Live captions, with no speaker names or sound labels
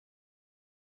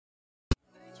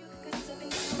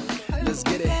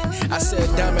I said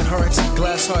diamond hearts,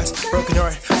 glass hearts, broken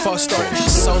heart, false start,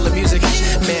 soul of music.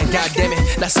 Man, goddamn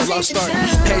it, that's a lost start.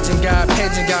 Paging God,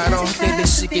 I don't think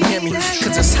this shit can hear me.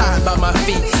 Cause it's hot by my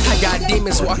feet, I got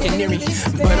demons walking near me.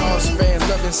 But all fans,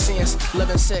 loving sins,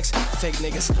 loving sex, fake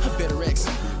niggas, bitter ex.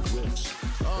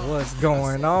 What's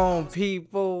going on,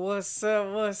 people? What's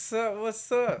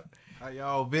up? How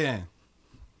y'all been?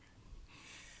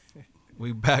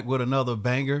 We back with another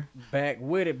banger. Back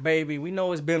with it, baby. We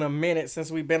know it's been a minute since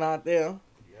we've been out there.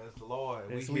 Yes, Lord.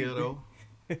 Yes, we here, though.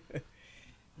 Yeah.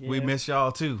 We miss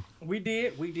y'all, too. We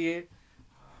did. You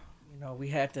know, we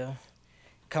had to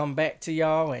come back to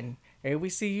y'all, and hey, we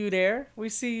see you there. We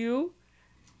see you.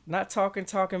 Not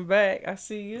talking back. I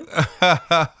see you.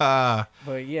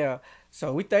 But yeah,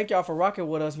 so we thank y'all for rocking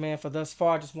with us, man, for thus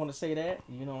far. I just want to say that,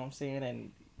 you know what I'm saying?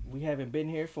 And we haven't been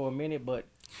here for a minute, but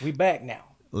we back now.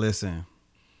 Listen,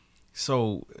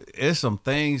 so it's some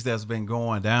things that's been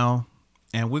going down,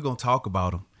 and we're going to talk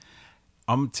about them.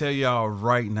 I'm going to tell y'all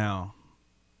right now,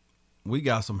 we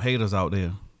got some haters out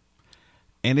there,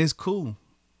 and it's cool,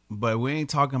 but we ain't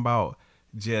talking about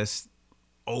just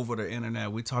over the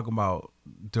internet. We talking about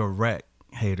direct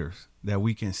haters that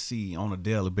we can see on a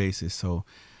daily basis. So,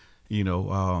 you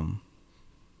know,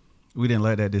 we didn't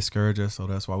let that discourage us, so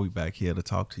that's why we back here to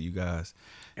talk to you guys.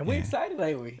 And we excited,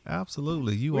 ain't we?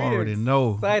 Absolutely. You already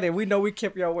know. Excited. We know we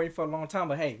kept y'all waiting for a long time,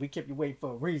 but hey, we kept you waiting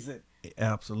for a reason.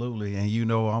 Absolutely. And you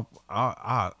know,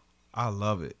 I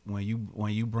love it. When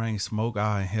you bring smoke,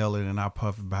 I inhale it and I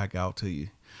puff it back out to you.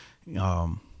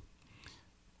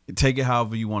 Take it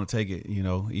however you want to take it, you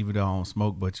know, even though I don't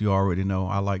smoke, but you already know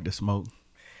I like to smoke.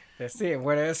 That's it.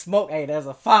 Where there's smoke, hey, there's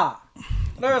a fire.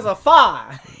 There's a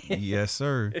fire. Yes,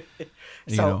 sir.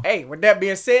 So, hey, with that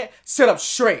being said, sit up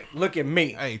straight. Look at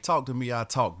me. Hey, talk to me, I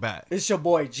talk back. It's your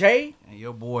boy Jay. And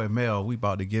your boy Mel. We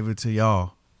about to give it to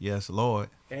y'all. Yes, Lord.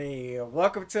 Hey,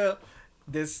 welcome to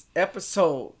this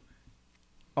episode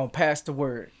on Pass the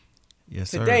Word. Yes,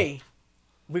 sir. Today,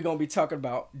 we're going to be talking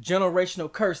about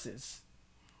generational curses.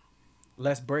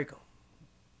 Let's break them.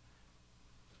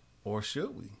 Or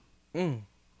should we?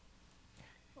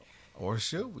 Or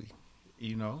should we?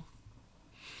 You know?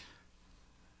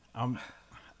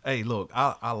 Hey, look,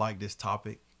 I like this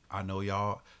topic. I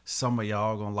know some of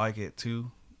y'all gonna like it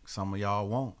too. Some of y'all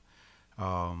won't.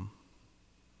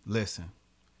 Listen,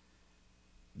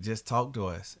 just talk to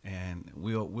us and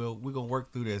we're gonna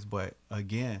work through this. But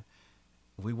again,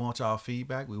 we want y'all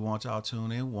feedback. We want y'all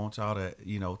tune in. We want y'all to,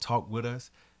 you know, talk with us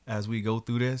as we go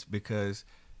through this, because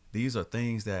these are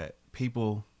things that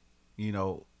people, you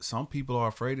know, some people are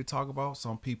afraid to talk about.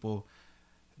 Some people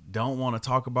don't want to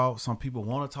talk about. Some people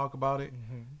want to talk about it.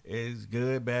 Mm-hmm. It's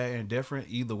good, bad, and different.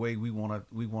 Either way, we want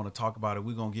to talk about it.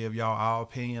 We're going to give y'all our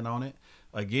opinion on it.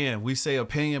 Again, we say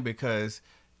opinion because,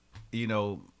 you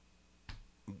know,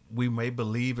 we may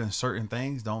believe in certain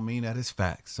things. Don't mean that it's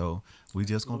facts. So we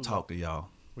just going to talk to y'all.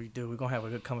 We do. We're going to have a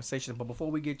good conversation. But before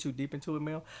we get too deep into it,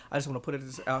 Mel, I just want to put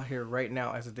it out here right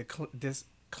now as a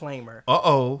disclaimer.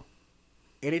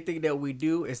 Anything that we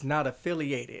do is not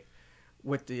affiliated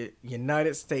with the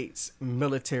United States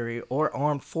military or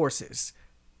armed forces,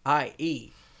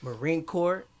 i.e. Marine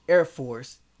Corps, Air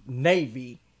Force,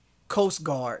 Navy, Coast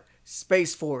Guard,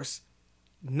 Space Force,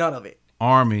 none of it.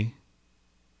 Army.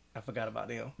 I forgot about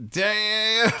them.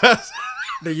 Damn.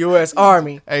 The U.S.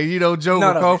 Army. Hey, you know Joe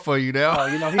will come for you now. Oh,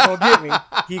 you know, he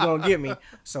gonna get me.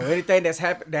 So anything that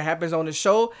happens on the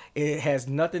show, it has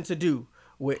nothing to do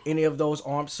with any of those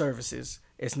armed services.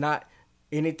 It's not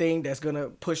anything that's gonna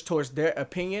push towards their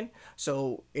opinion.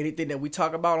 So anything that we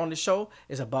talk about on the show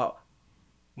is about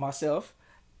myself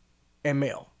and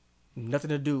Mel. Nothing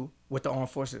to do with the armed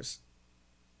forces.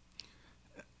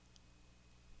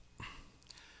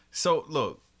 So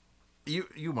look,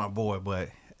 you my boy, but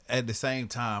at the same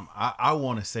time, I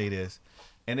want to say this,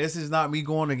 and this is not me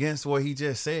going against what he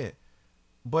just said,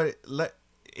 but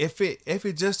if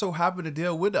it just so happened to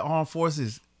deal with the armed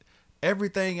forces,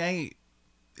 everything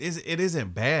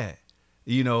isn't bad,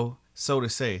 you know, so to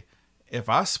say. If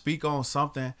I speak on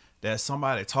something that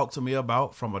somebody talked to me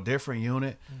about from a different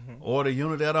unit, mm-hmm. or the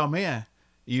unit that I'm in,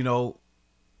 you know,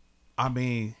 I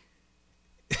mean,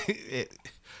 it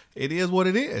is what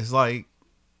it is. Like,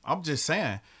 I'm just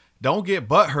saying, don't get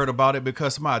butthurt about it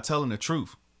because somebody telling the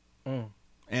truth.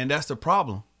 And that's the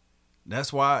problem.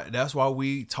 That's why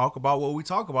we talk about what we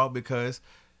talk about, because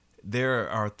there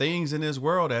are things in this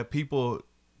world that people,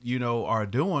 you know, are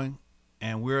doing,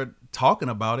 and we're talking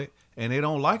about it, and they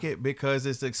don't like it because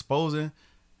it's exposing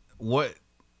what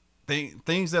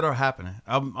things that are happening.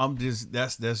 I'm just,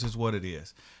 that's just what it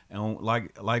is. And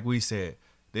like we said,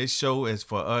 this show is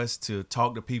for us to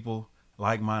talk to people,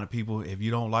 like-minded people. If you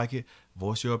don't like it,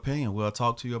 voice your opinion. We'll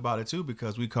talk to you about it too,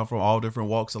 because we come from all different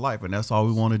walks of life, and that's all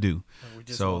we want to do. And we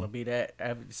just want to be that.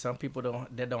 Some people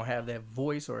don't have that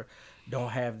voice or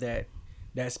don't have that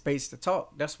space to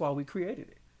talk. That's why we created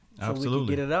it, so Absolutely. we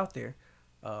can get it out there.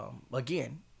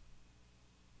 Again,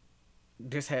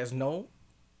 this has no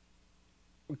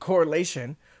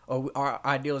correlation, or our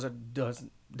ideals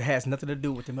has nothing to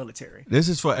do with the military. This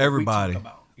is for everybody.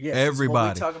 Yes, everybody.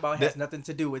 what we talk about has nothing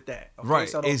to do with that. Okay? Right.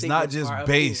 So it's not just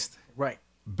based. Right.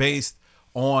 Based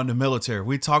on the military.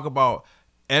 We talk about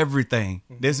everything.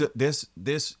 This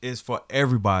is for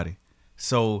everybody.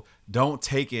 So don't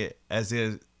take it as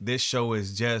if this show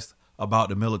is just about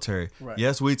the military. Right.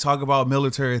 Yes, we talk about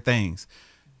military things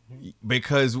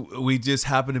because we just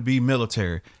happen to be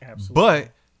military. Absolutely.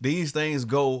 But these things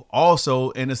go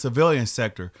also in the civilian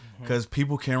sector because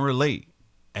people can relate,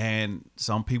 and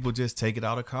some people just take it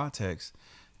out of context.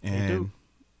 And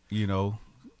you know,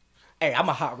 hey, I'm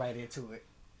gonna hop right into it.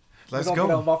 Let's We're go.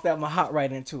 gonna get off that. I'm gonna hop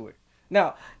right into it.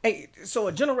 Now, hey, so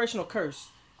a generational curse.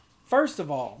 First of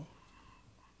all,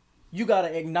 you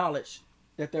gotta acknowledge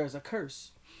that there's a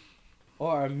curse,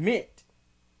 or admit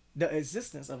the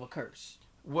existence of a curse.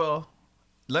 Well,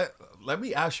 let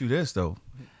me ask you this though,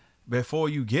 before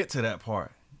you get to that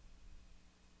part,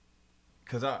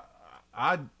 because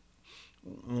I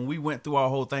when we went through our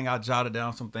whole thing, I jotted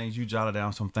down some things, you jotted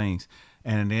down some things,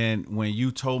 and then when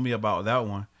you told me about that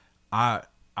one, I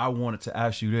wanted to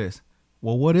ask you this.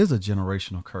 Well, what is a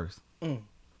generational curse?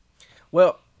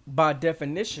 Well, by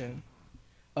definition,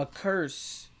 a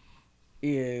curse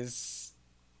is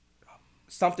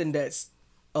something that's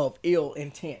of ill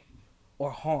intent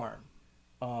or harm,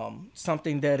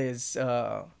 something that is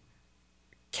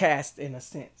cast in a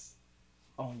sense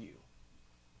on you.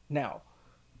 Now,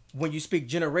 when you speak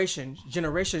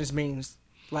generations means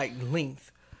like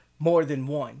length, more than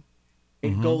one.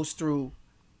 It goes through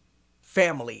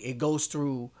family. It goes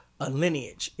through a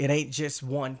lineage. It ain't just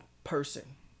one person.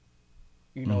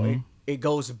 You know, it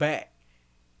goes back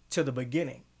to the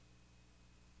beginning.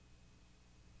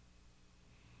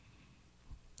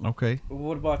 Okay.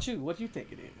 What about you? What do you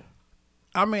think it is?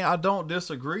 I mean, I don't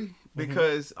disagree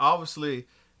because obviously,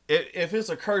 if it's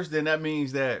a curse, then that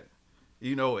means that,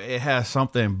 you know, it has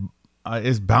something,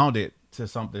 it's bounded to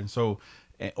something. So,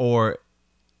 or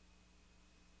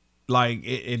like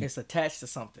it's attached to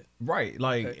something. Right.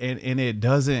 Like, Okay. and it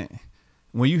doesn't,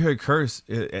 when you hear curse,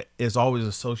 it's always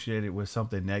associated with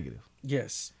something negative.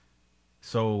 Yes.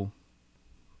 So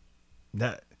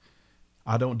that,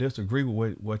 I don't disagree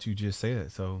with what you just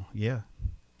said. So, yeah.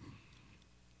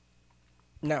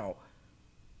 Now,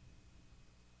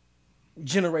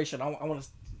 generation, I want to,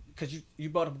 because you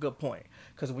brought up a good point.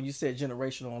 Because when you said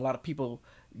generational, a lot of people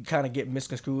kind of get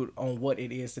misconstrued on what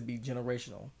it is to be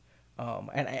generational.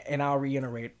 And I'll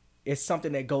reiterate, it's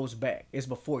something that goes back. It's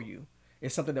before you.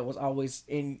 It's something that was always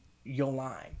in your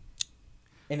line,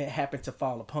 and it happened to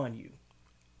fall upon you.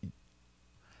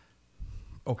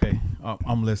 Okay,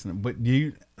 I'm listening. But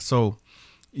I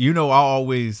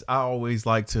always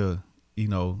like to,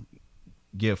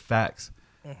 give facts.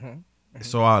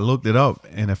 So I looked it up,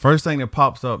 and the first thing that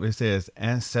pops up, it says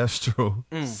ancestral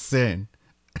sin.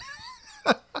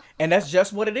 And that's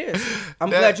just what it is. I'm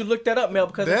glad you looked that up, Mel,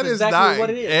 because that's exactly what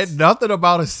it is. And nothing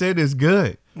about a sin is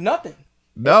good. Nothing.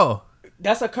 No.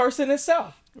 That's a curse in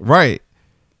itself. Right.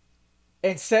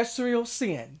 Ancestral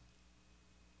sin.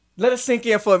 Let us sink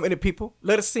in for a minute, people.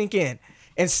 Let us sink in.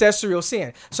 Ancestral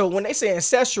sin. So when they say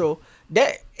ancestral,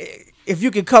 that if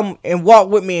you could come and walk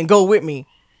with me and go with me,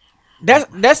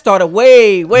 that started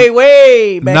way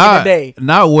back in the day.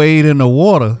 Not wade in the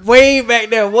water. Way back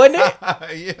there, wasn't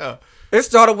it? Yeah. It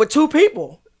started with two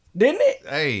people, didn't it?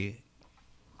 Hey.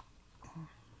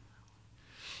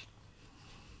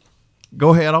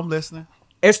 Go ahead, I'm listening.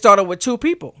 It started with two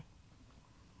people.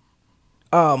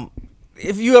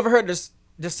 If you ever heard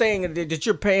the saying that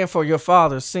you're paying for your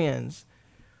father's sins,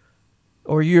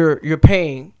 or you're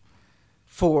paying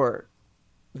for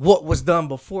what was done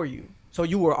before you. So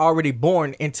you were already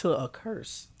born into a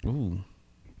curse. Ooh.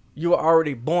 You were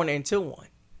already born into one.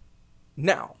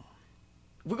 Now,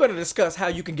 we're going to discuss how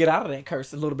you can get out of that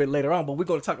curse a little bit later on, but we're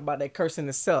going to talk about that curse in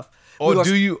itself. Or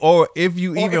if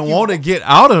you even want to get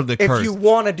out of the curse. If you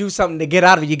want to do something to get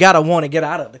out of it, you got to want to get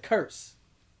out of the curse.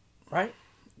 Right?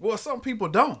 Well, some people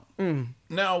don't.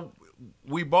 Now,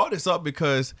 we brought this up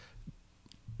because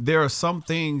there are some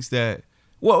things that,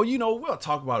 well, we'll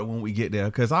talk about it when we get there,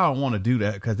 because I don't want to do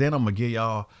that, because then I'm going to give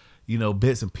y'all,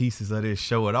 bits and pieces of this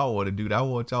show, and I want to do that. I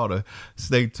want y'all to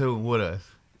stay tuned with us.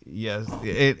 Yes.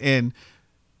 And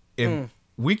if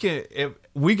we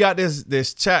got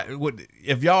this chat,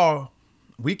 if y'all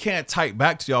we can't type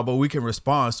back to y'all, but we can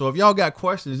respond. So if y'all got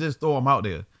questions, just throw them out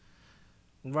there.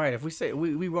 Right. If we say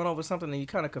we run over something and you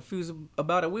kind of confused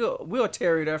about it, we'll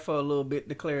tarry there for a little bit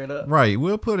to clear it up. Right.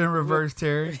 We'll put in reverse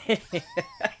Terry.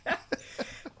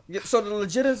 So the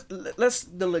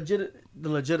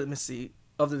legitimacy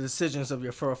of the decisions of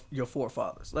your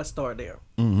forefathers. Let's start there.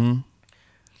 Mm-hmm.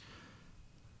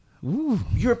 Ooh.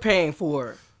 You're paying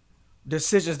for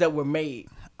decisions that were made.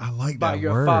 I like by that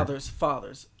your word. father's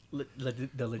fathers. The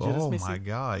legitimacy. Oh my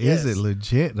God! Yes. Is it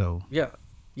legit though? Yeah.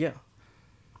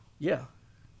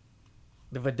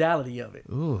 The fidelity of it.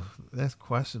 Ooh, that's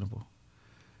questionable.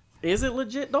 Is it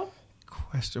legit though?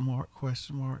 Question mark,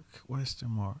 question mark, question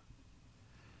mark.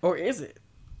 Or is it?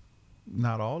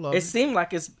 Not all of it. It seemed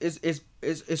like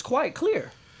it's quite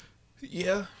clear.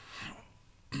 Yeah.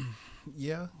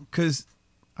 Yeah, because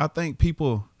I think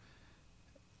people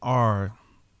are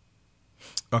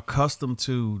accustomed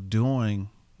to doing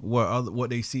what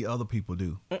they see other people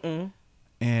do. Mm-mm.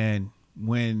 And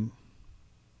when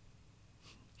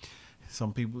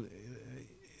some people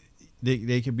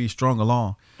they can be strung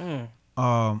along.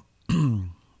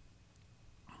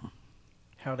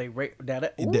 How they rate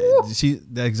that? That's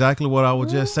exactly what I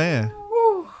was just saying.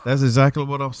 That's exactly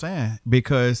what I'm saying,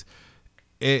 because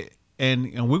it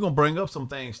and we're gonna bring up some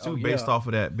things too based off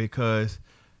of that, because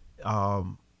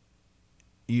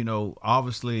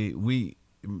obviously me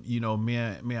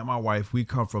and my wife, we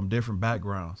come from different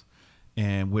backgrounds,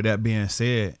 and with that being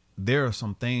said, there are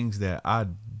some things that I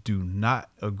do not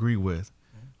agree with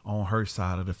on her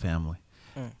side of the family,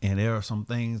 and there are some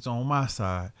things on my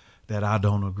side that I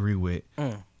don't agree with,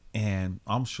 and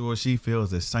I'm sure she feels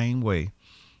the same way,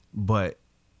 but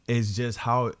it's just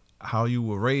how you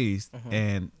were raised,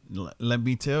 and let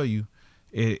me tell you,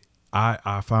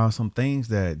 I found some things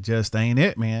that just ain't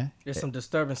it, man. There's some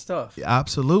disturbing stuff.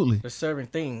 Absolutely. Disturbing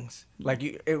things. Like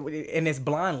and it's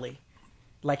blindly.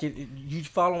 Like you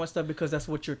following stuff because that's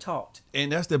what you're taught.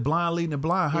 And that's the blind leading the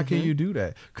blind. How can you do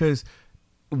that? Because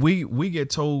we get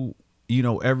told,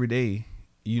 every day,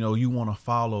 you want to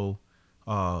follow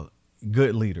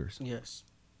good leaders. Yes.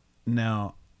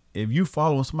 Now, if you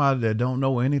follow somebody that don't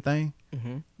know anything,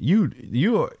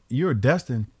 you're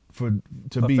destined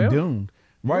to be failure. doomed.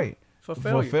 Right. For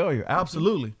failure.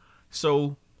 Absolutely.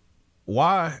 So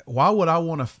why would I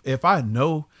want to, if I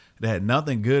know that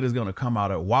nothing good is going to come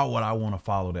out of it, why would I want to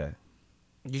follow that?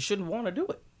 You shouldn't want to do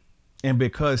it. And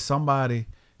because somebody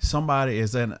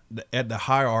is at the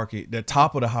hierarchy, the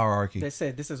top of the hierarchy. They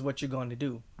said this is what you're going to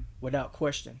do without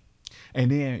question.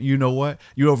 And then you know what?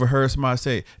 You overheard somebody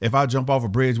say, if I jump off a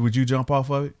bridge, would you jump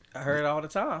off of it? I heard it all the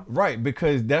time. Right,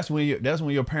 because that's when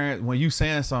your parents, when you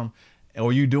saying something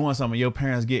or you doing something, your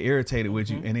parents get irritated with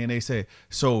you, and then they say,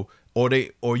 so or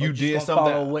you did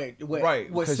something.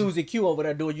 What Susie Q over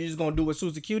there doing? You just gonna do what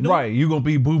Susie Q doing? Right, you gonna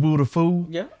be Boo Boo the fool.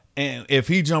 Yeah. And if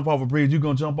he jump off a bridge, you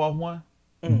gonna jump off one.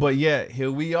 But yet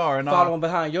here we are, and following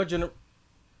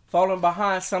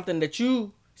behind something that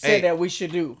you said that we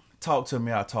should do. Talk to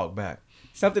me, I talk back.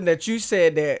 Something that you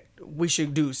said that we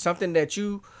should do. Something that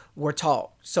you were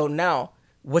taught. So now,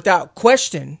 without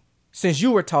question, since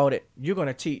you were taught it, you're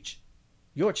gonna teach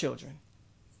your children.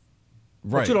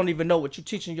 Right. But you don't even know what you're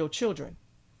teaching your children.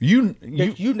 You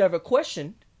never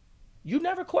questioned. You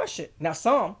never questioned. Now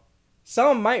some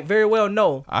might very well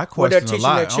know what they're teaching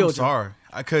their children. I'm sorry,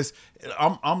 because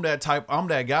I'm that type. I'm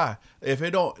that guy. If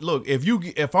it don't look, if you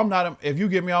get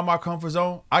me out of my comfort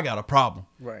zone, I got a problem.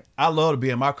 Right. I love to be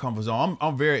in my comfort zone.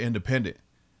 I'm very independent.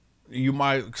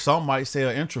 Some might say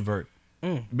an introvert,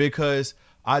 because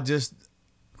I just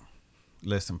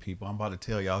listen, people. I'm about to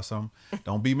tell y'all something.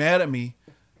 Don't be mad at me,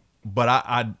 but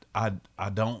I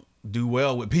don't do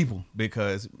well with people,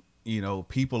 because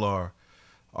people are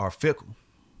fickle.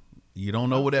 You don't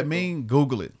know what that means?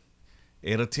 Google it.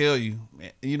 It'll tell you.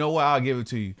 You know what? I'll give it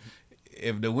to you.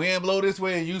 If the wind blow this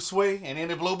way and you sway, and then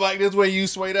it blow back this way, you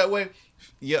sway that way.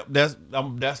 Yep,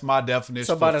 that's my definition.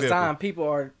 So by the time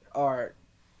people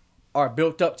are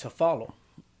built up to follow,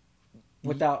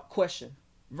 without question.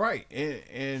 Right,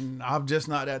 and I'm just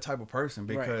not that type of person,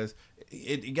 because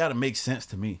it got to make sense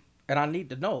to me. And I need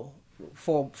to know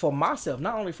for myself,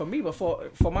 not only for me, but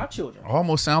for my children.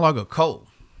 Almost sound like a cult.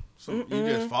 So you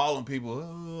just following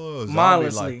people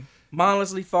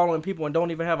mindlessly following people, and don't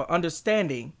even have an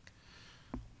understanding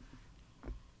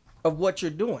of what you're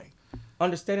doing,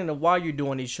 understanding of why you're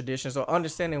doing these traditions, or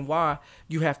understanding why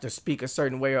you have to speak a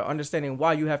certain way, or understanding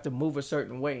why you have to move a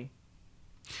certain way.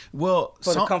 Well,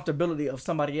 for the comfortability of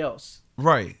somebody else.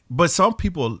 Right, but some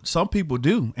people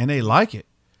do, and they like it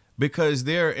because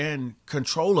they're in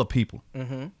control of people,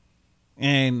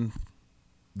 and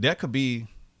that could be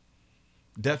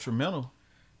detrimental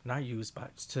Not used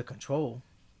to control.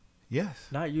 Yes.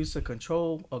 Not used to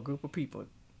control a group of people.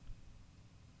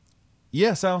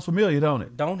 Yeah, sounds familiar, don't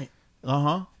it? Don't it?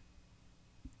 Uh-huh.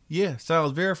 Yeah,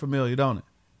 sounds very familiar, don't it?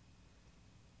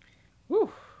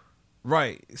 Woo.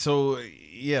 Right. So,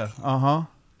 yeah. Uh-huh.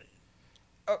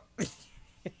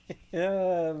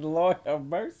 Yeah, Lord have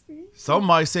mercy.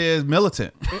 Somebody says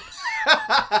militant.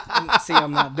 See,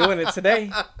 I'm not doing it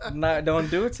today. Don't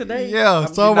do it today. Yeah,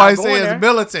 somebody says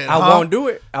militant. I won't do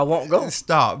it. I won't go.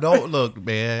 Stop. Don't look,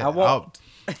 man. I won't.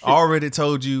 I already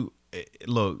told you.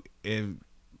 Look,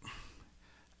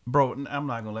 bro, I'm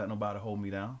not gonna let nobody hold me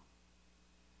down.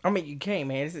 I mean, you can't,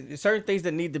 man. It's certain things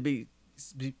that need to be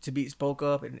spoke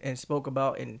up and spoke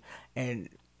about, and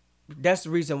that's the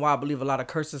reason why I believe a lot of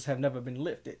curses have never been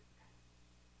lifted.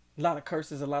 A lot of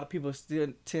curses, a lot of people still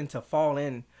tend to fall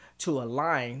into a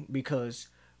line because,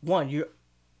 one, you're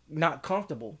not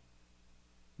comfortable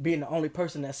being the only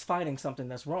person that's fighting something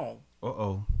that's wrong.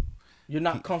 Uh-oh. You're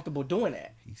not comfortable doing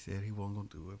that. He said he wasn't going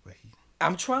to do it, but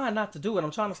I'm trying not to do it.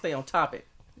 I'm trying to stay on topic.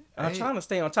 I'm trying to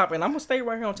stay on topic, and I'm going to stay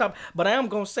right here on top. But I am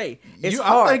going to say, it's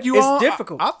hard. It's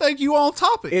difficult. I think you on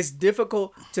topic. It's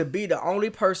difficult to be the only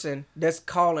person that's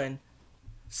calling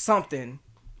something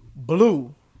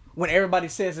blue when everybody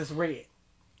says it's red.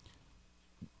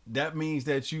 That means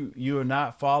that you're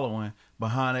not following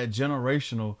behind that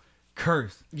generational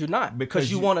curse. You're not, because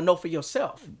you want to know for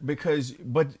yourself. But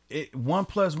 1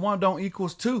 + 1 don't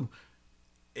equals 2.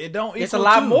 It don't equal. It's a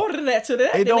lot 2. more than that to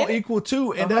that. It don't equal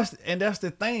 2, and that's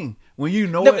the thing. When you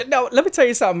know it. No, let me tell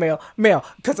you something, Mel,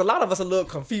 because a lot of us are a little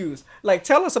confused. Like,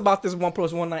 tell us about this 1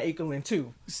 + 1 not equaling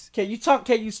 2. Can you talk?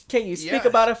 Can you speak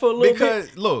about it for a little bit?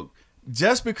 Because look,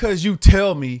 just because you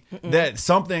tell me that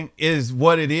something is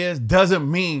what it is doesn't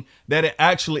mean that it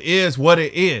actually is what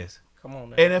it is. Come on,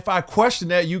 man. And if I question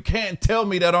that, you can't tell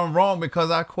me that I'm wrong because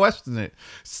I question it.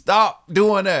 Stop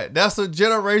doing that. That's a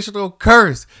generational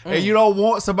curse. And you don't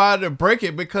want somebody to break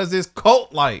it because it's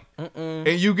cult-like.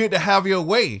 And you get to have your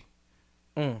way.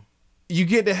 You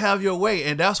get to have your way.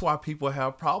 And that's why people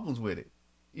have problems with it.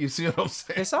 You see what I'm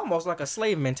saying? It's almost like a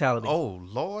slave mentality. Oh,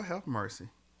 Lord have mercy.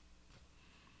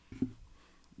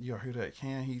 You hear that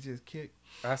can he just kicked?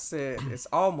 I said it's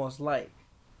almost like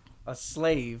a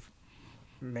slave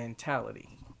mentality.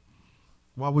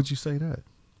 Why would you say that?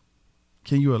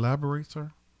 Can you elaborate,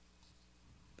 sir?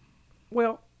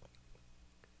 Well,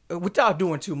 without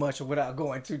doing too much or without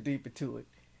going too deep into it,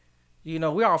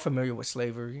 we're all familiar with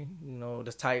slavery.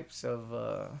 The types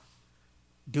of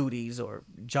duties or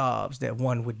jobs that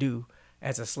one would do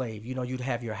as a slave. You'd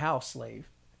have your house slave,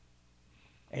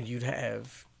 and you'd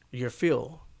have your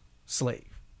field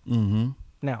slave. Mm-hmm.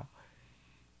 Now,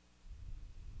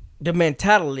 the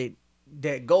mentality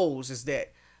that goes is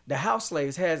that the house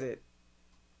slaves has it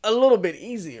a little bit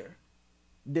easier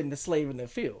than the slave in the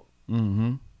field.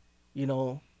 Mm-hmm.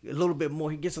 A little bit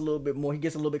more. He gets a little bit more. He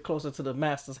gets a little bit closer to the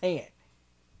master's hand.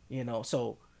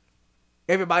 So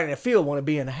everybody in the field want to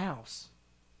be in the house.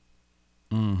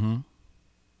 Mm-hmm.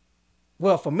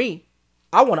 Well, for me,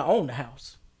 I want to own the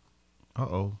house.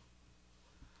 Uh-oh.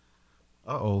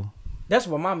 That's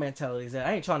where my mentality is at.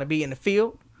 I ain't trying to be in the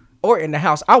field or in the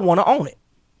house. I want to own it.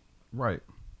 Right.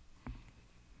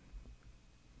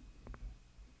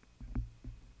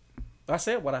 I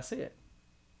said what I said.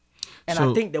 And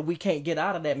I think that we can't get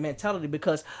out of that mentality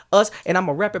because us, and I'm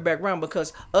going to wrap it back around,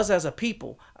 because us as a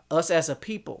people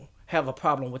have a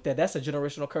problem with that. That's a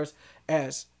generational curse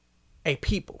as a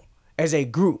people, as a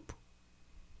group.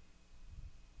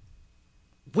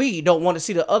 We don't want to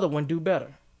see the other one do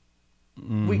better.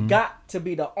 Mm-hmm. We got to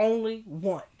be the only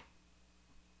one.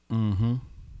 Mm-hmm.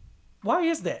 Why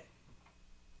is that?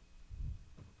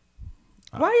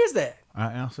 Why is that?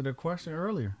 I answered the question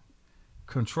earlier.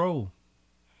 Control.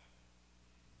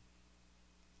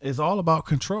 It's all about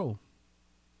control.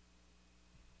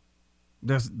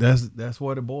 That's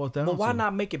what it boils down to. But why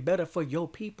not make it better for your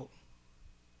people?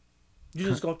 You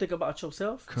just gonna think about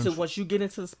yourself. So once you get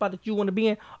into the spot that you want to be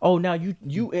in, now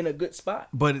you in a good spot.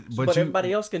 But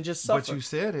everybody else can just suffer. But you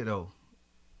said it though.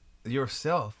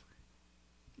 Yourself.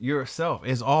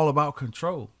 It's all about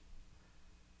control.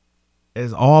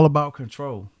 It's all about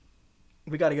control.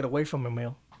 We got to get away from it,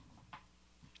 Mel.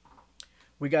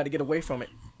 We got to get away from it.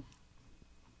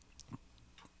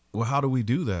 Well, how do we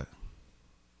do that?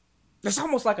 It's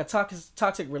almost like a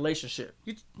toxic relationship.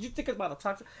 You think about a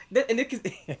toxic, and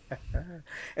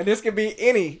this can be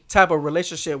any type of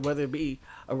relationship, whether it be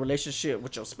a relationship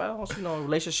with your spouse, a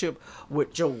relationship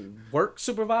with your work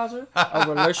supervisor, a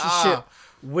relationship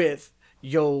with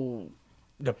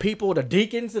the people, the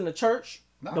deacons in the church,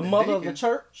 not the mother of the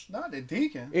church. Not the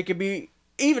deacon. It could be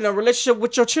even a relationship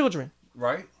with your children.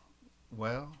 Right.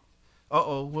 Well,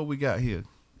 what we got here?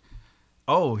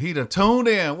 Oh, he done tuned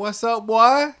in. What's up,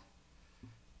 boy?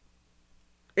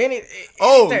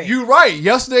 Anything. You right.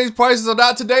 Yesterday's prices are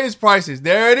not today's prices.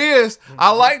 There it is. Mm-hmm. I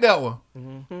like that one.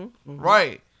 Mm-hmm, mm-hmm.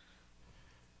 Right.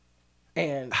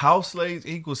 And house slaves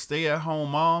equals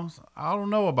stay-at-home moms. I don't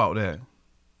know about that.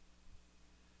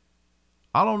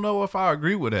 I don't know if I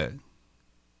agree with that.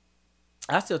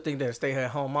 I still think that a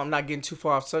stay-at-home mom, not getting too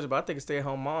far off subject, but I think a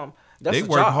stay-at-home mom, that's they a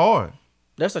work job. hard.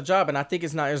 That's a job, and I think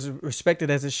it's not as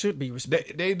respected as it should be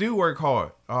respected. They do work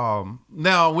hard.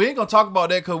 Now, we ain't going to talk about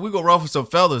that because we going to ruffle some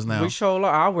feathers now.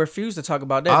 I refuse to talk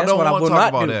about that. That's what I will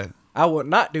not do. That. I would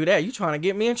not do that. You trying to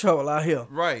get me in trouble out here.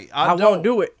 Right. I won't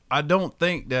do it. I don't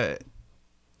think that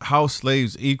house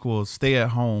slaves equal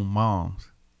stay-at-home moms.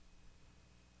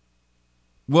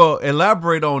 Well,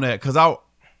 elaborate on that because I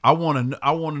want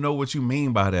to know what you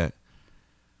mean by that.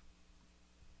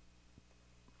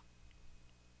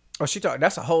 Oh,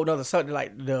 that's a whole nother subject.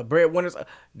 Like the breadwinners,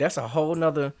 that's a whole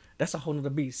nother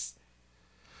beast.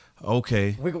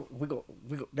 Okay. We go.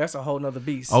 That's a whole nother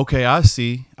beast. Okay, I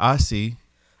see.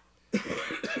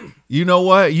 You know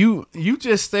what? You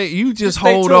just stay. You just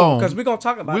hold on because we're gonna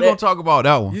talk about. We're gonna talk about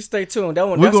that one. You stay tuned.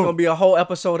 That's gonna be a whole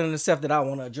episode in itself that I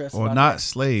want to address. Or not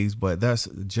slaves, but that's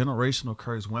a generational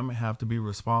curse. Women have to be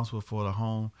responsible for the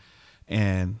home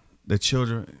and the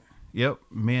children. Yep,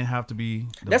 men have to be.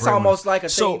 That's almost like a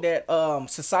thing that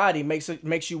society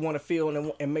makes you want to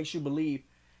feel and makes you believe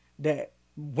that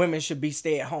women should be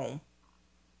stay at home,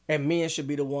 and men should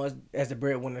be the ones as the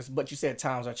breadwinners. But you said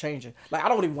times are changing. Like I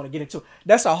don't even want to get into it.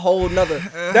 That's a whole nother.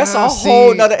 That's a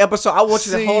whole nother episode. I want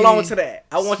you to hold on to that.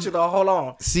 I want you to hold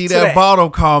on. See that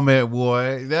bottom comment,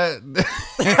 boy. That's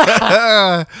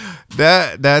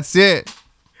it.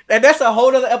 And that's a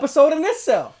whole other episode in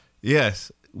itself.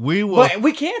 Yes. But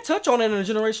we can't touch on it in a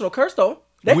generational curse, though.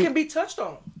 That can be touched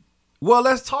on. Well,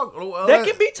 let's talk. That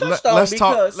can be touched on.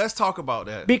 Let's talk about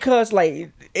that. Because,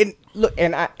 I'm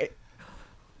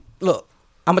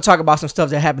gonna talk about some stuff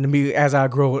that happened to me as I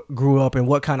grew up and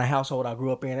what kind of household I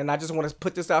grew up in, and I just want to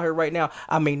put this out here right now.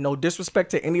 I mean, no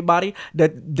disrespect to anybody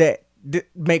that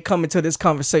may come into this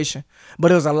conversation, but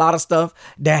there was a lot of stuff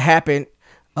that happened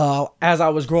as I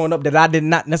was growing up that I did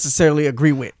not necessarily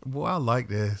agree with. Boy, I like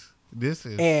this. This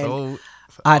is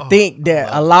I think that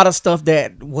a lot of stuff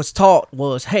that was taught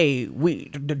was, hey,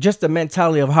 just the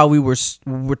mentality of how we were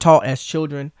taught as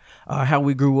children, how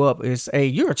we grew up is, hey,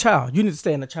 you're a child. You need to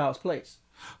stay in a child's place.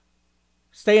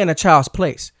 Stay in a child's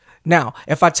place. Now,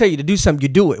 if I tell you to do something, you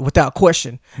do it without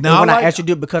question. Now, and when I ask you to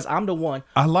do it because I'm the one.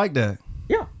 I like that.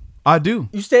 Yeah. I do.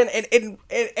 You stand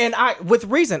and I with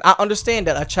reason. I understand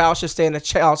that a child should stay in a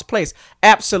child's place.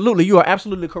 Absolutely, you are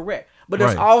absolutely correct. But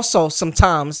there's also some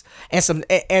times and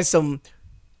some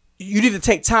you need to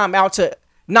take time out to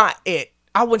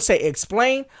I wouldn't say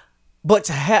explain, but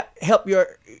to help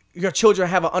your children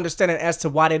have an understanding as to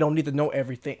why they don't need to know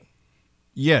everything.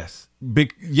 Yes.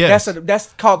 Yes.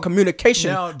 That's called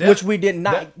communication, which we did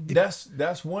not.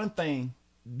 That's one thing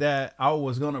that I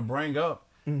was gonna bring up.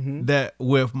 Mm-hmm. That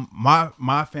with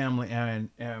my family and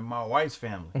my wife's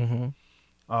family,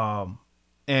 mm-hmm.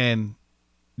 And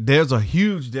there's a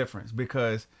huge difference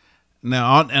because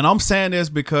now, and I'm saying this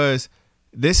because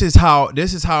this is how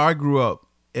I grew up.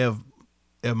 If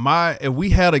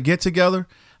we had a get together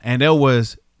and there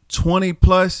was 20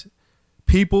 plus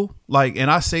people, like, and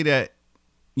I say that,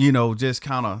 just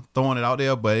kind of throwing it out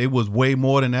there, but it was way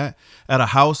more than that at a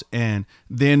house, and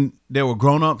then there were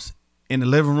grown-ups in the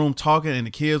living room talking and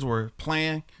the kids were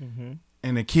playing, mm-hmm.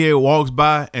 and the kid walks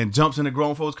by and jumps in the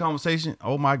grown folks conversation.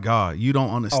 Oh my God, you don't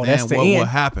understand what will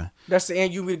happen. That's the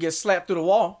end. You will get slapped through the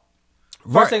wall.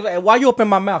 First thing, like, why you open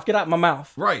my mouth? Get out my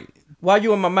mouth. Right. Why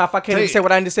you in my mouth? I can't even say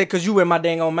what I need to say because you in my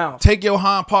dang own mouth. Take your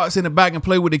hind parts in the back and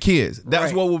play with the kids.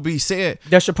 That's what will be said.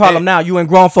 That's your problem now. You in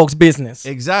grown folks' business.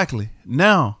 Exactly.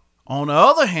 Now, on the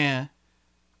other hand,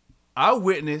 I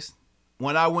witnessed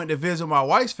when I went to visit my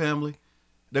wife's family,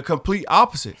 the complete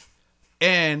opposite.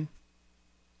 And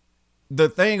the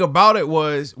thing about it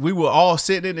was we were all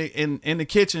sitting in the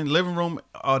kitchen, living room,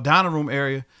 dining room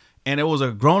area, and there was a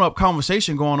grown-up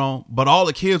conversation going on, but all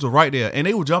the kids were right there, and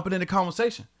they were jumping in the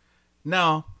conversation.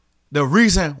 Now, the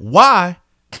reason why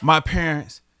my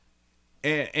parents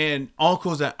and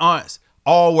uncles and aunts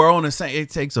all were on the same, it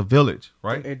takes a village,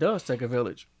 right? It does take a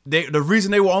village. The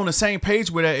reason they were on the same page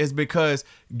with that is because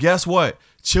guess what?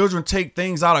 Children take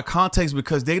things out of context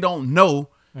because they don't know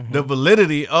mm-hmm. the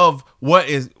validity of what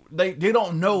is. They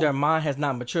don't know. Their mind has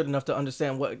not matured enough to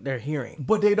understand what they're hearing.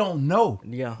 But they don't know.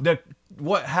 Yeah.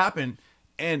 What happened.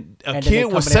 a kid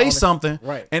will say something,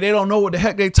 right, and they don't know what the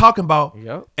heck they talking about,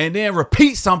 yep, and then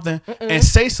repeat something and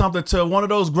say something to one of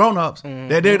those grown-ups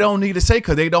that they don't need to say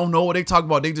because they don't know what they talking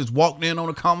about. They just walked in on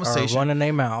a conversation, or running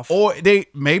their mouth, or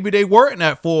maybe they were in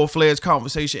that full-fledged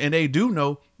conversation and they do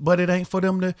know, but it ain't for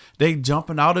them to. They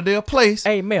jumping out of their place.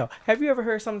 Hey Mel, have you ever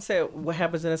heard someone say, "What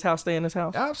happens in this house, stay in this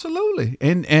house"? Absolutely,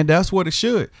 and that's what it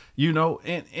should,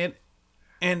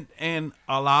 and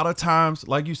a lot of times,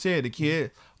 like you said, the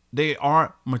kids, they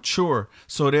aren't mature,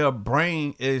 so their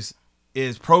brain is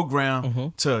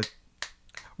programmed to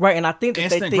right. And I think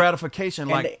that instant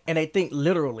gratification, and they think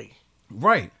literally,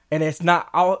 right. And it's not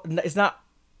all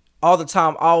the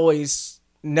time always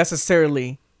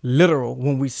necessarily literal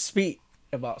when we speak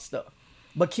about stuff.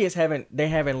 But kids haven't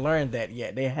learned that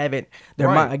yet. They haven't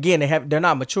mind, again, they're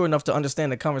not mature enough to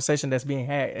understand the conversation that's being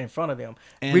had in front of them.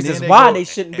 And reasons why they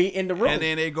shouldn't be in the room. And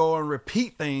then they go and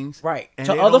repeat things, right, and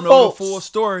to they other don't folks. know the full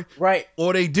story, right,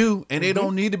 or they do, and they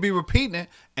don't need to be repeating it.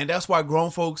 And that's why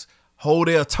grown folks hold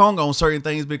their tongue on certain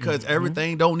things because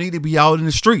everything don't need to be out in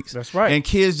the streets. That's right. And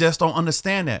kids just don't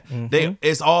understand that.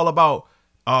 It's all about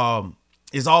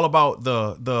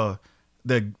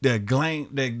the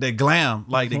glam,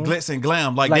 like the glitz and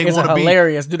glam, like they want to be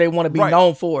hilarious. Do they want to be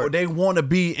known for it? Or they want to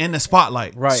be in the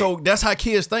spotlight, right? So that's how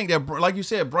kids think. That, like you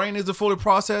said, brain is a fully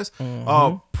processed,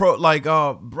 fully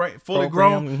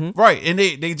grown, right? And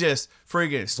they just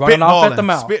friggin'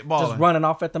 spitballing, just running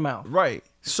off at the mouth, right?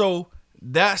 So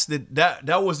that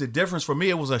was the difference for me.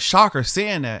 It was a shocker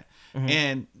seeing that,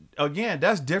 and again,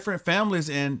 that's different families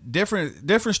and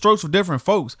different strokes for different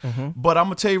folks. But I'm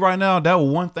gonna tell you right now, that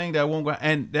was one thing that won't go,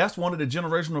 and that's one of the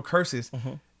generational curses.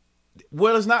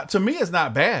 Well, it's not, to me, it's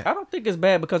not bad. I don't think it's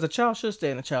bad because a child should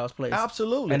stay in a child's place.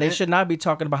 Absolutely. And they should not be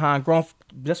talking behind grown.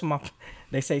 That's what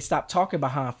they say. Stop talking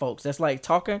behind folks. That's like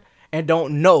talking and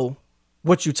don't know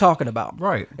what you're talking about.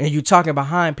 Right. And you talking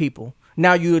behind people.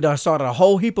 Now you done started a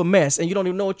whole heap of mess and you don't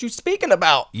even know what you're speaking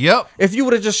about. Yep. If you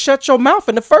would have just shut your mouth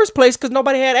in the first place because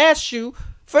nobody had asked you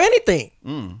for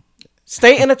anything.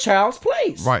 Stay in a child's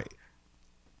place. Right.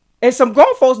 And some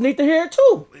grown folks need to hear it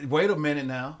too. Wait a minute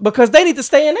now. Because they need to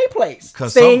stay in their place.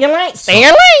 Stay in your lane. Stay in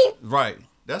your lane. Right.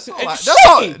 That's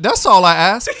all I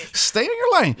ask. Stay in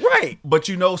your lane. Right. But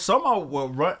some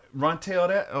will run tell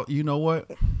that. Oh, you know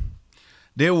what?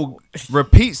 They will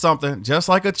repeat something just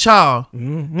like a child,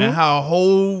 and how a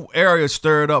whole area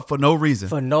stirred up for no reason.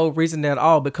 For no reason at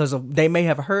all, because they may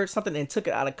have heard something and took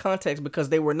it out of context because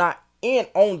they were not in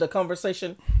on the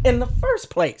conversation in the first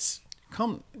place.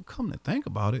 Come to think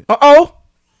about it. Uh-oh.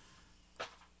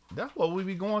 That's what we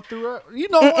be going through. You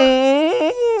know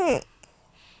what?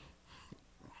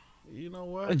 You know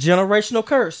what? A generational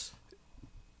curse.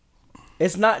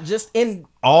 It's not just in...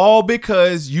 All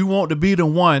because you want to be the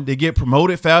one to get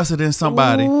promoted faster than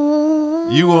somebody.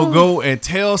 You will go and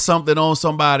tell something on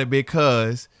somebody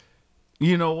because,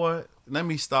 you know what? Let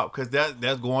me stop because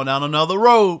that's going down another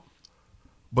road.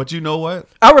 But you know what?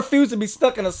 I refuse to be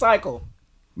stuck in a cycle.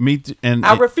 Me too, and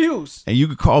I refuse. And you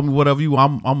can call me whatever you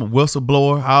want. I'm a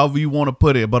whistleblower, however you want to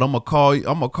put it. But I'm gonna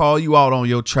call you out on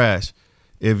your trash.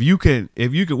 If you can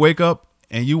wake up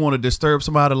and you want to disturb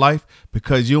somebody's life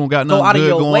because you don't got nothing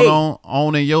good going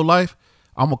on in your life,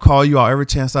 I'm gonna call you out every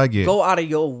chance I get. Go out of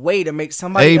your way to make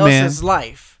somebody else's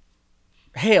life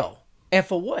hell. And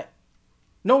for what?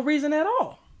 No reason at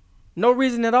all. No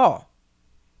reason at all.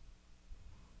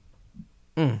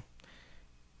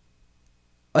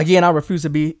 Again, I refuse to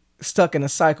be stuck in a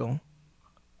cycle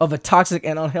of a toxic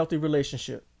and unhealthy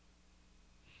relationship.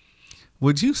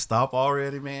 Would you stop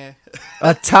already, man?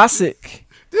 A toxic.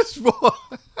 This boy.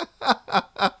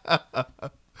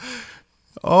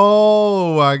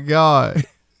 Oh my God.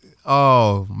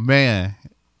 Oh man.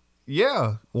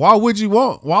 Yeah. Why would you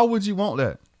want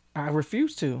that? I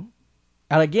refuse to.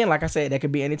 And again, like I said, that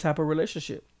could be any type of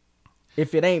relationship.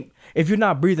 If you're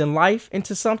not breathing life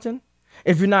into something,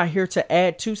 if you're not here to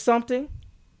add to something,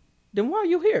 then why are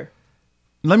you here?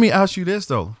 Let me ask you this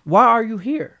though. Why are you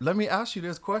here? Let me ask you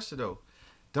this question though.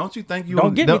 Don't you think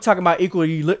Don't get me talking about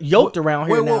equally yoked around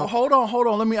here now. Hold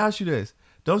on. Let me ask you this.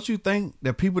 Don't you think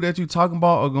that people that you talking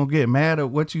about are gonna get mad at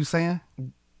what you saying?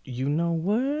 You know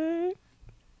what?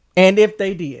 And if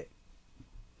they did,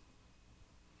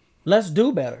 let's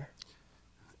do better.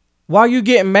 Why are you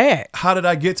getting mad? How did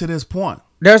I get to this point?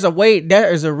 There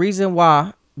is a reason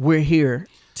why we're here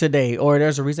today, or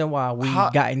there's a reason why we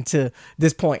gotten to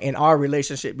this point in our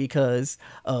relationship because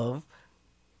of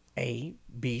A,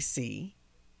 B, C.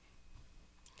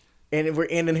 And we're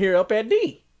ending here up at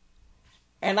D.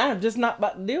 And I'm just not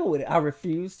about to deal with it. I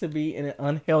refuse to be in an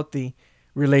unhealthy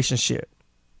relationship.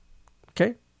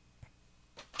 Okay?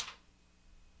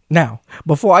 Now,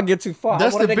 before I get too far,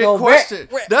 that's the big question.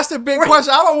 That's the big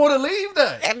question. I don't want to leave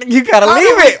that. You gotta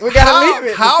leave it. We gotta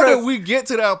leave it. How did we get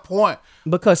to that point?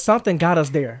 Because something got us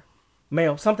there,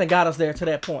 Mel. Something got us there to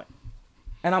that point,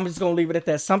 and I'm just gonna leave it at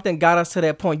that. Something got us to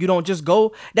that point. You don't just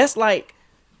go. That's like,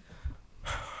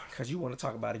 because you want to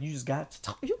talk about it. You just got to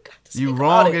talk. You got to. You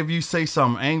wrong if you say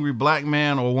something angry black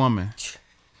man or woman.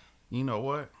 You know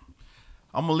what?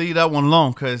 I'm gonna leave that one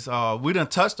alone because we done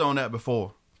touched on that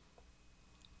before.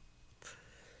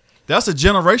 That's a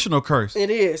generational curse. It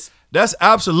is. That's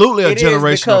absolutely a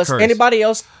generational curse. Anybody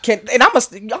else can, and I'm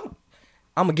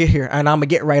gonna get here and I'm gonna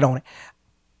get right on it.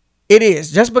 It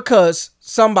is just because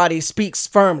somebody speaks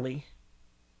firmly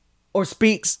or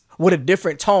speaks with a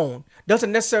different tone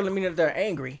doesn't necessarily mean that they're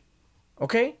angry.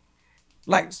 Okay,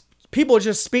 like people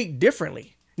just speak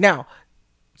differently. Now,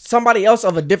 somebody else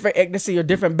of a different ethnicity or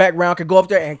different background could go up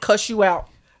there and cuss you out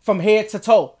from head to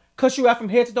toe. Cuss you out from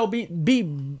head to toe, be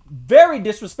very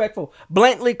disrespectful,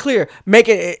 blatantly clear, make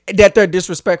it that they're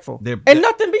disrespectful, and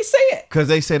nothing be said. Because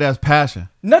they say that's passion.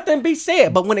 Nothing be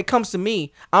said. But when it comes to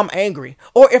me, I'm angry.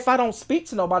 Or if I don't speak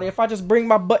to nobody, if I just bring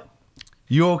my butt.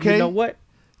 You okay? You know what?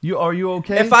 Are you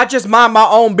okay? If I just mind my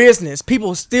own business,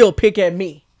 people still pick at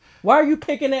me. Why are you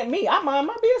picking at me? I mind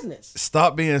my business.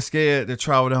 Stop being scared to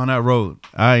travel down that road.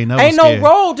 I ain't never Ain't scared. no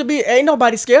road to be. Ain't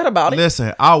nobody scared about it.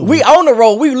 Listen, we own the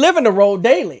road. We live in the road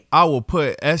daily. I will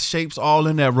put S shapes all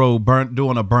in that road,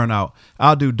 doing a burnout.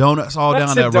 I'll do donuts all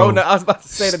down that road. I was about to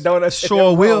say the donuts.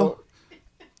 Sure will.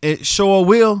 It sure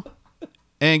will.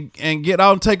 And get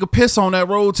out and take a piss on that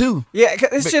road too. Yeah,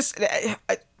 it's just.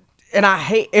 And I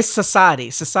hate it's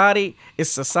society. Society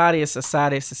is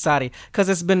society. Because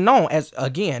it's been known as,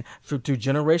 again, through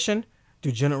generation.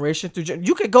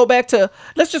 You could go back to,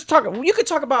 let's just talk. You could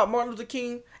talk about Martin Luther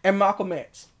King and Malcolm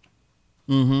X.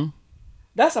 Mm-hmm.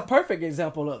 That's a perfect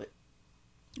example of it.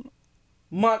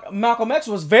 Malcolm X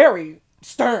was very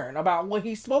stern about what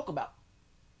he spoke about.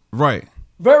 Right.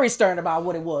 Very stern about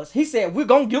what it was. He said,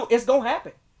 it's going to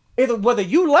happen. Either whether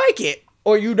you like it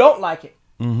or you don't like it.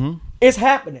 Mm-hmm. It's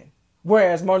happening.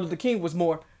 Whereas Martin Luther King was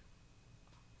more,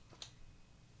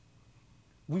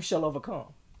 we shall overcome.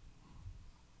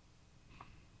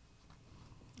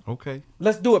 Okay.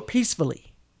 Let's do it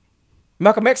peacefully.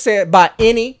 Malcolm X said, by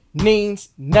any means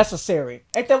necessary.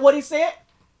 Ain't that what he said?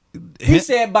 He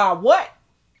said, by what?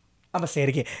 I'm going to say it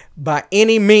again. By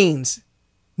any means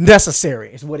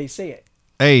necessary is what he said.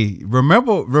 Hey,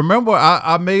 remember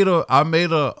I made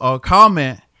a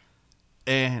comment.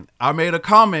 And I made a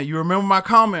comment. You remember my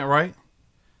comment, right?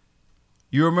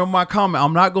 You remember my comment.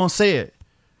 I'm not going to say it.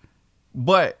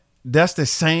 But that's the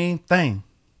same thing.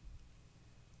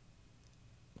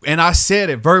 And I said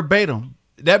it verbatim.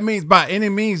 That means by any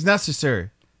means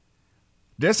necessary.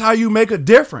 That's how you make a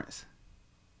difference.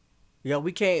 Yeah,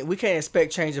 we can't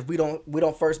expect change if we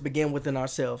don't first begin within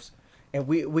ourselves. And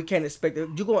we can't expect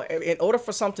in order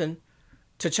for something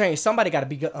to change, somebody got to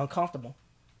be uncomfortable.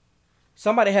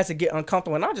 Somebody has to get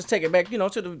uncomfortable. And I'll just take it back,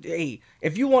 to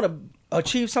if you want to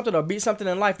achieve something or be something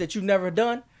in life that you've never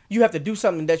done, you have to do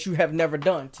something that you have never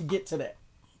done to get to that.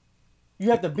 You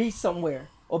have to be somewhere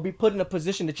or be put in a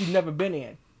position that you've never been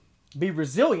in. Be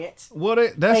resilient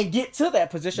and get to that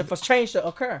position for change to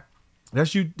occur.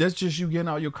 That's just you getting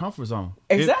out of your comfort zone.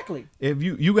 Exactly. If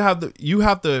you have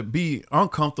to be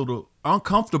uncomfortable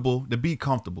to be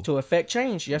comfortable. To affect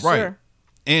change, yes, right. Sir.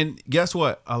 And guess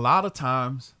what? A lot of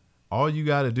times all you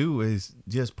got to do is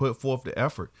just put forth the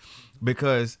effort,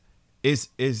 because it's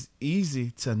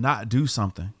easy to not do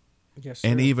something, yes, sir.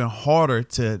 And even harder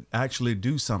to actually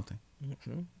do something.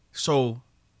 Mm-hmm. So,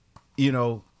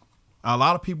 a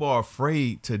lot of people are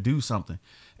afraid to do something,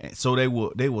 and so they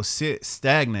will sit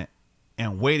stagnant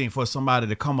and waiting for somebody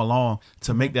to come along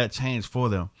to make that change for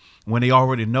them when they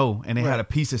already know and they had the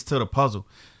pieces to the puzzle.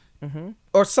 Mm-hmm.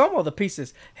 Or some of the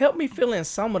pieces. Help me fill in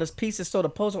some of the pieces so the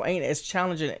puzzle ain't as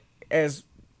challenging as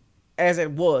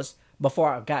it was before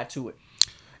I got to it.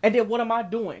 And then what am I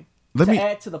doing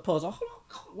add to the puzzle?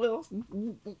 Hold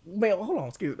on,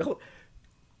 excuse me.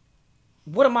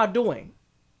 What am I doing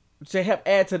to help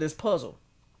add to this puzzle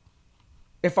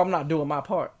if I'm not doing my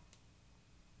part?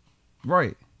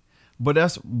 Right. But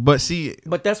that's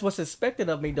what's expected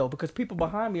of me, though, because people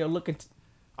behind me are looking to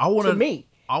me.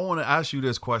 I want to ask you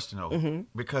this question, though, mm-hmm.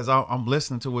 because I'm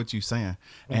listening to what you're saying,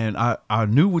 mm-hmm. and I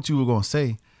knew what you were going to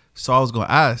say. So I was going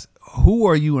to ask, who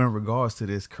are you in regards to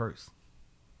this curse?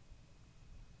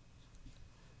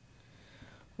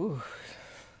 Ooh.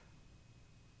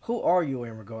 Who are you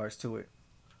in regards to it?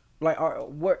 Like,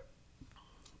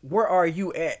 where are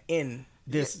you at in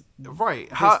this? Right.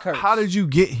 This curse? How did you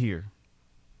get here?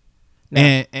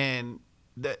 Now, and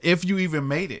if you even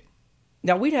made it,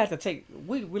 Now we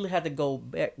really had to go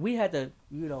back. We had to,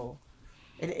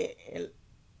 and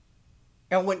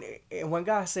and when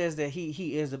God says that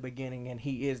He is the beginning and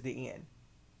He is the end,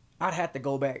 I'd have to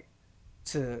go back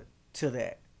to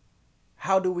that.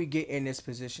 How do we get in this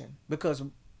position? Because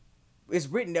it's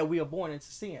written that we are born into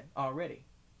sin already.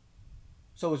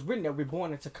 So it's written that we're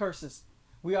born into curses.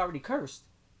 We already cursed.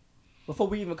 Before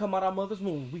we even come out our mother's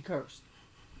womb, we cursed.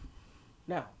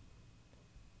 Now,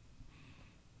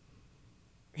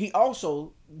 He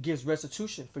also gives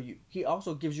restitution for you. He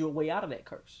also gives you a way out of that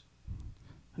curse.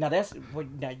 Now now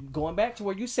going back to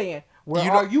where you're saying,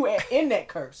 where are you at in that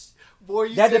curse?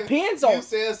 Boy, depends on. You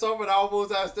said something. I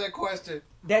almost asked that question.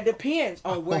 That depends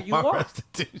on where you are.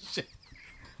 Restitution.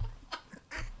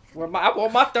 I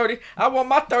want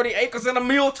my 30 acres and a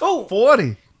mule too.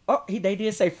 40. Oh, they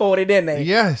did say 40, didn't they?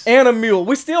 Yes. And a mule.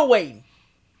 We're still waiting.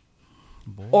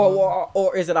 Boy.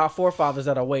 Or is it our forefathers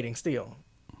that are waiting still?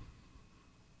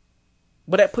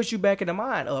 But that puts you back in the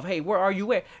mind of, hey, where are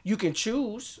you at? You can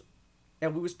choose,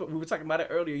 and we were talking about it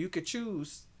earlier. You could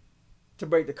choose to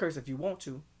break the curse if you want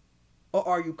to, or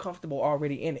are you comfortable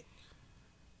already in it?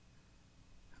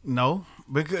 No,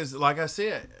 because like I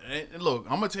said, and look,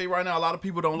 I'm gonna tell you right now, a lot of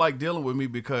people don't like dealing with me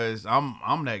because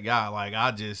I'm that guy. Like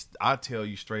I tell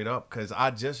you straight up, because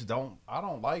I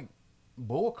don't like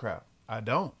bull crap. I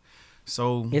don't.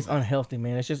 So it's unhealthy,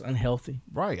 man. It's just unhealthy.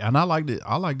 Right. And I like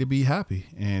to be happy.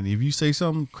 And if you say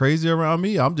something crazy around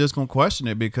me, I'm just gonna question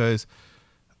it because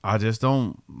I just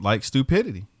don't like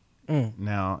stupidity.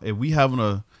 Now, if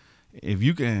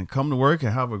you can come to work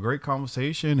and have a great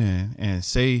conversation and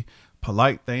say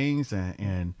polite things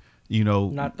and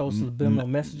not those subliminal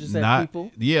messages at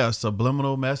people. Yeah,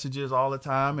 subliminal messages all the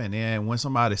time, and then when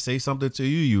somebody say something to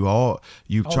you,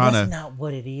 that's not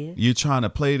what it is. You're trying to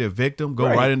play the victim, go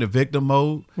right into victim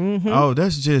mode. Mm-hmm. Oh,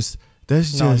 that's just.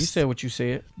 No, you said what you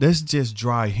said. That's just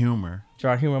dry humor.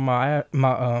 Dry humor,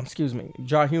 excuse me,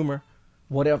 dry humor,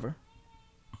 whatever.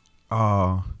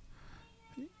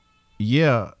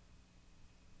 Yeah.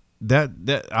 That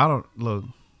I don't look.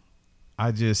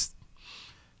 I just.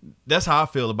 That's how I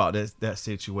feel about that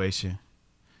situation.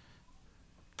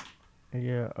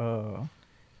 Yeah,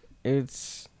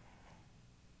 it's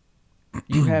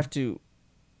you have to,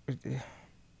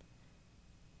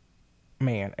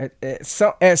 man. At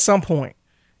some point,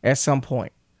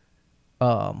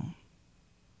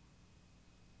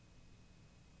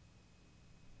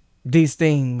 these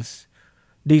things,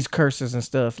 these curses and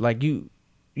stuff, like you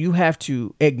have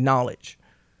to acknowledge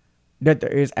that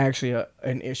there is actually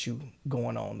an issue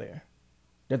going on there.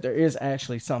 That there is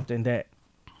actually something that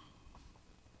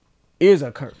is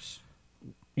a curse.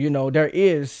 There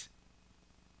is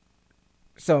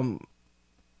some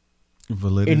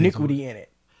validity, iniquity in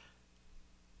it.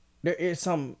 There is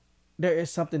something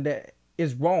that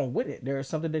is wrong with it. There is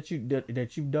something that you've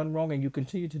done wrong and you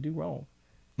continue to do wrong.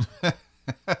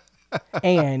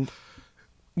 And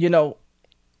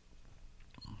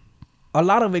a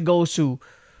lot of it goes to,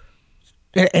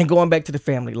 and going back to the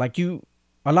family, like a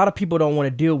lot of people don't want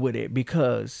to deal with it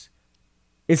because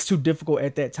it's too difficult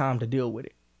at that time to deal with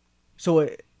it. So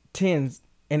it tends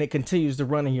and it continues to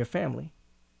run in your family.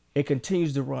 It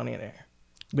continues to run in there.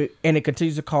 And it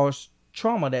continues to cause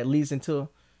trauma that leads into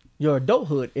your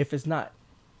adulthood if it's not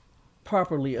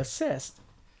properly assessed.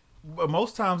 But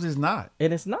most times it's not.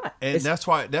 And it's not. And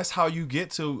that's how you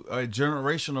get to a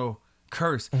generational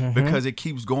curse, because it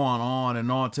keeps going on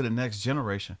and on to the next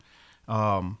generation.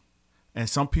 And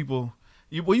some people,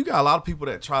 you got a lot of people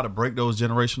that try to break those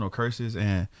generational curses,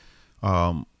 and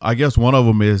I guess one of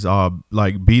them is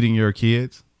like beating your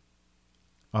kids.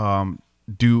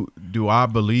 Do I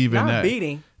believe in that? Not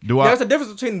beating. There's a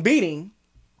difference between beating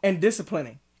and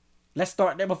disciplining. Let's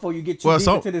start there before you get too deep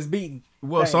into this beating.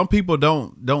 Well, some people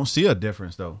don't see a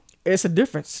difference though. It's a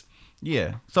difference.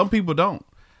 Yeah, some people don't.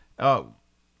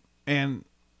 And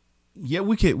yeah,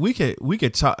 we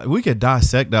could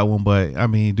dissect that one, but I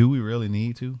mean, do we really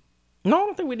need to? No, I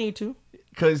don't think we need to.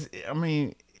 Because I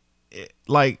mean,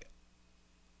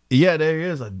 yeah, there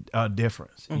is a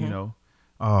difference, and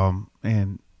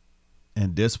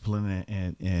discipline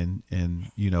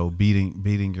and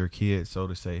beating your kids, so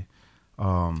to say.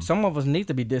 Some of us need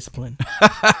to be disciplined.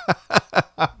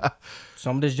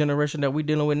 Some of this generation that we're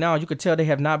dealing with now, you could tell they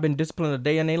have not been disciplined a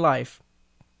day in their life,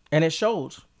 and it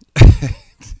shows.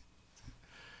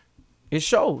 It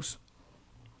shows.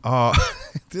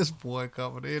 This boy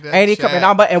coming in. Ain't he coming?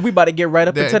 And we about to get right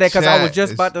up into that because I was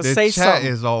just about to say something. The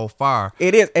chat is on fire.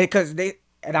 It is, because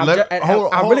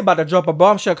I'm really about to drop a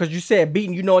bombshell because you said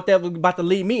beating. You know what that was about to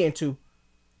lead me into.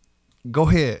 Go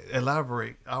ahead,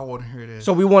 elaborate. I want to hear this.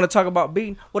 So we want to talk about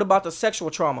beating. What about the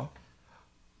sexual trauma?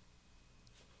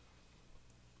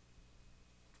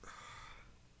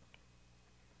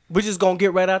 We just gonna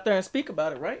get right out there and speak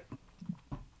about it, right?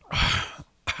 I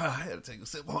had to take a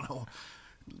sip on that one.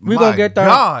 We gonna get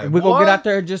there. We gonna get out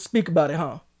there and just speak about it,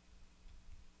 huh?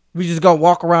 We just gonna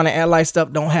walk around and act like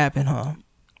stuff don't happen, huh?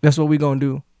 That's what we gonna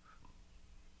do.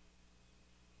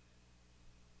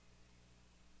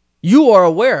 You are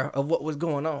aware of what was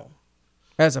going on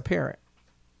as a parent.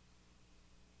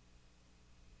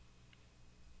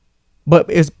 But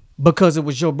it's because it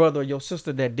was your brother or your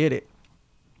sister that did it.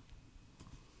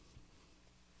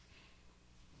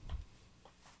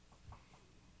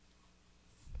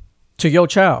 To your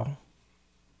child.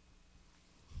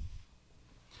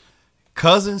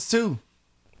 Cousins too.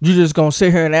 You just gonna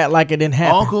sit here and act like it didn't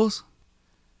happen. Uncles.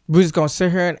 We just gonna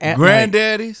sit here and act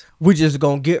granddaddies. Like we just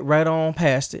gonna get right on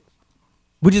past it.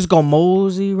 We just gonna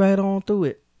mosey right on through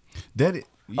it.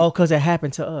 Because it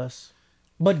happened to us.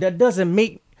 But that doesn't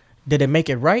make... Did it make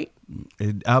it right?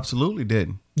 It absolutely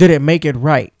didn't. Did it make it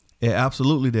right? It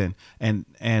absolutely didn't. And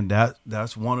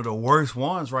that's one of the worst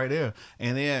ones right there.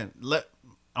 And then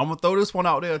I'm gonna throw this one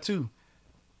out there too.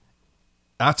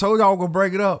 I told y'all I'm gonna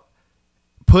break it up.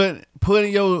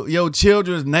 Putting your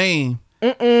children's name.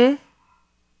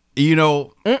 You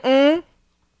know.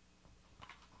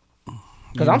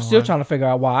 Because I'm still trying to figure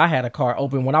out why I had a car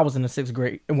open when I was in the 6th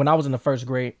grade and when I was in the 1st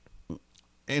grade.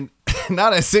 And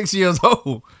not at 6 years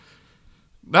old.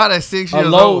 Not at 6 years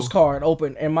old. A Lowe's card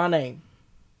open in my name.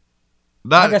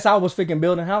 I guess I was freaking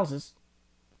building houses.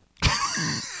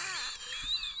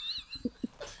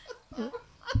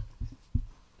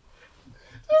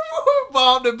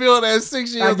 Bob to build at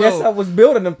 6 years old. I guess I was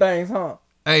building them things, huh?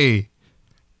 Hey.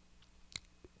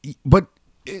 But.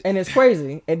 And it's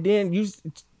crazy. And then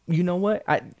you know what?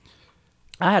 I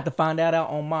had to find that out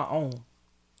on my own,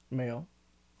 Mel.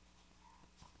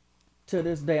 To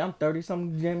this day, I'm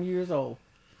 30-something damn years old.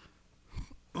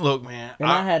 Look, man. And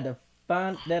I had to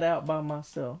find that out by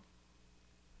myself.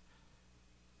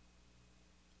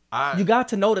 You got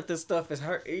to know that this stuff is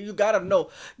hurt. You got to know.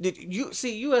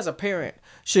 You as a parent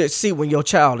should see when your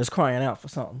child is crying out for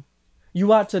something.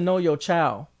 You ought to know your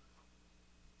child.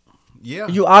 Yeah.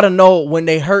 You ought to know when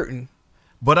they hurting.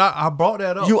 But I brought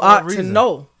that up. You ought to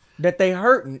know that they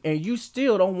hurting, and you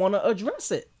still don't want to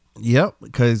address it. Yep,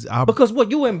 because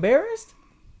what, you embarrassed?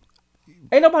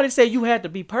 Ain't nobody say you had to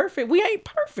be perfect. We ain't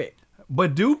perfect.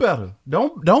 But do better.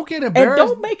 Don't get embarrassed. And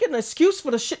don't make an excuse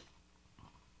for the shit.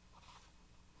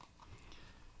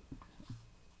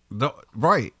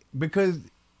 Right, because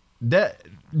that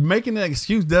making an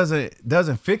excuse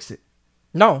doesn't fix it.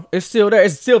 No, it's still there.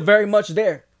 It's still very much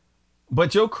there.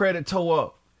 But your credit tore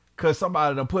up because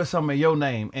somebody done put something in your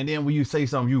name, and then when you say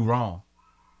something, you wrong.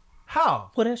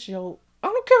 How? Well, that's your...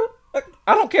 I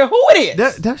don't care who it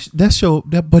is.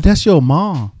 That's your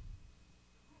mom.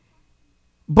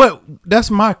 But that's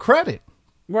my credit.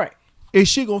 Right. Is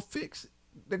she gonna fix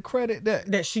the credit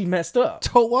that she messed up?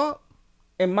 Tore up?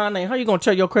 In my name, how you gonna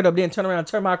turn your credit up, then turn around and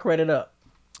turn my credit up?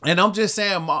 And I'm just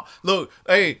saying, Mom, look,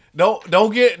 hey,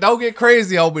 don't get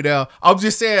crazy on me now. I'm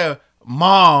just saying,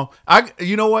 Mom,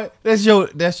 you know what? That's your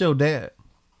dad.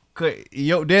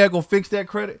 Your dad gonna fix that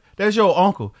credit. That's your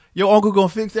uncle. Your uncle gonna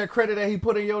fix that credit that he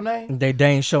put in your name. They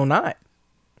ain't sure not.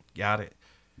 Got it.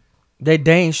 They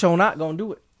ain't sure not gonna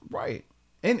do it. Right.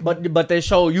 But they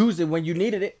sure use it when you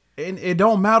needed it. And it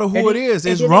don't matter who it is.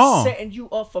 It's wrong. It's setting you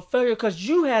up for failure because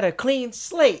you had a clean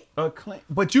slate.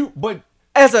 But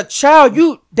as a child,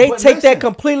 they take that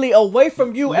completely away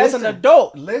from you as an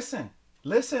adult. Listen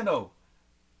though.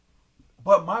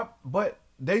 But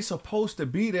they supposed to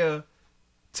be there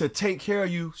to take care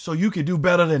of you so you can do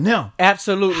better than them.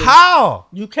 Absolutely. How?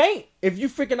 You can't. If you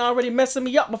freaking already messing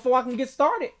me up before I can get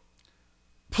started.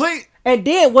 Please. And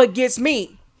then what gets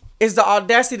me is the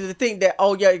audacity to think that,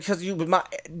 oh yeah, because you was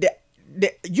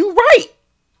you right.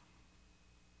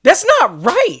 That's not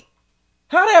right.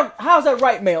 How's that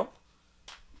right, Mel?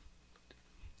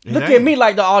 Look at me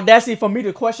like the audacity for me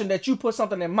to question that you put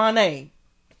something in my name.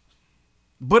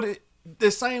 But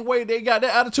the same way they got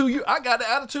that attitude, I got the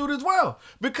attitude as well.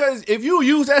 Because if you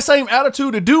use that same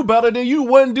attitude to do better, then you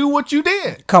wouldn't do what you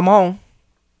did. Come on.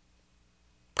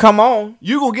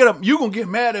 You gonna get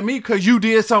mad at me because you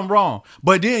did something wrong.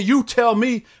 But then you tell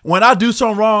me when I do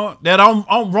something wrong that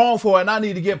I'm wrong for and I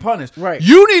need to get punished. Right.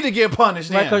 You need to get punished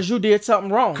then. Right, because you did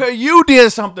something wrong. Because you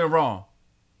did something wrong.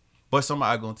 But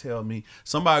somebody gonna tell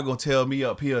me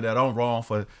up here that I'm wrong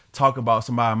for talking about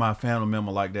somebody, my family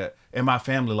member like that, and my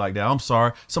family like that. I'm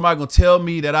sorry. Somebody gonna tell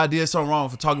me that I did something wrong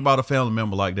for talking about a family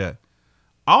member like that.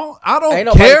 I don't Ain't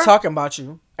care. Nobody talking about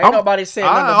you. Ain't nobody saying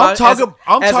nothing about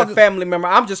it. As a family member,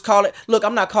 I'm just calling. Look,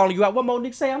 I'm not calling you out. What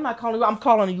Monique say? I'm not calling you out. I'm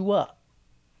calling you up.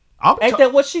 Ain't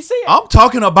that what she said? I'm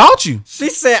talking about you. She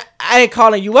said, I ain't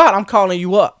calling you out. I'm calling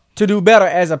you up to do better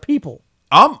as a people.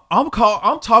 I'm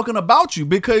talking about you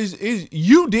because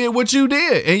you did what you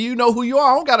did, and you know who you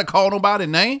are. I don't gotta call nobody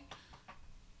name.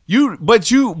 But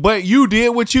you did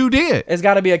what you did. It's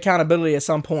got to be accountability at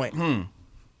some point.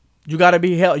 You got to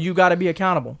be held. You got to be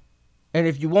accountable. And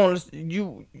if you want us,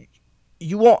 you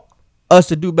want us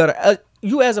to do better.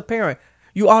 You as a parent,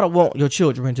 you ought to want your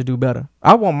children to do better.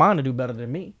 I want mine to do better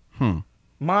than me.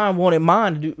 Mine wanted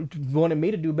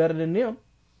me to do better than them.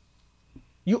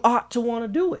 You ought to want to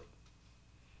do it.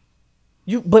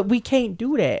 But we can't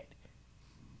do that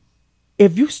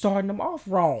if you starting them off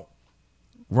wrong.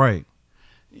 Right.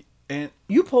 And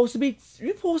you supposed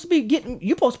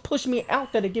to push me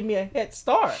out there to give me a head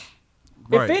start.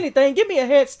 Right. If anything, give me a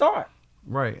head start.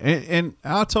 Right. And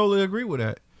I totally agree with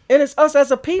that. And it's us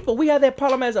as a people. We have that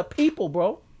problem as a people,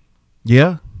 bro.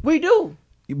 Yeah. We do.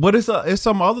 But it's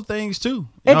some other things too.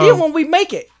 And then when we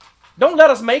make it, don't let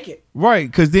us make it. Right,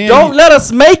 because then don't let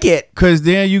us make it. Because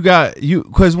then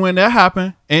because when that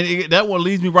happened, and that one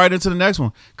leads me right into the next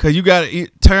one. Because you got to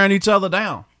tearing each other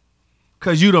down.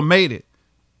 Because you done made it.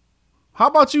 How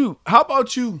about you?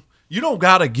 You don't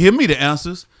gotta give me the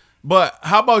answers, but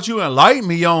how about you enlighten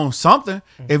me on something?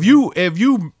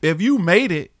 Mm-hmm. If you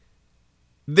made it,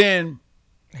 then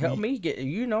help me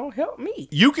help me.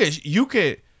 You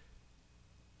could.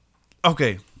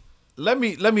 Okay, let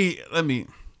me.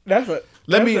 That's what.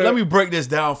 Let me break this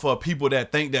down for people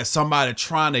that think that somebody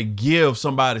trying to give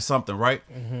somebody something, right?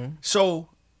 Mm-hmm. So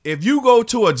if you go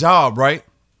to a job, right,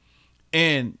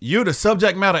 and you're the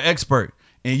subject matter expert.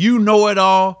 And you know it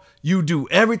all. You do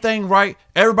everything right.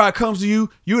 Everybody comes to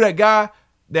you. You that guy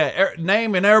that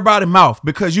name in everybody's mouth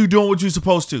because you doing what you're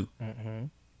supposed to. Mm-hmm.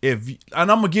 And I'm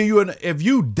gonna give you if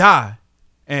you die,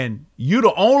 and you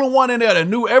the only one in there that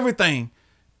knew everything,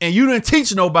 and you didn't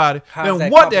teach nobody, then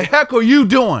what the heck are you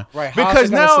doing? Right. Because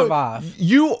now survive?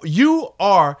 you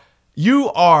are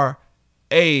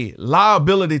a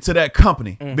liability to that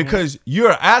company because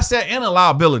you're an asset and a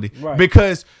liability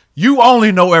because you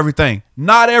only know everything,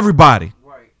 not everybody.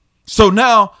 Right. So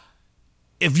now,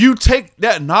 if you take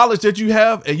that knowledge that you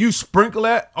have and you sprinkle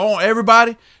that on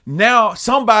everybody, now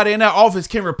somebody in that office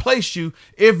can replace you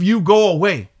if you go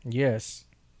away. Yes.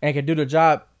 And can do the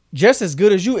job just as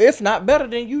good as you, if not better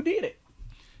than you did it.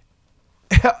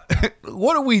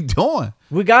 What are we doing?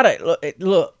 We got to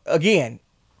look again,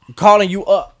 calling you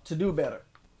up to do better.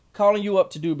 Calling you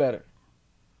up to do better.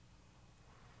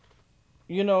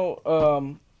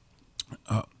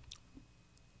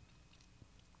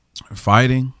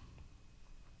 Fighting.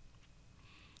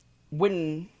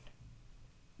 When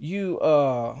you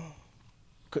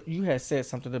had said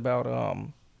something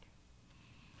about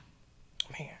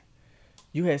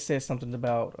you had said something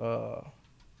about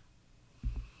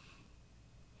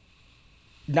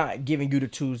not giving you the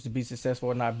tools to be successful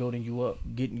or not building you up,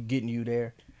 getting you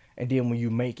there, and then when you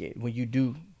make it, when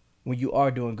you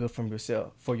are doing good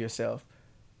for yourself,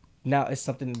 now it's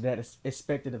something that is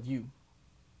expected of you.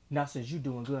 Now, since you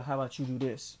doing good, how about you do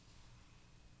this?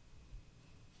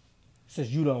 Since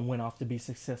you done went off to be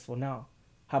successful, now,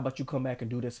 how about you come back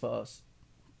and do this for us?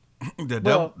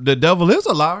 The devil is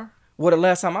a liar. Well, the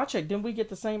last time I checked, didn't we get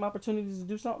the same opportunities to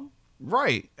do something?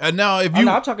 Right. And now if you...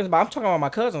 I'm talking about my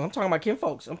cousins. I'm talking about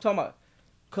kinfolks. I'm talking about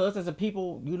cousins and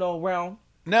people, around.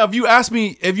 Now, if you ask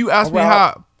me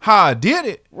how I did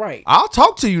it, right, I'll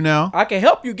talk to you now. I can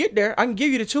help you get there. I can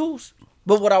give you the tools.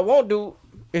 But what I won't do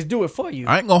is do it for you.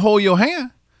 I ain't gonna hold your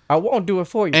hand. I won't do it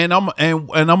for you. And I'm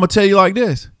gonna tell you like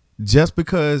this: just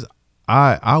because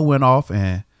I went off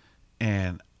and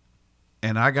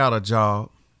I got a job,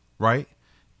 right,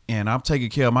 and I'm taking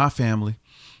care of my family,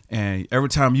 and every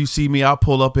time you see me, I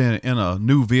pull up in a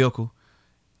new vehicle,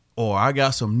 or I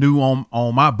got some new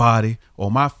on my body,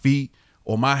 or my feet,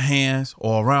 or my hands,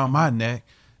 or around my neck.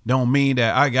 Don't mean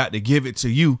that I got to give it to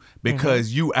you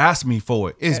because you asked me for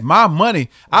it. It's my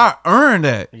money. I earned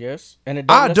that. Yes. And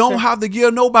I don't have to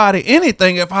give nobody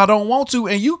anything if I don't want to.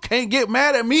 And you can't get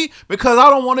mad at me because I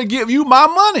don't want to give you my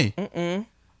money.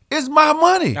 It's my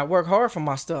money. I work hard for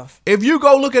my stuff. If you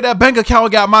go look at that bank account,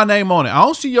 it got my name on it. I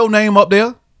don't see your name up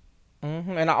there.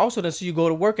 And I also didn't see you go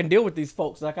to work and deal with these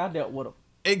folks like I dealt with them.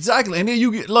 Exactly. And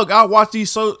then I watch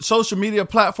these social media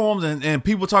platforms and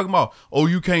people talking about, oh,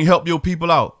 you can't help your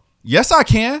people out. Yes, I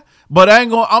can, but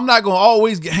I'm not going to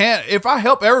always if I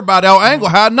help everybody out, I ain't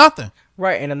going to have nothing.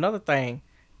 Right. And another thing,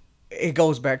 it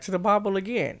goes back to the Bible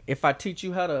again. If I teach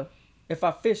you if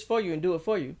I fish for you and do it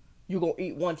for you, you're going to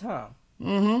eat one time.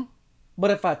 Mm-hmm. But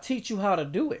if I teach you how to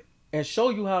do it and show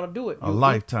you how to do it, a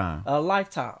lifetime. A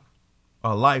lifetime.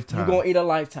 You're going to eat a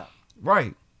lifetime.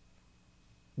 Right.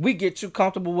 we get too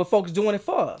comfortable with folks doing it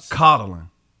for us. Coddling.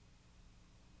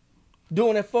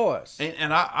 Doing it for us.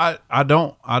 And I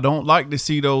don't like to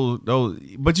see those,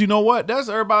 but you know what? That's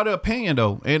everybody's opinion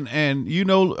though. And you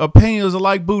know, opinions are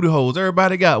like booty holes.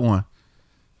 Everybody got one.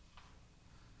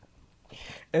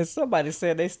 And somebody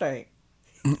said they stink.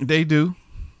 They do.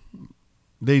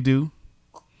 They do.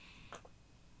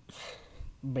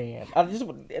 Man, I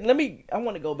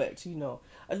want to go back to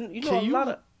a lot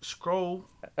of scroll.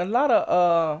 A lot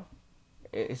of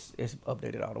it's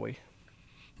updated all the way.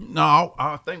 No,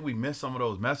 I think we missed some of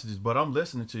those messages, but I'm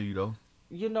listening to you though.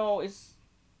 It's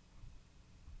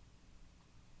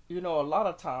a lot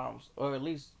of times, or at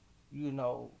least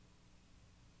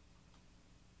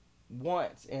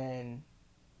once and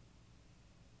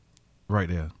right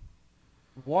there.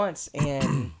 Once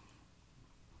and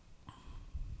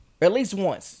at least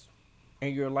once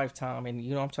in your lifetime,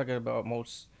 and I'm talking about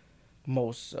most in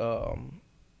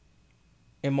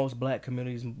most black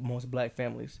communities, most black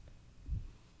families,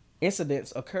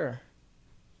 incidents occur,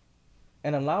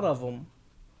 and a lot of them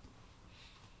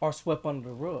are swept under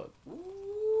the rug.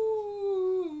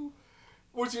 Ooh.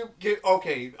 Would you get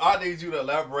okay? I need you to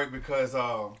elaborate because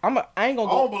I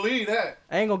don't believe that.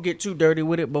 I ain't gonna get too dirty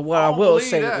with it, but what I will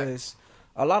say is,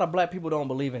 a lot of black people don't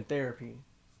believe in therapy.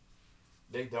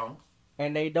 They don't,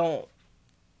 and they don't.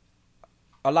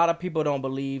 A lot of people don't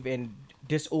believe in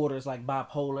disorders like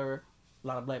bipolar. A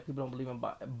lot of black people don't believe in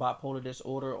bipolar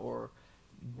disorder or.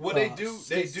 What they do.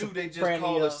 They just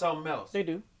call it something else. They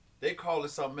do. They call it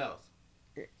something else.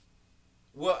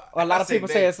 Well, a lot of people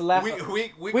say it's lack. We call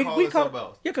it something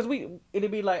else. Yeah, because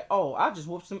it'd be like, oh, I just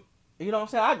whooped some. You know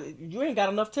what I'm saying? You ain't got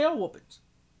enough tail whoopings.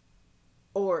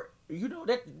 Or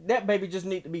that baby just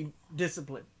need to be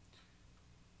disciplined.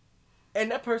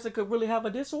 And that person could really have a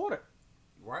disorder.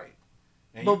 Right.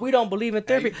 But we don't believe in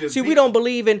therapy. See, we don't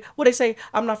believe in what they say.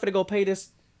 I'm not finna go pay this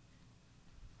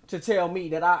to tell me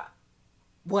that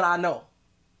what I know.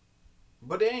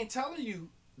 But they ain't telling you.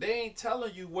 They ain't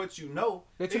telling you what you know.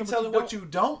 They telling what you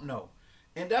don't know.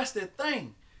 And that's the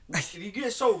thing. You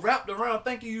get so wrapped around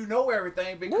thinking you know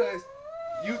everything because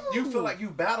you feel like you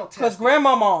battle tested. Because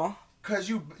grandmama. Because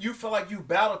you feel like you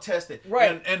battle tested.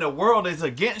 Right. And the world is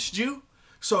against you.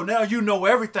 So now you know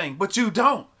everything, but you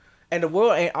don't. And the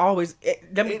world ain't always.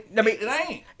 It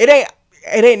ain't.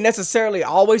 It ain't necessarily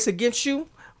always against you.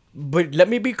 But let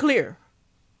me be clear.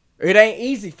 It ain't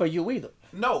easy for you either.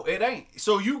 No, it ain't.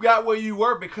 So you got where you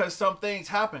were because some things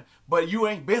happen, but you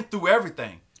ain't been through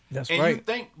everything. That's right. And you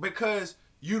think because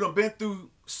you done been through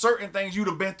certain things, you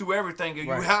done been through everything, and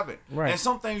you haven't. Right. And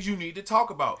some things you need to talk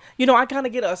about. I kind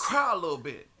of get us. Cry a little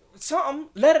bit. Something.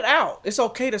 Let it out. It's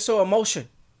okay to show emotion.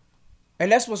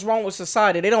 And that's what's wrong with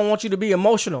society. They don't want you to be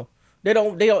emotional.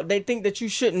 They think that you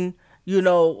shouldn't,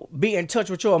 be in touch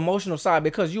with your emotional side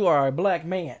because you are a black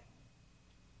man.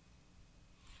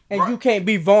 And you can't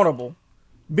be vulnerable.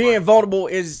 Being vulnerable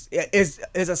is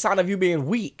a sign of you being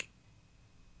weak.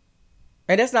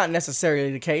 And that's not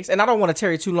necessarily the case. And I don't want to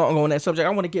tarry too long on that subject. I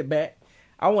want to get back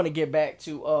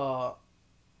to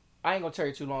I ain't gonna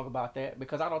tarry too long about that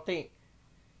because I don't think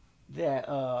that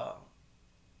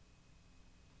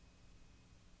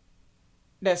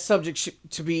that subject should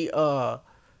to be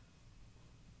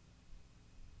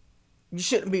you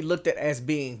shouldn't be looked at as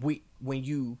being weak when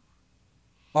you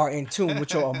are in tune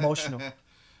with your emotional.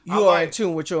 You are in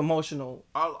tune with your emotional.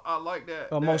 I like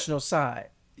that emotional side.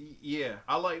 Yeah,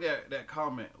 I like that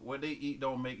comment. What they eat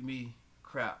don't make me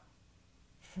crap.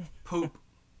 Poop.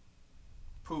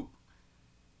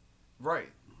 Right.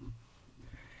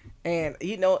 And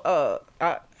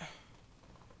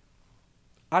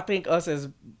I think us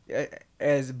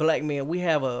as black men, we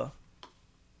have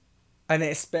an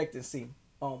expectancy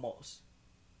almost.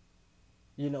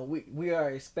 We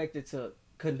are expected to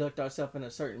conduct ourselves in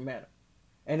a certain manner.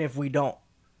 And if we don't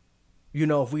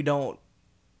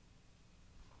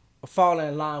fall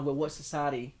in line with what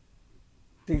society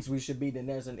thinks we should be, then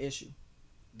there's an issue.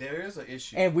 There is an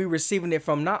issue. And we're receiving it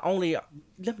from not only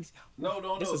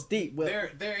No. This is deep. Well,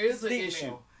 there is an issue.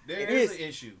 Man. There is an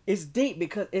issue. It's deep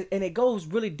because it goes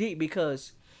really deep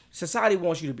because society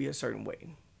wants you to be a certain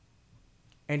way.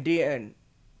 And then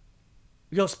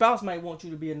your spouse might want you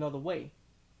to be another way.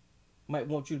 Might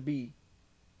want you to be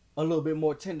a little bit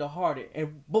more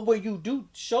tender-hearted. But when you do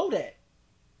show that,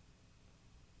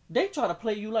 they try to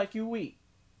play you like you weak.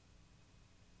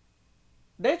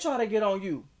 They try to get on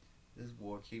you. This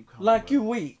boy keep coming like you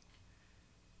weak.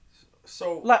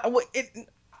 So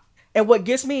and what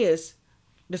gets me is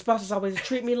the spouses always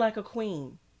treat me like a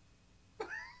queen.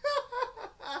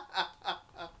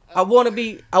 I want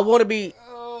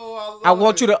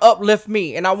you to uplift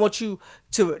me, and I want you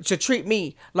to treat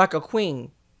me like a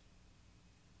queen.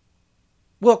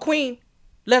 Well, queen,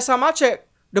 last time I checked,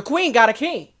 the queen got a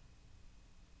king.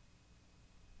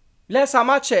 Last time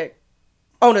I checked,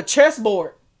 on the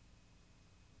chessboard,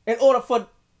 in order for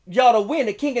y'all to win,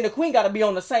 the king and the queen got to be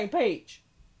on the same page.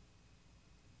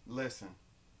 Listen.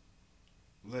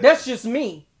 That's just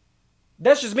me.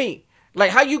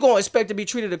 Like, how you gonna expect to be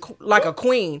treated like a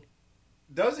queen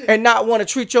and not want to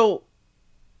treat your...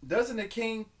 Doesn't the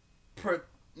king...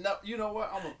 No, you know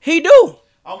what? He do.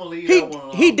 I'm going to leave that one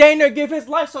alone. He dang near give his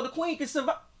life so the queen can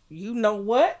survive. You know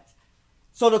what?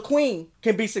 So the queen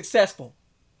can be successful.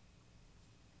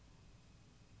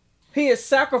 He is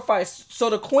sacrificed so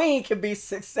the queen can be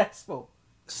successful.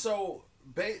 So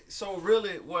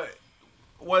really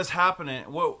what's happening,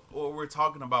 what we're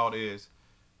talking about is,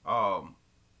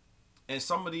 in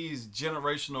some of these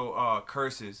generational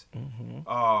curses,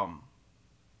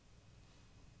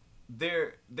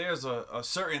 there's a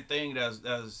certain thing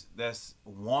that's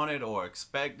wanted or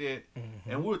expected,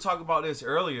 and we were talking about this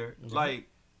earlier. Like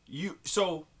you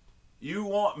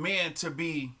want men to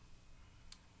be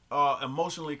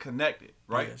emotionally connected,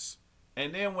 right? Yes.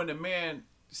 And then when the man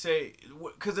say,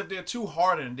 because if they're too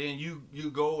hardened, then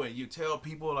you go and you tell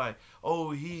people like,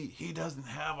 oh, he doesn't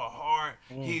have a heart,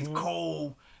 he's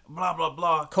cold, blah blah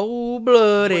blah, cold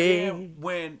blooded.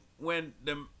 When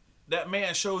that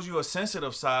man shows you a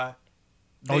sensitive side,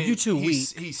 you too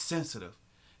weak. He's sensitive,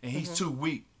 and he's too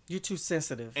weak. You too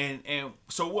sensitive. And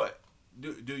so what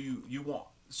do you want?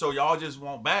 So y'all just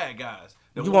want bad guys?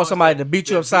 You want somebody to beat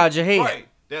you upside your head, right?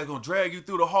 That's gonna drag you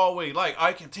through the hallway like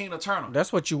Ike and Tina Turner.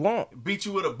 That's what you want. Beat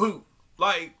you with a boot,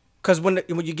 like. Cause when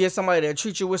you get somebody that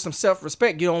treats you with some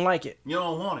self-respect, you don't like it. You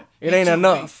don't want it. It ain't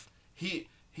enough. Weak.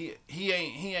 He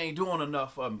ain't doing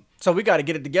enough for me. So we got to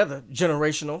get it together,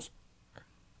 generationals.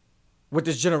 With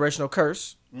this generational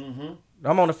curse,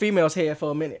 I'm on the female's head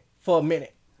for a minute.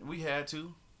 We had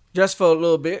to. Just for a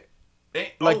little bit.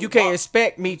 You can't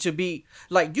expect me to be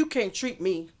like, you can't treat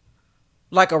me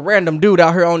like a random dude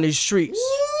out here on these streets.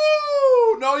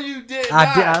 Woo! No, you did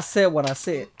not. I said what I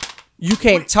said. You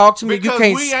can't talk to me. You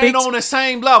can't speak. We ain't on the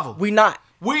same level. We not.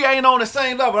 We ain't on the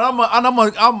same level. I'm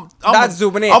not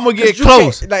zooming in. I'm gonna get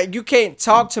close. You can't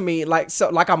talk to me like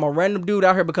I'm a random dude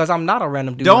out here because I'm not a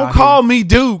random dude. Don't call me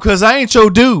dude because I ain't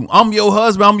your dude. I'm your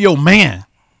husband. I'm your man.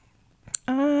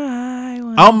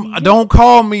 Don't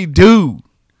call me dude.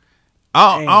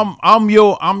 I'm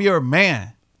your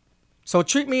man. So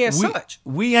treat me as such.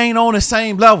 We ain't on the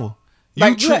same level.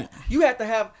 You have to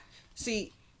have.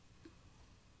 See,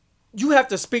 you have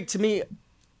to speak to me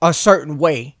a certain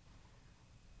way.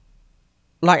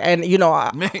 Like, and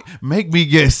make me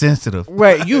get sensitive.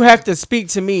 Right. You have to speak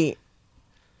to me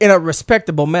in a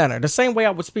respectable manner. The same way I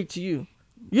would speak to you.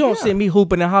 You don't see me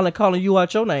hooping and hollering, calling you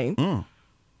out your name.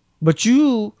 But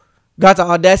you got the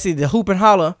audacity to hoop and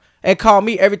holler and call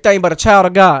me everything but a child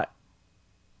of God.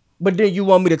 But then you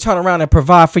want me to turn around and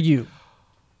provide for you.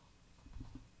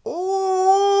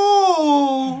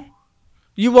 Ooh.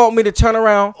 You want me to turn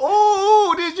around.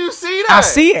 Ooh, did you see that? I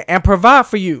see it and provide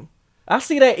for you. I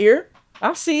see that ear.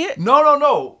 I see it.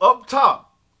 No. Up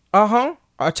top. I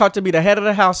taught to be the head of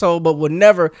the household, but would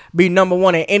never be number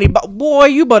one in anybody. Boy,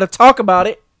 you better talk about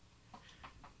it.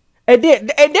 And then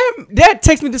that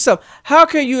takes me to something. How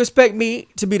can you expect me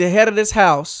to be the head of this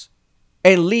house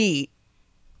and lead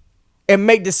and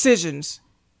make decisions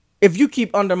if you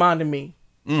keep undermining me?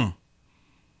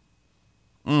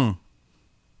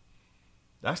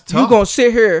 That's tough. You gonna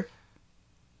sit here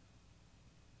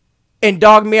and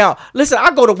dog me out. Listen, I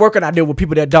go to work and I deal with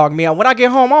people that dog me out. When I get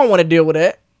home, I don't want to deal with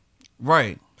that.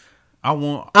 Right. I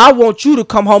want you to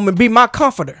come home and be my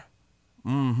comforter.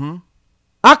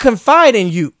 I confide in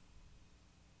you.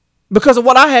 Because of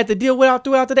what I had to deal with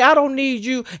throughout the day. I don't need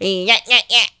you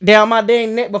down my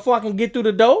dang neck before I can get through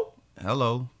the door.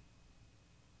 Hello.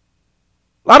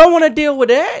 I don't want to deal with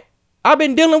that. I've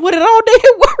been dealing with it all day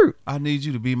at work. I need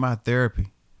you to be my therapy.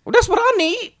 Well, that's what I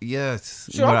need. Yes.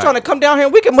 Sure, I'm trying to come down here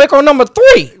and we can make on number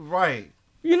 3. Right.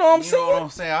 You know what I'm saying? You know what I'm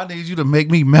saying? I need you to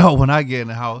make me melt when I get in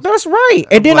the house. That's right.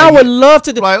 And then I would love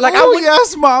to do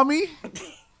yes, mommy.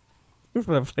 We're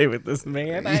gonna play with this,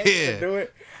 man. I ain't gonna do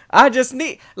it. I just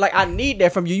need I need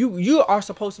that from you. You are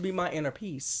supposed to be my inner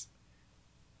peace.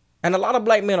 And a lot of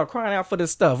black men are crying out for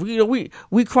this stuff.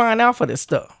 We crying out for this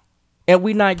stuff. And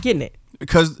we not getting it.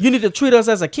 Because you need to treat us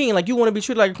as a king. Like you want to be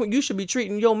treated like a queen. You should be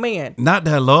treating your man. Not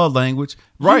that love language.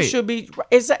 Right. You should be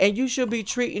and you should be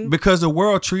treating, because the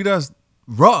world treat us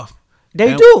rough.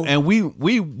 They do. And we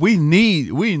need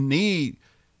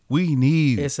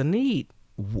it's a need.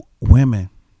 Women.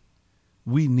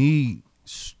 We need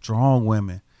strong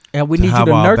women. And we need you to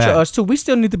nurture us too. We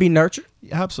still need to be nurtured.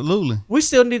 Absolutely. We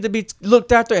still need to be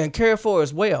looked after and cared for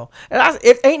as well. And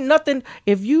it ain't nothing.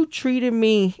 If you treated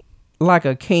me like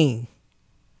a king,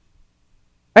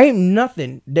 ain't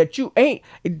nothing that you ain't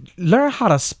learn how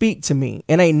to speak to me.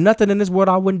 And ain't nothing in this world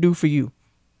I wouldn't do for you.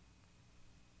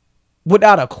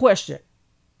 Without a question.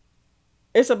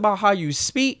 It's about how you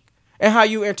speak and how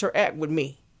you interact with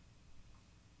me.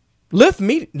 Lift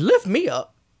me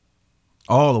up.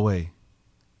 All the way.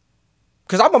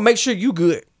 Cause I'm gonna make sure you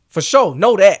good. For sure.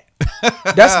 Know that.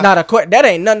 That's not a question. That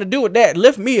ain't nothing to do with that.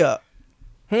 Lift me up.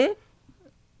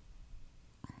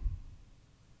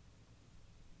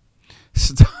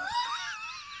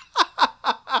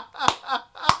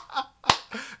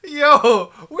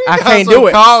 Yo, I can't do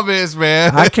it. Comments,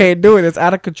 man. I can't do it. It's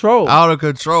out of control. Out of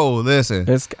control. Listen,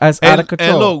 it's out of control.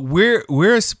 And look,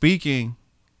 we're speaking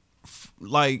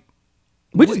like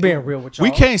we just being real with y'all.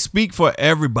 We can't speak for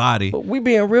everybody. But we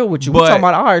being real with you. We talking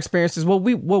about our experiences, what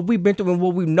we've been through, and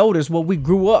what we've noticed, what we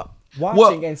grew up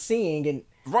watching and seeing, and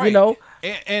right. You know,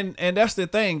 and that's the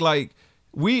thing. Like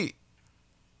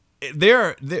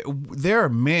there are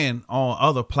men on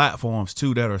other platforms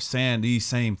too that are saying these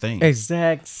same things.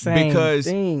 Exact same because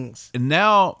things.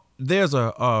 Now there's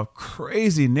a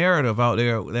crazy narrative out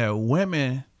there that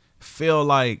women feel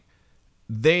like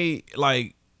they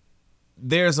like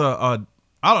there's a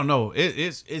I don't know.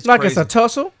 It's like crazy. It's a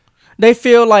tussle. They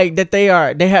feel like that they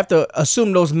have to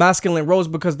assume those masculine roles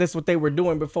because that's what they were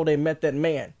doing before they met that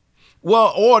man.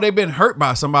 Well, or they've been hurt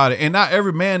by somebody, and not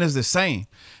every man is the same.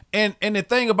 And the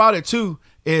thing about it too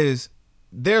is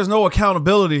there's no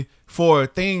accountability for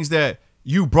things that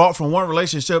you brought from one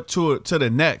relationship to the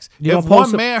next. If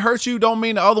one man hurts you, don't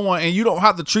mean the other one, and you don't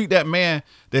have to treat that man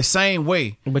the same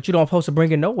way. But you don't supposed to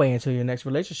bring it no way into your next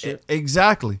relationship.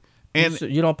 Exactly. And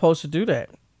you don't supposed to do that.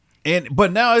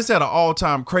 But now it's at an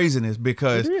all-time craziness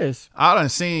because I done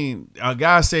seen a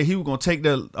guy say he was gonna take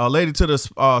the lady to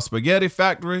the spaghetti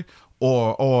factory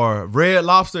or Red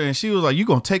Lobster, and she was like, "You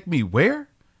gonna take me where?"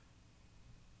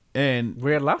 And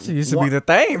Red Lobster used to be the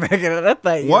thing back in that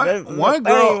thing.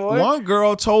 One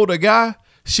girl told a guy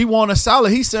she wanted a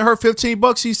salad. He sent her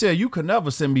 $15. She said, "You could never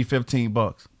send me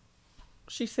 $15."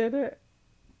 She said that.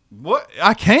 What?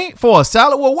 I can't for a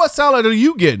salad? Well, what salad are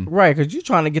you getting? Right, because you're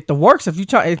trying to get the works. If you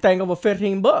try anything over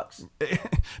 $15,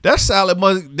 that salad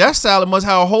must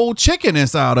have a whole chicken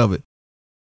inside of it.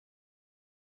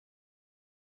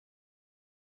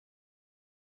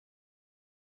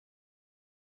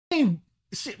 $15.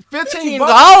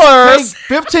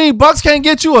 $15 can't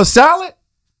get you a salad?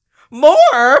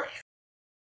 More?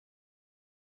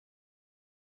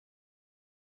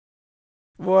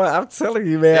 Boy, I'm telling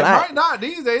you, man. It might not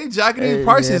these days. Jacking these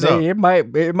prices up. It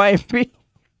might be.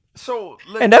 So,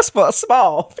 and that's for a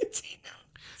small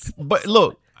 $15. But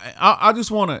look, I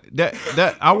just want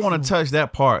to I want to touch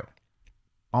that part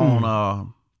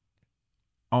on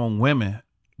women.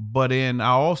 But then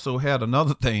I also had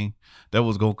another thing that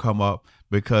was gonna come up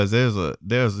because there's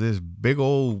this big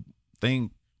old thing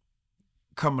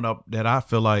coming up that I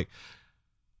feel like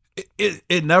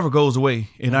it never goes away.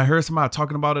 And I heard somebody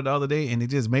talking about it the other day, and it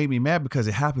just made me mad because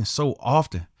it happens so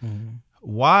often. Mm-hmm.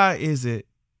 Why is it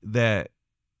that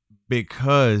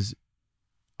because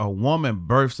a woman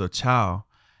births a child,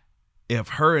 if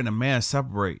her and a man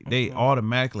separate, they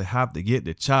automatically have to get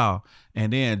the child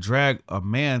and then drag a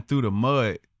man through the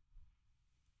mud,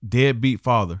 deadbeat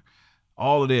father,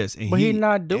 all of this. And but he's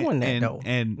not doing that though.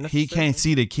 And he can't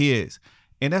see the kids.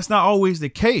 And that's not always the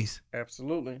case.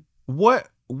 Absolutely. What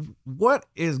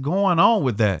is going on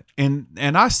with that? And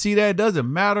I see that it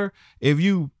doesn't matter if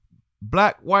you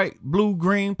black, white, blue,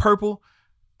 green, purple,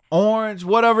 orange,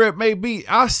 whatever it may be.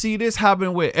 I see this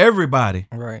happening with everybody.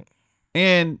 Right.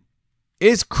 And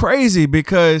it's crazy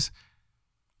because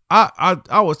I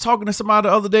was talking to somebody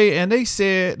the other day and they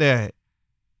said that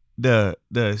the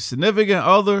significant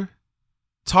other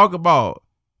talk about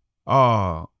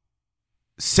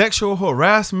sexual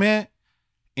harassment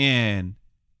and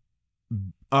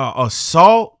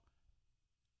assault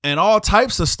and all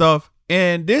types of stuff,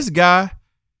 and this guy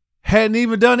hadn't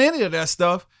even done any of that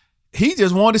stuff. He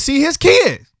just wanted to see his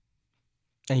kids,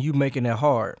 and you making it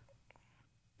hard.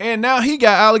 And now he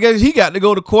got allegations. He got to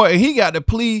go to court and he got to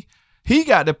plead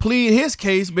his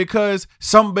case because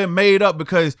something been made up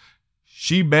because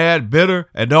she bad, bitter,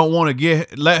 and don't want to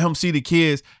let him see the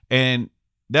kids, and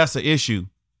that's an issue.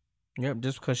 Yep,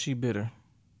 just because she bitter.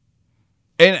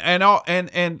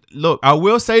 And look, I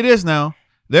will say this now.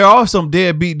 There are some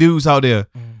deadbeat dudes out there.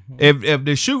 Mm-hmm. If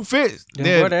the shoe fits,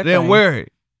 then wear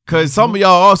it. Because some of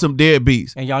y'all are some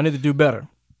deadbeats. And y'all need to do better.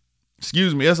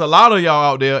 Excuse me. There's a lot of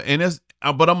y'all out there. And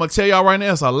but I'm gonna tell y'all right now,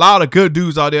 there's a lot of good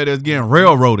dudes out there that's getting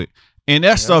railroaded, and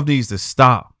that stuff needs to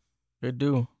stop. It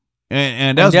do.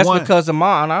 And that's just one, because the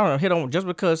mom, I don't hit on, just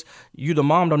because you the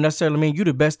mom don't necessarily mean you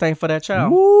the best thing for that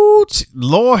child. Woo,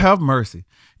 Lord have mercy,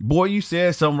 boy, you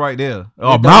said something right there.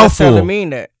 It doesn't necessarily mean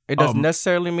that. It doesn't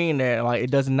necessarily mean that. Like,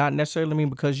 it does not necessarily mean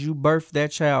because you birthed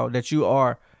that child that you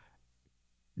are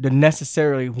the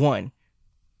necessarily one,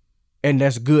 and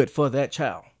that's good for that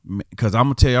child. Because I'm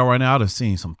gonna tell y'all right now, I done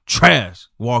seen some trash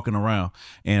walking around,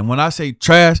 and when I say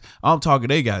trash, I'm talking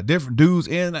they got different dudes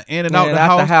in and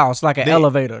out the house like an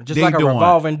elevator, just like a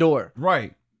revolving door.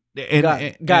 Right.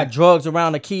 And got drugs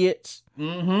around the kids.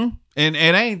 Mm-hmm.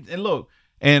 And look,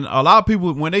 and a lot of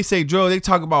people when they say drugs, they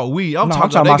talk about weed. I'm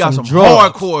talking about they got some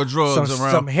drugs. Hardcore drugs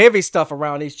around, some heavy stuff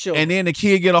around these children. And then the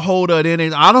kid get a hold of it,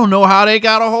 and I don't know how they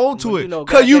got a hold to it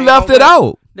because you left it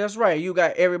out. That's right. You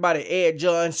got everybody, Ed,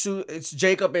 John, Sue, it's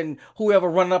Jacob, and whoever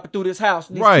running up through this house.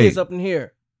 These kids up in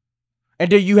here.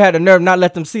 And then you had the nerve not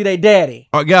let them see their daddy.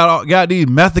 I got these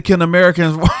Mexican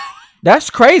Americans. That's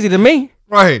crazy to me.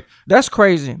 Right. That's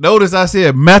crazy. Notice I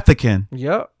said Mexican.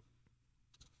 Yep.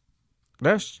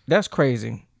 That's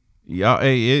crazy. Yeah,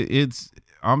 hey,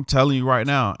 I'm telling you right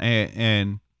now,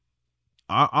 and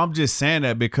I'm just saying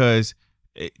that because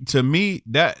to me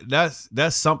that's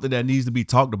something that needs to be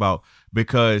talked about,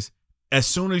 because as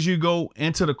soon as you go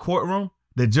into the courtroom,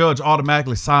 the judge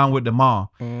automatically sign with the mom,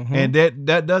 and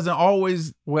that doesn't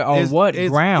always on what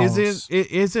grounds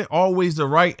isn't always the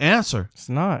right answer. It's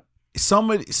not. Some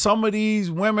of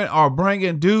these women are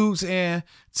bringing dudes in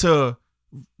to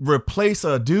replace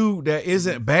a dude that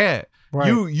isn't bad. Right.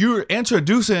 You're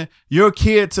introducing your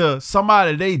kid to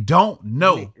somebody they don't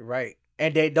know. Right.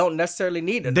 And they don't necessarily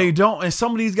need to know. They don't. And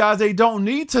some of these guys, they don't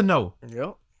need to know.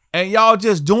 Yep. And y'all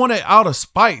just doing it out of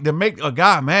spite to make a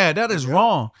guy mad. That is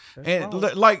wrong. That's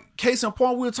wrong. Like, case in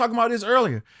point, we were talking about this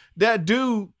earlier. That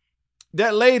dude,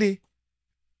 that lady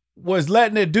was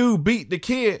letting the dude beat the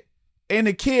kid. And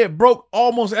the kid broke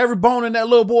almost every bone in that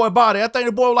little boy's body. I think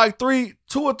the boy was like 2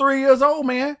 or 3 years old,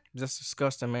 man. That's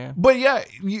disgusting, man. But yeah,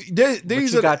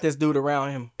 these you got this dude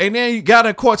around him. And then you got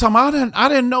in court talking about, I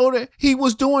didn't know that he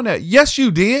was doing that. Yes,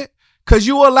 you did, because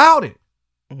you allowed it.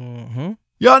 Mm-hmm.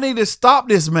 Y'all need to stop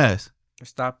this mess.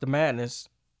 Stop the madness.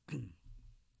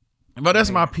 But that's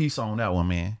my piece on that one,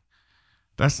 man.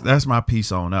 That's my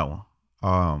piece on that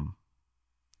one.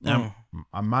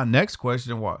 My next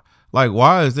question was,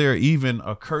 why is there even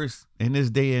a curse in this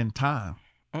day and time?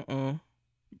 And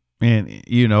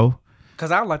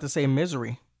because I would like to say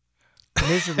misery.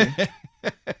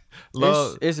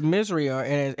 Love. It's misery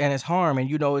and it's harm,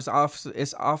 and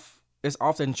it's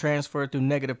often transferred through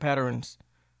negative patterns,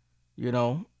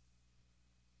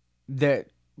 that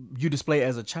you display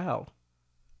as a child,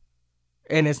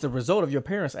 and it's the result of your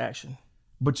parents' action.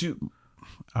 But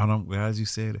as you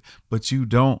said it, but you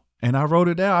don't. And I wrote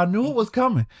it down. I knew it was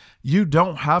coming. You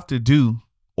don't have to do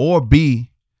or be,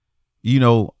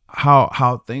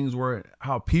 how things were,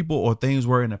 how people or things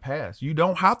were in the past. You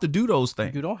don't have to do those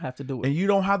things. You don't have to do it. And you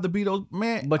don't have to be those,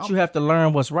 man. But you have to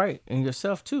learn what's right in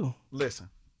yourself too. Listen.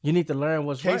 You need to learn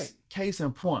what's right. Case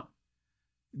in point.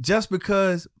 Just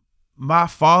because my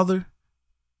father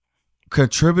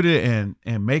contributed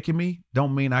and making me,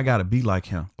 don't mean I got to be like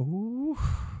him. Ooh.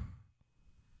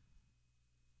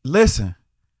 Listen.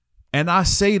 And I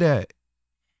say that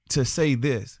to say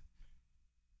this.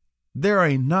 There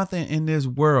ain't nothing in this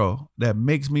world that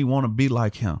makes me want to be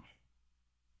like him.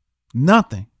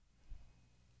 Nothing.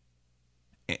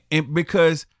 And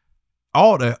because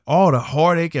all the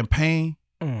heartache and pain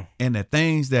and the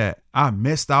things that I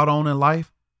missed out on in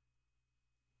life,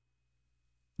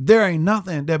 there ain't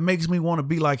nothing that makes me want to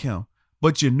be like him.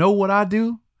 But you know what I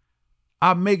do?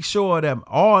 I make sure that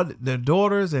all the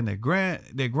daughters and the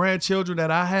grandchildren that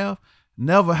I have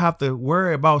never have to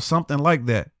worry about something like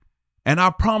that. And I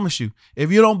promise you,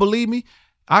 if you don't believe me,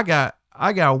 I got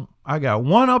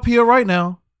one up here right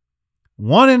now,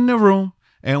 one in the room,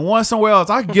 and one somewhere else.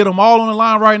 I can get them all on the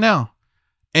line right now.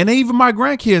 And even my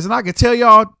grandkids, and I can tell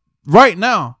y'all right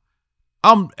now,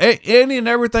 I'm any and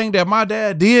everything that my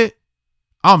dad did,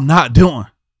 I'm not doing.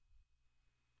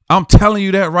 I'm telling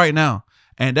you that right now.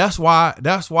 And that's why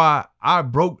I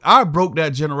broke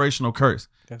that generational curse.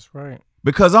 That's right.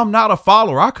 Because I'm not a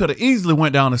follower. I could have easily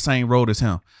went down the same road as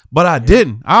him, but I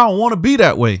didn't. I don't want to be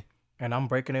that way. And I'm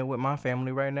breaking it with my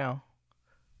family right now.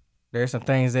 There's some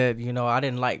things that, I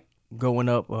didn't like growing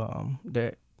up,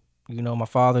 that, my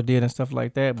father did and stuff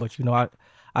like that. But,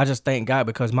 I just thank God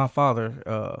because my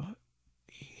father,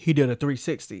 he did a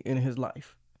 360 in his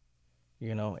life,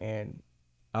 and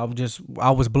I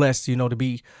was blessed, to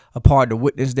be a part to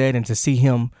witness that and to see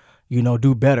him,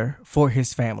 do better for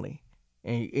his family.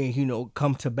 and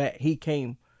come to bat. He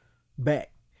came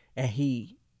back and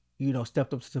he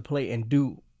stepped up to the plate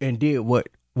and did what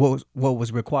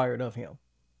was required of him.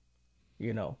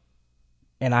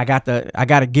 And I got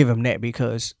to give him that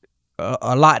because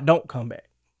a lot don't come back.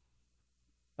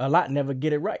 A lot never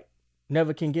get it right.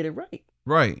 Never can get it right.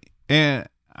 Right. And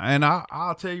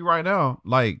I'll tell you right now,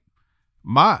 like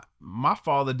my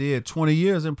father did 20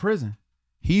 years in prison.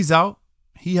 He's out.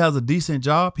 He has a decent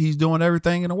job. He's doing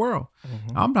everything in the world.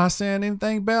 Mm-hmm. I'm not saying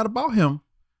anything bad about him,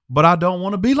 but I don't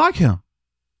want to be like him.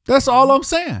 That's all I'm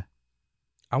saying.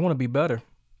 I want to be better.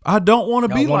 I don't want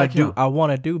to be like him. I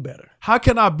want to do better. How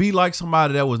can I be like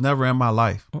somebody that was never in my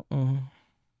life?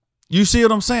 You see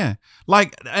what I'm saying?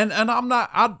 Like, and I'm not.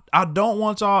 I don't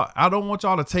want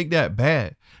y'all to take that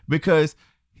bad, because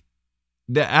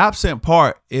the absent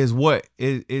part is what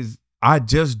is. I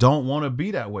just don't want to be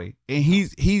that way. And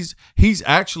he's my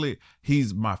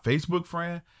Facebook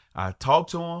friend. I talk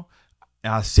to him.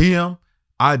 I see him.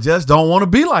 I just don't want to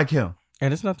be like him.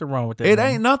 And there's nothing wrong with that. It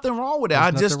ain't nothing wrong with that.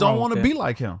 I just don't want to be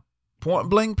like him. Point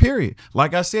blank, period.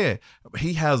 Like I said,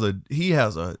 he has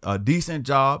a decent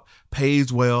job,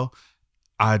 pays well.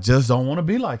 I just don't want to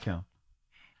be like him.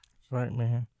 Right,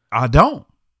 man. I don't.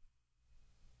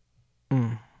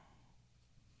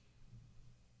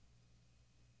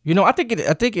 I think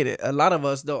a lot of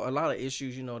us, though, a lot of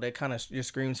issues, that kind of just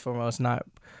screams from us not,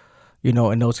 in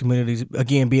those communities,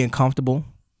 again, being comfortable,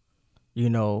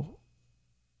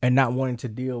 and not wanting to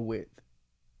deal with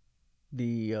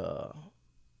the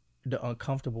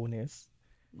uncomfortableness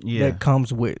that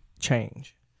comes with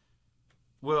change.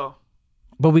 Well,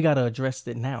 but we got to address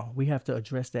it now. We have to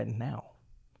address that now.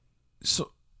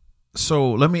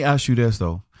 So let me ask you this,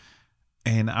 though.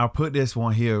 And I'll put this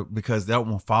one here because that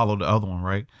one followed the other one,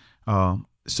 right?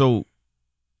 So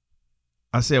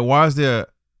I said, why is there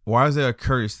a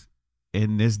curse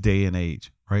in this day and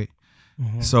age, right?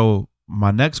 Mm-hmm. So my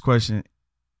next question,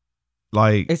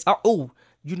 like, it's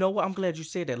you know what? I'm glad you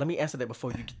said that. Let me answer that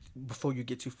before you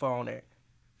get too far on that.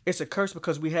 It's a curse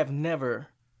because we have never.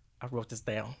 I wrote this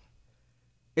down.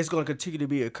 It's going to continue to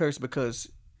be a curse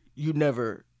because you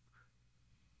never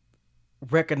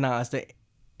recognize the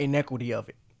inequity of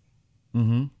it.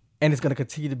 Mm-hmm. And it's going to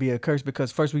continue to be a curse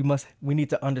because first we need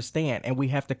to understand and we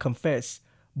have to confess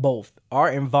both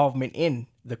our involvement in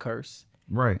the curse,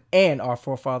 right, and our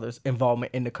forefathers'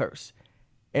 involvement in the curse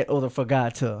in order for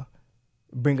God to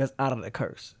bring us out of the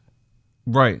curse.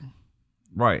 Right.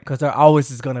 Because there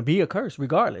always is going to be a curse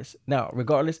regardless. Now,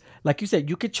 regardless, like you said,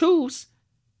 you could choose,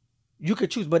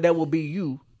 but that will be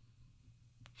you,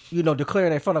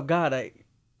 declaring in front of God,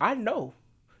 I know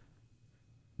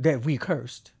that we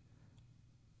cursed.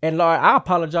 And Lord, I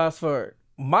apologize for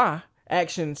my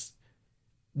actions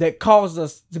that caused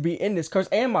us to be in this curse,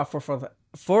 and my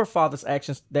forefathers'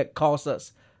 actions that caused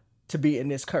us to be in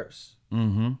this curse.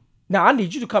 Mm-hmm. Now, I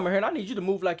need you to come in here and I need you to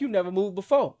move like you never moved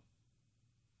before.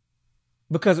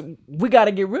 Because we got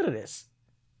to get rid of this.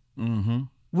 Mm-hmm.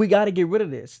 We got to get rid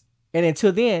of this. And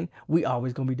until then, we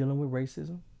always going to be dealing with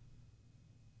racism.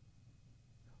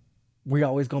 We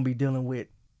always going to be dealing with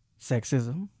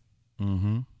sexism.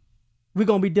 Mm-hmm. We're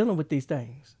going to be dealing with these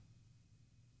things.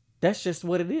 That's just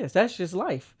what it is. That's just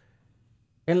life.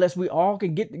 Unless we all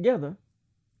can get together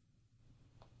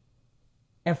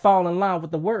and fall in line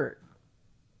with the word.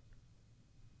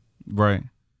 Right.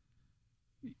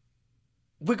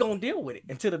 We're going to deal with it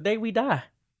until the day we die.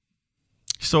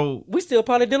 So we still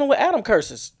probably dealing with Adam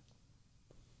curses.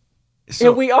 So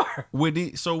and we are. With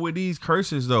these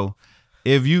curses though,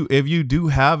 if you do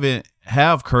have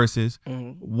curses,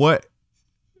 mm-hmm. what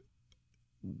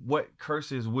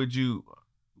curses would you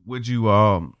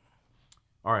all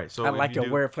right, so I like your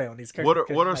wordplay on these curses.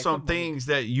 What are some things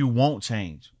that you won't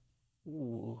change?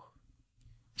 Ooh.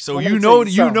 So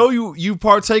you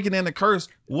partaking in the curse.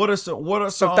 What are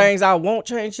some things I won't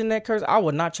change in that curse? I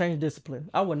would not change discipline.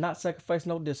 I would not sacrifice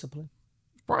no discipline.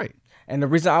 Right. And the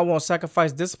reason I won't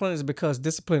sacrifice discipline is because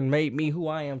discipline made me who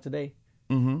I am today.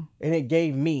 Mm-hmm. And it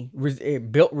gave me,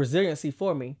 it built resiliency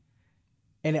for me.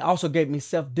 And it also gave me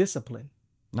self-discipline.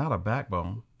 Not a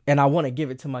backbone. And I want to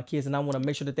give it to my kids, and I want to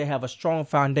make sure that they have a strong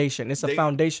foundation. It's a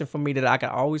foundation for me that I can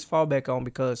always fall back on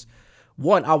because,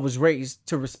 one, I was raised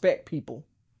to respect people.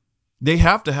 They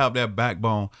have to have that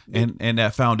backbone and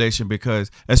that foundation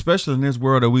because, especially in this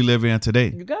world that we live in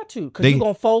today. You got to, because you're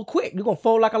going to fold quick. You're going to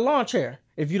fold like a lawn chair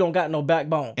if you don't got no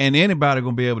backbone. And anybody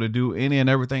going to be able to do any and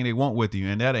everything they want with you,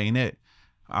 and that ain't it.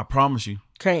 I promise you.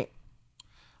 Can't.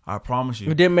 I promise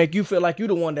you. It didn't make you feel like you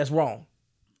the one that's wrong.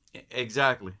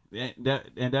 Exactly. And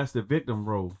that's the victim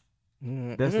role.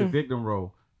 Mm-hmm. That's the victim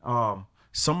role.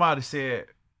 Somebody said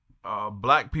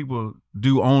black people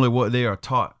do only what they are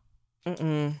taught.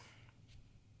 Well,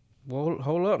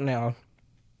 hold up now.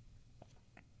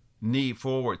 Need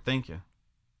forward thinking.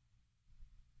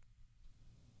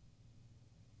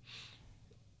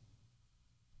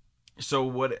 So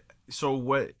what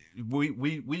we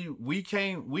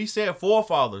said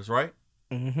forefathers, right?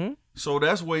 Mm-hmm. So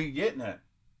that's where you're getting at.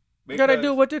 You gotta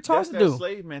do what they're taught to do. That's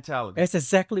slave mentality. That's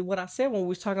exactly what I said when we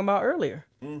was talking about earlier.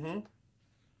 Mm-hmm.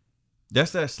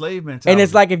 That's that slave mentality. And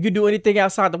it's like, if you do anything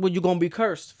outside the will, you're gonna be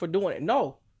cursed for doing it.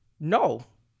 No,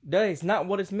 that is not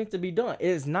what it's meant to be done. It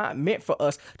is not meant for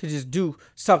us to just do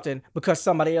something because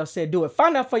somebody else said do it.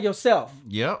 Find out for yourself.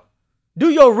 Yep. Do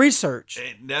your research.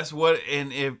 And that's what.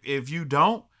 And if you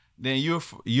don't, then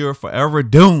you're forever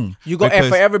doomed. You're gonna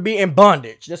forever be in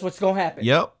bondage. That's what's gonna happen.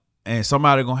 Yep. And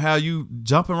somebody gonna have you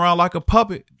jumping around like a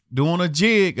puppet doing a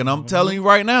jig. And I'm telling you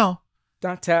right now,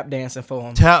 not tap dancing for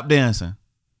them. Tap dancing.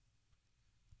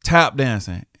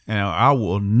 And I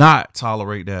will not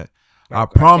tolerate that. I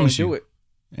promise you. Do it.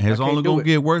 And it's only gonna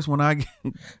get worse when I get.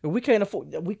 We can't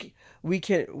afford. We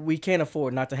can't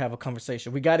afford not to have a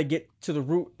conversation. We got to get to the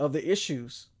root of the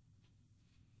issues.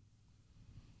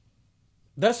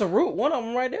 That's a root. One of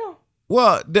them right there.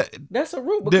 Well, that's a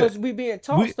root because we being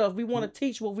taught stuff. We want to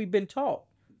teach what we've been taught.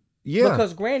 Yeah.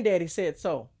 Because granddaddy said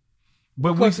so.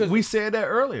 But we said that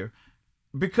earlier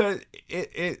because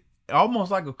it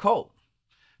almost like a cult.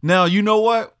 Now you know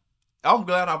what? I'm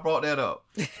glad I brought that up.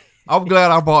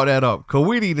 Because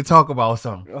we need to talk about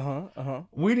something.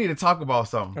 We need to talk about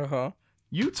something.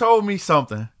 You told me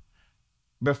something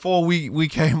before we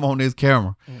came on this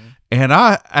camera, and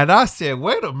I said,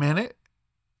 wait a minute.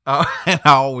 And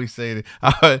I always say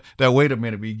that wait a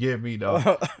minute be give me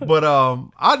though. But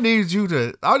I need you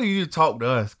to talk to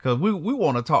us because we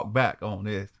want to talk back on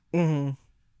this. Mm-hmm.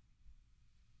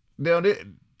 Now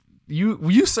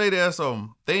you say there's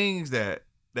some things that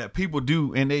people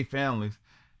do in their families.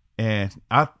 And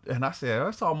I said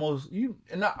that's almost you,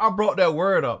 and I brought that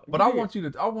word up, but I want you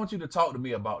to talk to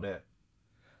me about that.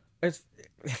 It's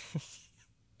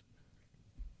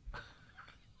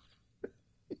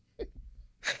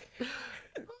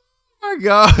oh my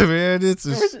God, man, this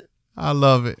is I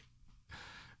love it.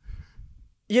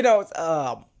 You know,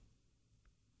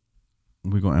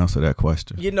 we're gonna answer that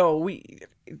question. You know,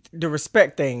 the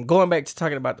respect thing. Going back to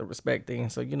talking about the respect thing.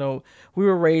 So we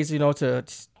were raised,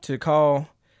 to call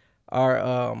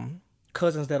our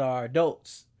cousins that are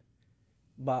adults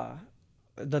by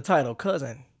the title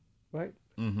cousin, right?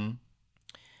 Mm-hmm.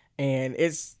 And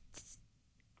it's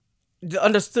the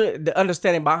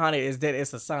understanding behind it is that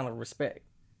it's a sign of respect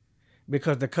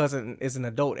because the cousin is an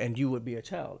adult and you would be a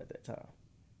child at that time.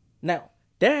 Now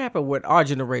that happened with our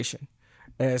generation.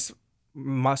 As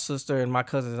my sister and my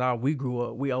cousins and I, we grew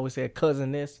up. We always said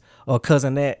cousin this or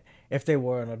cousin that if they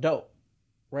were an adult,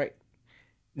 right?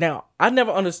 Now, I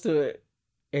never understood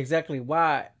exactly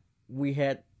why we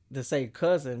had to say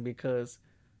cousin because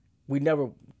I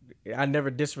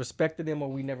never disrespected them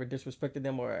or we never disrespected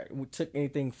them or we took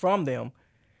anything from them.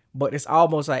 But it's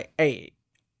almost like, hey,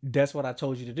 that's what I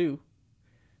told you to do.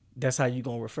 That's how you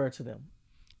going to refer to them.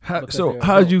 How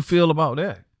did you feel about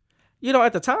that?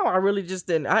 At the time, I really just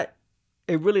didn't.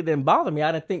 It really didn't bother me.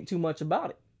 I didn't think too much about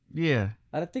it. Yeah.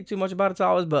 I didn't think too much about it till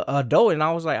I was adult, and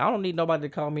I was like, I don't need nobody to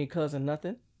call me cousin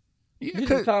nothing. Yeah, you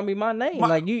just call me my name.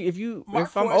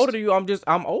 If I'm older than you,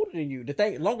 I'm older than you. The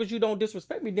thing, as long as you don't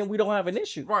disrespect me, then we don't have an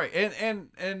issue. Right.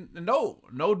 And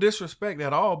no disrespect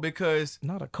at all because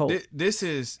not a cult. This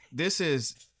is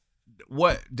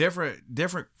what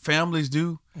different families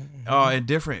do in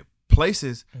different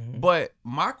places. Mm-hmm. But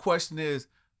my question is,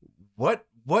 what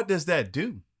does that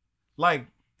do? Like,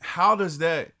 how does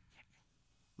that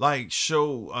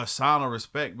show a sign of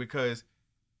respect? Because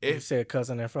you said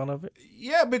cousin in front of it?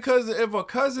 Yeah, because if a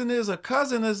cousin is a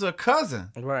cousin is a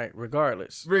cousin. Right,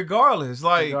 regardless. Regardless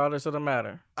of the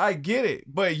matter. I get it.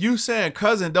 But you saying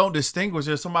cousin don't distinguish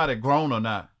if somebody grown or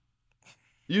not.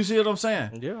 You see what I'm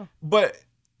saying? Yeah. But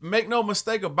make no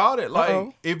mistake about it.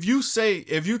 Like, if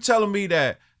you telling me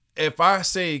that if I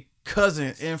say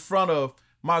cousin in front of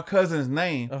my cousin's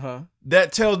name,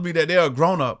 that tells me that they're a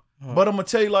grown up. But I'm going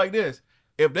to tell you like this.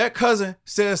 If that cousin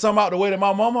says something out the way to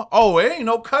my mama, it ain't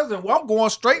no cousin. Well, I'm going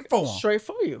straight for him. Straight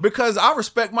for you. Because I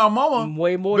respect my mama.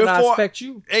 Way more than I respect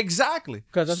you. Exactly.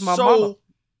 Because that's my mama. So,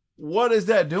 what is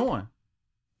that doing?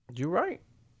 You're right.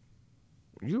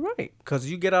 Because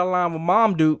you get out of line with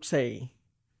mom dude, say.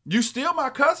 You still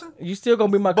my cousin? You still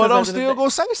going to be my cousin. But I'm still going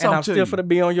to say something to you. And I'm still finna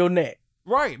be on your neck.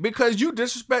 Right, because you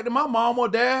disrespected my mom or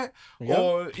dad,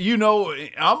 or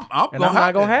I'm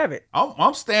not gonna have it.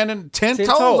 I'm standing 10 toes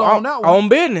on that one. On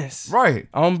business, right?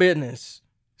 On business.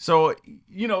 So,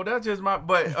 that's just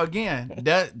but again,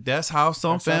 that's how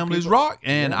some families people, rock.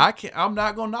 And I'm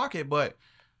not gonna knock it, but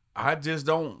I just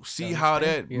don't see how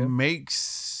that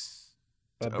makes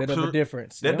a bit of a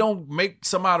difference. That don't make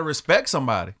somebody respect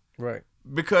somebody. Right.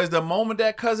 Because the moment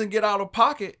that cousin get out of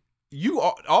pocket, you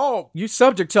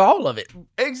subject to all of it.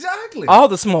 Exactly. All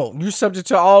the smoke. You subject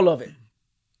to all of it.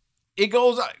 It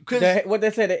goes because what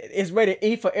they said, it's rated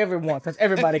E for everyone because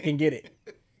everybody can get it.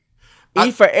 E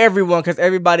for everyone because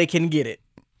everybody can get it.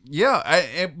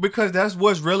 Yeah, because that's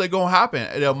what's really gonna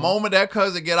happen. The moment that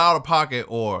cousin get out of pocket,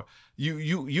 or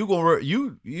you gonna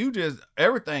you just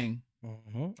everything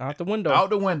out the window. Out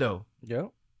the window. Yep.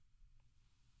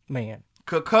 Man.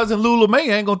 Cause cousin Lula May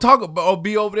ain't gonna talk about or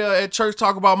be over there at church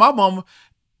talk about my mama.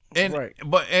 And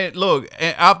look,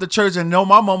 and after church and know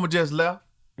my mama just left.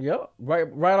 Yep.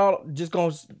 Right on, just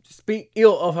gonna speak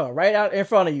ill of her right out in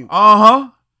front of you.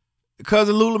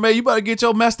 Cousin Lula May, you better get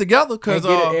your mess together, cause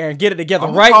get it together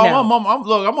right now. I'm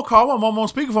gonna call my mom on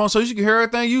speakerphone so she can hear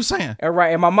everything you saying. All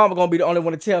right, and my mama gonna be the only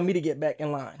one to tell me to get back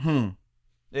in line.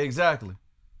 Exactly,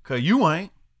 cause you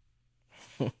ain't.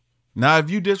 Now,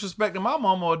 if you disrespecting my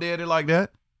mama or daddy like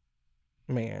that,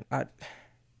 man,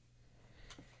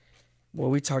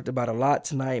 we talked about a lot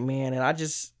tonight, man, and I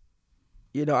just,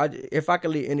 if I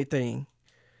could leave anything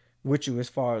with you as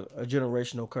far as a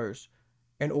generational curse.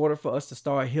 In order for us to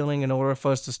start healing, in order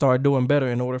for us to start doing better,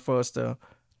 in order for us to...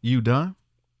 You done?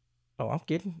 Oh,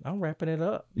 I'm wrapping it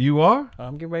up. You are?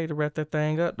 I'm getting ready to wrap that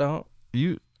thing up, dog.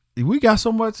 We got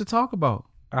so much to talk about.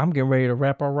 I'm getting ready to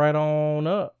wrap her right on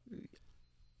up.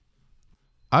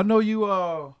 I know you,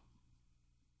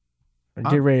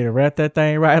 Get ready to wrap that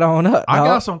thing right on up, I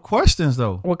got some questions,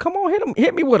 though. Well, come on,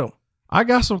 hit me with them. I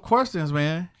got some questions,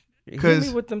 man. Hit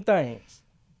me with them things.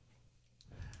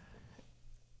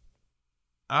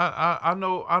 I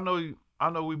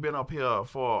know we've been up here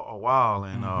for a while,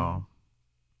 and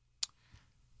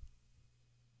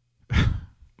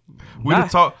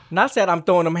Not said I'm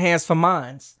throwing them hands for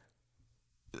mines.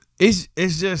 It's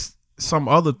just some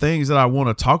other things that I want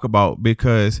to talk about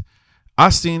because I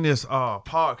seen this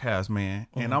podcast, man,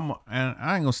 and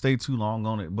I ain't gonna stay too long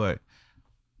on it, but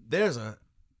I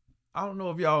don't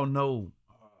know if y'all know.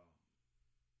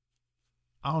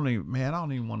 I don't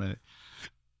even want to.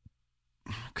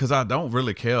 Because I don't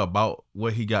really care about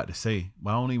what he got to say,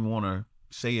 but I don't even want to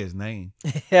say his name.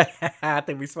 I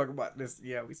think we spoke about this.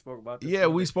 Yeah, we spoke about this. Yeah,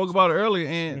 we spoke about it earlier.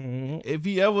 And if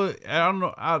he ever, I don't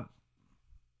know,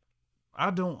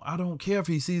 I don't care if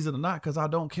he sees it or not, because I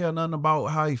don't care nothing about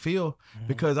how he feel,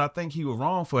 because I think he was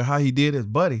wrong for how he did his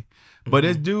buddy. But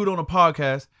this dude on the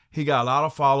podcast, he got a lot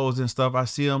of followers and stuff. I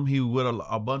see him. He with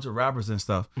a bunch of rappers and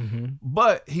stuff.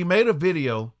 But he made a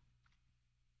video.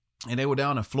 And they were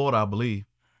down in Florida, I believe.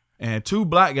 And two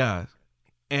black guys.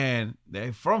 And they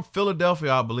from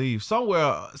Philadelphia, I believe.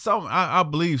 I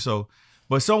believe so.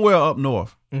 But somewhere up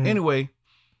north. Anyway,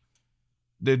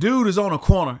 the dude is on a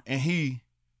corner and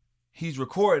he's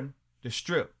recording the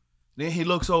strip. Then he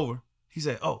looks over. He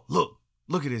said, "Oh,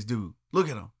 look at this dude. Look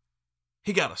at him.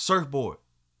 He got a surfboard."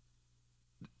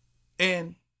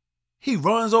 And he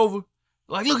runs over.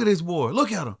 Like, look at this boy.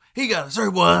 Look at him. He got a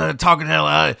surfboard. Talking hell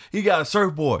out. He got a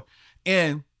surfboard.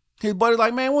 And his buddy's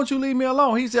like, "Man, won't you leave me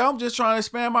alone?" He said, "I'm just trying to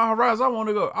expand my horizons. I want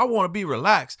to go. I want to be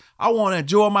relaxed. I want to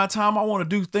enjoy my time. I want to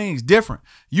do things different.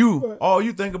 All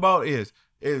you think about is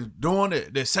doing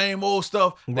the same old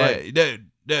stuff that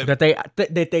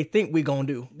they think we gonna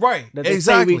do. Right. That they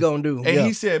say we gonna do. And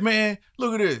he said, "Man,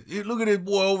 look at this. Look at this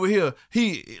boy over here.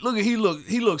 He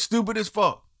looks stupid as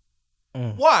fuck."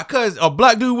 Why? Cause a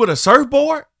black dude with a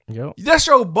surfboard? Yep. That's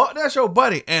your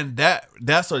buddy, and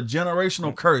that's a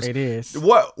generational curse. It is.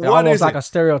 What almost is like it? a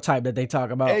stereotype that they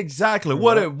talk about. Exactly.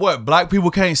 Yep. What black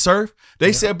people can't surf?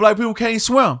 They said black people can't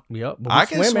swim. Yep. I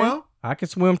can swim. I can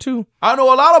swim too. I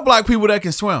know a lot of black people that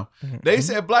can swim. They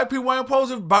said black people ain't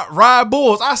supposed to ride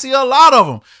bulls. I see a lot of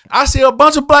them. I see a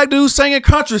bunch of black dudes singing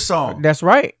country songs. That's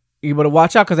right. You better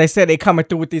watch out because they said they coming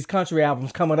through with these country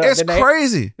albums coming up. It's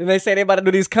crazy. Then they say they about to do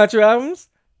these country albums.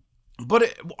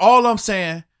 But all I'm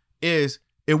saying is,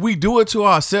 if we do it to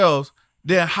ourselves,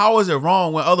 then how is it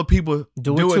wrong when other people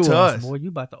do it to us? Boy, you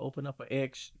about to open up You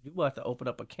about to open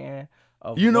up a can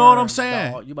of You know worms, what I'm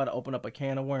saying? dog. You about to open up a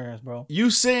can of worms, bro.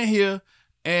 You sitting here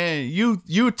and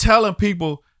you telling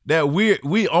people that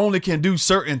we only can do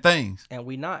certain things, and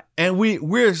we not, and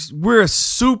we're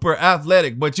super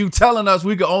athletic, but you telling us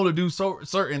we can only do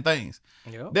certain things.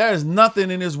 Yep. There's nothing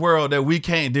in this world that we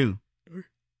can't do.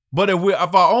 But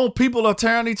if our own people are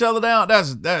tearing each other down,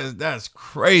 that's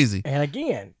crazy. And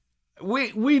again,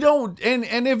 we don't.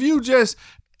 And if you just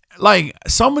like,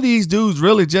 some of these dudes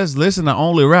really just listen to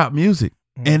only rap music.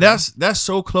 And that's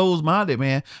so close minded,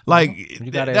 man. Like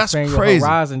you gotta that's expand crazy. your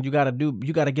horizon. You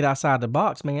gotta get outside the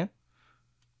box, man.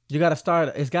 You gotta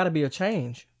start. It's gotta be a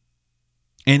change.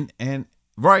 And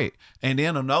right. And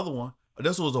then another one.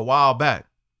 This was a while back.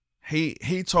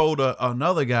 He told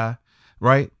another guy,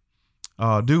 right?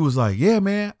 Dude was like, yeah,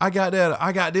 man, I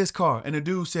got this car. And the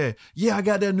dude said, yeah, I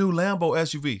got that new Lambo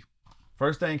SUV.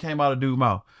 First thing came out of dude's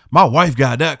mouth. My wife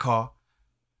got that car.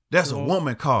 That's a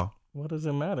woman car. What does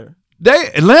it matter?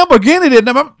 Lamborghini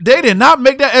did not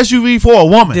make that SUV for a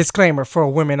woman. Disclaimer for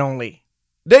women only.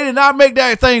 They did not make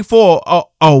that thing for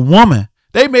a woman.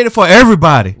 They made it for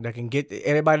everybody. They can get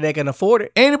anybody that can afford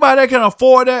it. Anybody that can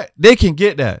afford that, they can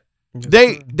get that.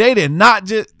 They did not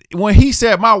just when he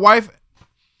said my wife.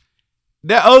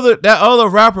 That other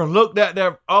rapper looked at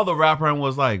that other rapper and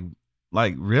was like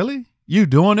really? You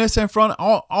doing this in front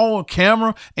of on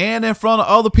camera and in front of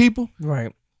other people?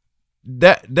 Right.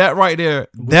 That right there,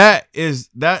 that is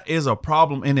a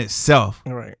problem in itself.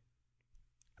 Right.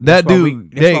 That's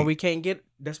why we can't get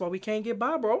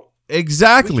by, bro.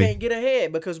 Exactly. We can't get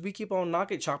ahead because we keep on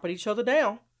chopping each other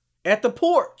down at the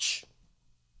porch.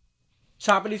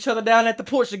 Chopping each other down at the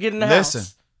porch to get in the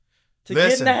house.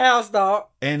 Get in the house, dog.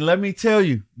 And let me tell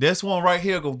you, this one right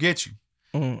here gonna get you.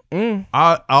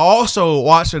 I also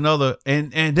watched another,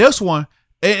 and this one,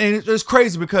 and it's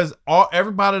crazy because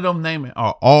everybody them naming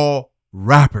are all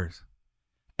rappers,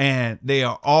 and they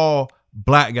are all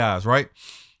black guys, right?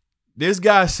 This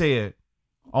guy said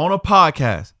on a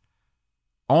podcast,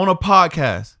 on the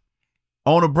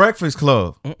Breakfast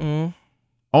Club,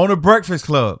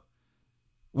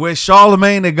 with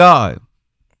Charlemagne the God.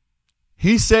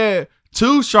 He said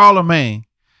to Charlemagne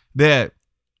that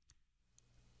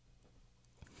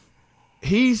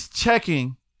he's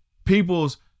checking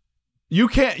people's. You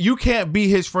can't be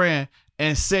his friend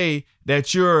and say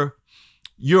that you're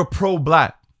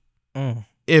pro-black.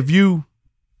 If he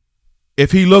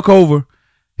look over,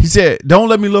 he said, don't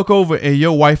let me look over and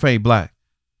your wife ain't black.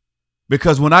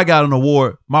 Because when I got an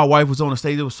award, my wife was on the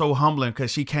stage. It was so humbling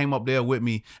because she came up there with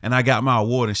me and I got my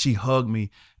award and she hugged me.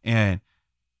 And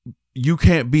you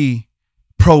can't be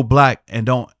pro-black and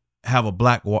don't have a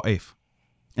black wife.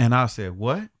 And I said,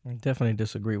 what? I definitely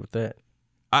disagree with that.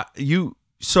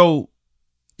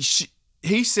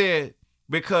 He said,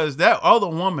 because that other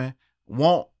woman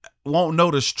won't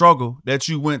know the struggle that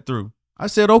you went through. I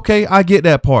said, okay, I get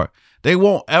that part. They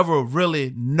won't ever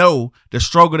really know the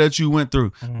struggle that you went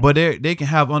through, but they can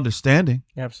have understanding.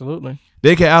 Absolutely.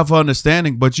 They can have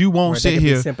understanding, but you won't sit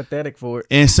here be sympathetic for it.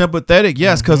 And sympathetic,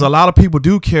 yes, because a lot of people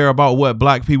do care about what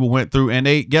black people went through, and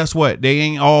guess what? They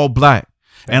ain't all black.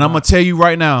 And I'm gonna tell you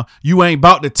right now, you ain't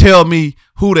about to tell me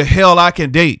who the hell I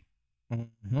can date,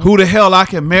 who the hell I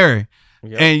can marry,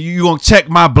 and you gonna check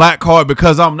my black card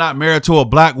because I'm not married to a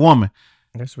black woman.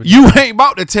 You ain't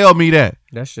about to tell me that.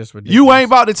 That's just ridiculous. You ain't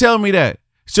about to tell me that.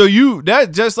 So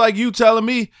that just like you telling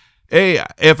me, hey,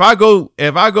 if I go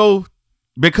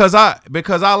because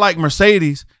I like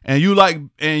Mercedes and you like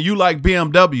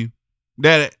BMW,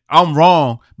 that I'm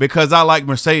wrong because I like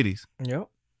Mercedes. Yep.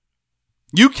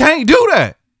 You can't do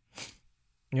that.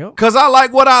 Yep. Because I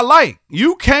like what I like.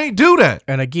 You can't do that.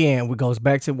 And again, it goes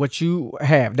back to what you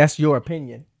have. That's your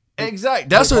opinion. Exactly.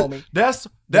 That's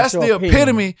the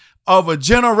epitome of a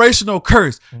generational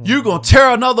curse. You're going to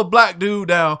tear another black dude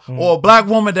down or a black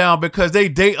woman down because they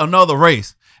date another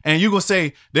race. And you're going to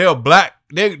say they're black.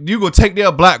 You're going to take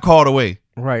their black card away.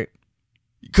 Right.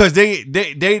 Because they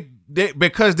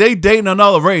dating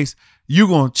another race, you're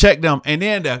going to check them. And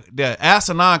then the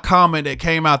asinine comment that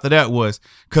came after that was,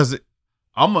 because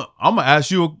I'm going to ask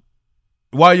you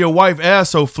why your wife ass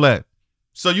so flat.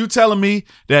 So you telling me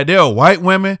that there are white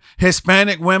women,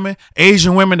 Hispanic women,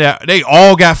 Asian women that they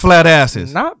all got flat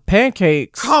asses? Not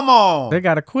pancakes. Come on. They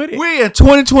got to quit it. We in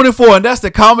 2024 and that's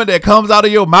the comment that comes out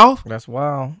of your mouth? That's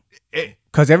wild.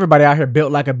 Because everybody out here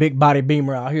built like a big body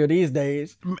beamer out here these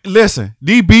days. Listen,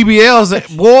 these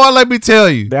BBLs, boy, let me tell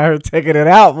you. They're out here taking it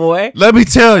out, boy. Let me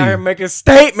tell you. They're making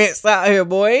statements out here,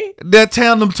 boy. That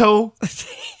tandem toe.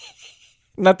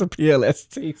 Not the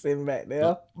PLST sitting back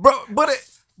there. Bro, but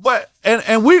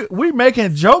we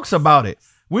making jokes about it.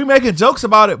 We making jokes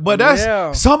about it, but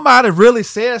that's somebody really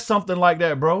said something like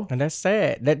that, bro. And that's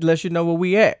sad. That lets you know where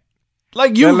we at.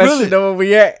 Like you lets you know where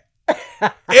we at. There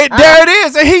it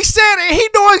is. And he said it. He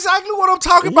know exactly what I'm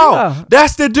talking about.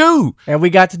 That's the dude. And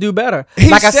we got to do better. He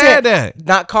like I said that.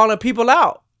 Not calling people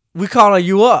out. We calling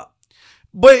you up.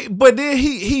 But then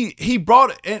he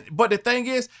brought it. But the thing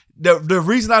is, the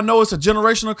reason I know it's a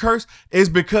generational curse is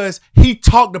because he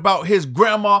talked about his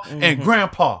grandma and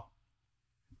grandpa.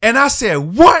 And I said,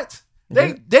 what?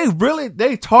 They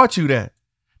taught you that.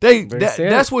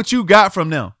 That's what you got from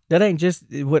them. That ain't just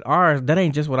with ours. That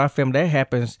ain't just what our family. That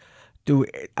happens through.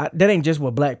 That ain't just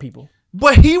with black people.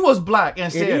 But he was black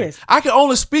and said it. I can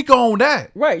only speak on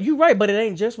that. Right, you right, but it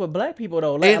ain't just with black people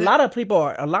though. Like a lot of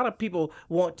people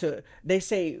want to. They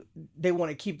say they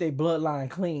want to keep their bloodline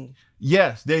clean.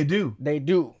 Yes, they do. They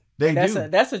do. That's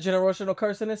a generational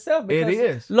curse in itself. It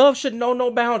is. Love should know no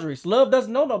boundaries. Love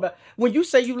doesn't know no boundaries. When you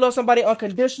say you love somebody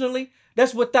unconditionally,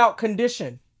 that's without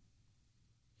condition.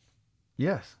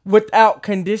 Yes. Without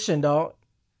condition, dog.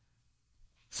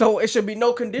 So it should be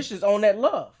no conditions on that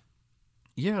love.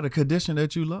 Yeah, the condition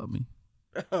that you love me.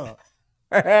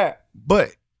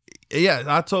 But yeah,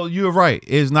 I told you, you're right.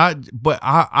 It's not, but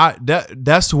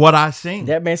that's what I seen.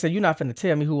 That man said, "You're not finna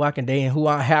tell me who I can date and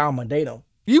how I'm gonna date them."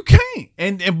 You can't,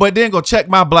 and but then go check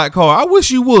my black card. I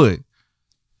wish you would.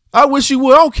 I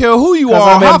don't care who you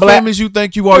are, how famous you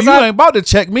think you are. You ain't about to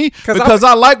check me because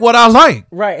I like what I like.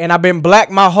 Right, and I've been black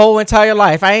my whole entire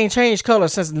life. I ain't changed color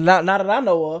since not that I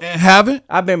know of. And haven't?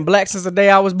 I've been black since the day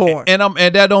I was born. And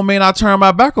that don't mean I turn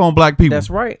my back on black people. That's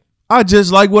right. I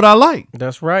just like what I like.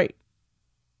 That's right.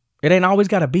 It ain't always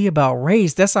got to be about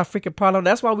race. That's our freaking problem.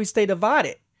 That's why we stay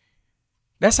divided.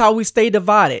 That's how we stay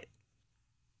divided.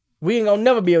 We ain't gonna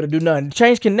never be able to do nothing.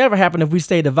 Change can never happen if we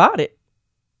stay divided.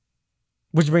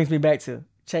 Which brings me back to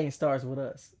change starts with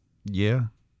us. Yeah.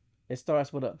 It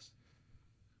starts with us.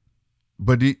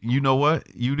 But you know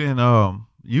what? You didn't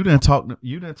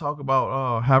talk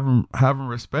about having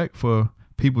respect for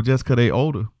people just cause they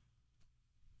older.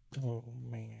 Oh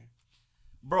man.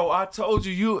 Bro, I told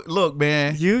you look,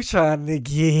 man. You trying to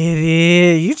get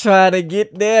it. You trying to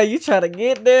get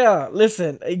there.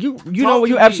 Listen, you know what?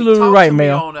 You're absolutely right,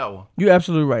 Mel. You're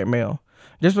absolutely right, Mel.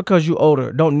 Just because you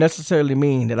older don't necessarily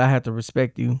mean that I have to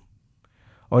respect you,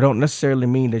 or don't necessarily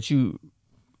mean that you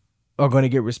are going to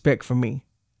get respect from me.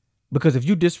 Because if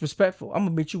you disrespectful, I'm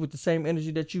gonna meet you with the same energy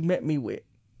that you met me with.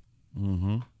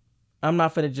 Mm-hmm. I'm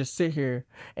not finna just sit here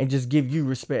and just give you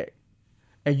respect,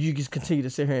 and you just continue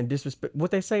to sit here and disrespect. What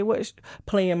they say, what?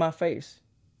 Play in my face.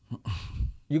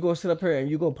 You go sit up here and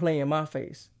you go play in my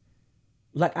face,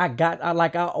 like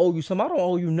I owe you something. I don't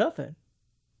owe you nothing.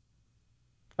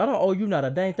 I don't owe you not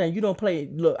a dang thing. You don't play.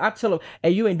 Look, I tell them,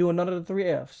 hey, you ain't doing none of the 3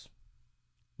 Fs.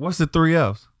 What's the 3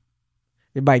 Fs?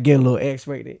 It might get a little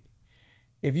X-rated.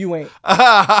 If you ain't,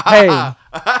 hey,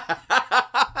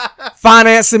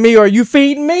 financing me or you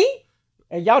feeding me,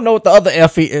 and y'all know what the other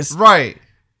F is. Right.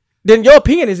 Then your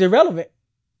opinion is irrelevant.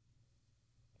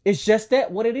 It's just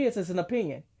that what it is. It's an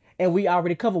opinion. And we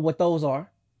already covered what those are.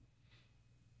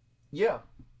 Yeah.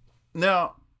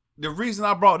 Now, the reason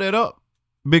I brought that up,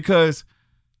 because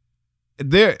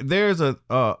there's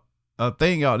a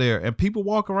thing out there, and people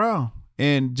walk around,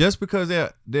 and just because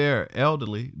they're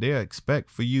elderly, they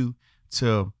expect for you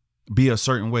to be a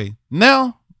certain way.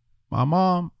 Now, my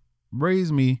mom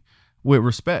raised me with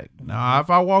respect. Now, if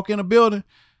I walk in a building,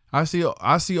 I see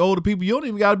older people. You don't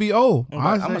even got to be old.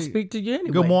 I'm gonna speak to you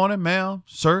anyway. Good morning, ma'am,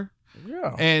 sir.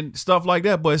 Yeah. And stuff like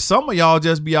that. But some of y'all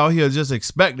just be out here just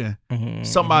expecting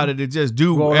somebody to just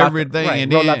do everything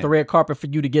and roll out the red carpet for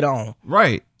you to get on.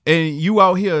 Right. And you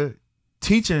out here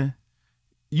teaching,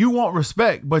 you want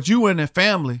respect, but you in the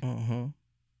family and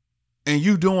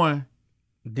you doing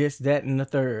this, that, and the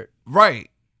third. Right.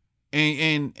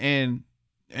 And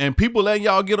people letting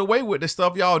y'all get away with the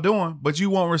stuff y'all doing, but you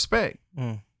want respect.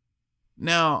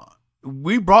 Now,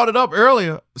 we brought it up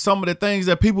earlier, some of the things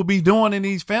that people be doing in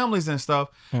these families and stuff,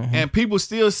 and people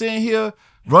still sitting here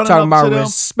running talking up to them,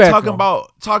 respect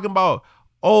talking about,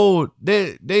 oh,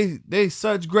 they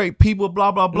such great people,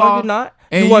 blah blah blah. No, you're not.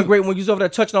 And you weren't great when you was over there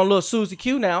touching on little Susie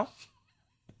Q now.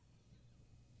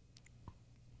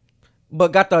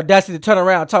 But got the audacity to turn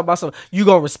around and talk about something. You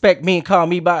gonna respect me and call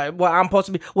me by what I'm supposed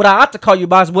to be. What I ought to call you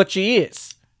by is what you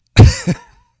is.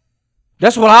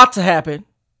 That's what ought to happen.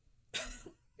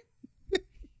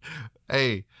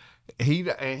 Hey, he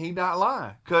not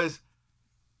lying, cause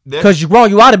you're wrong.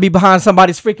 You ought to be behind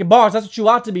somebody's freaking bars. That's what you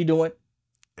ought to be doing.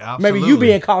 Absolutely. Maybe you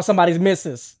being called somebody's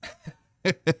missus.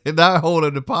 Not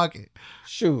holding the pocket.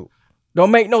 Shoot,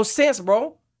 don't make no sense,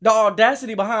 bro. The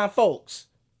audacity behind folks.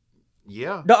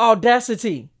 Yeah. The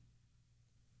audacity.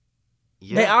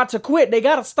 Yeah. They ought to quit. They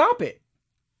gotta stop it.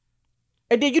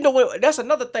 And then you know what? That's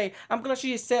another thing. I'm glad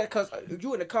she said, because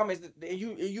you in the comments,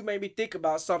 you made me think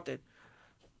about something.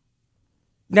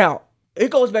 Now,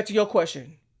 it goes back to your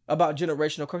question about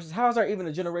generational curses. How is there even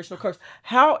a generational curse?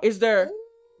 How is there...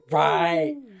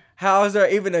 Right. How is there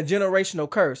even a generational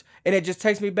curse? And it just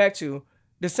takes me back to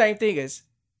the same thing as...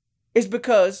 It's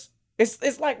because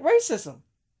it's like racism.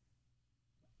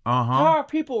 How are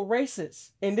people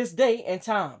racist in this day and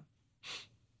time?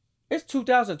 It's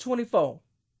 2024.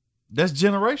 That's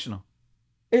generational.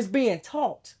 It's being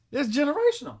taught. It's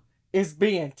generational. It's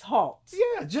being taught.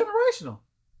 Yeah, generational.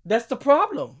 That's the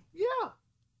problem. Yeah.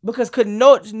 Because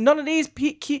none of these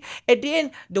and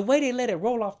then the way they let it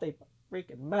roll off their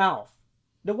freaking mouth,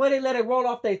 the way they let it roll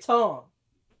off their tongue,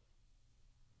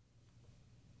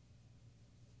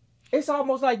 it's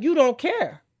almost like you don't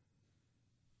care.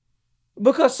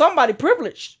 Because somebody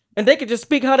privileged and they can just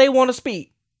speak how they want to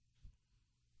speak.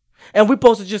 And we're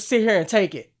supposed to just sit here and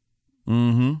take it.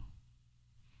 Mm-hmm.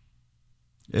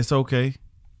 It's okay.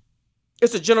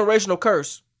 It's a generational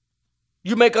curse.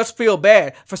 You make us feel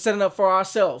bad for standing up for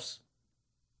ourselves.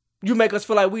 You make us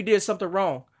feel like we did something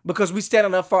wrong because we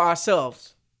standing up for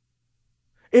ourselves.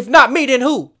 If not me, then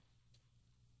who?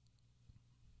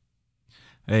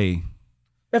 Hey.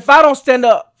 If I don't stand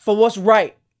up for what's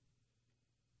right,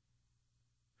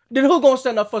 then who gonna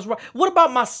stand up for what's right? What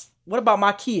about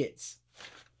my kids?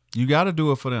 You gotta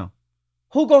do it for them.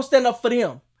 Who gonna stand up for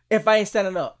them if I ain't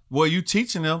standing up? Well, you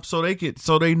teaching them so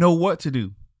they know what to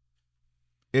do.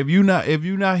 If you not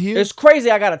here, it's crazy.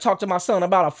 I gotta talk to my son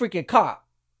about a freaking cop.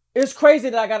 It's crazy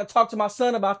that I gotta talk to my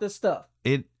son about this stuff.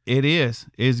 It is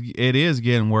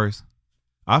getting worse.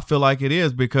 I feel like it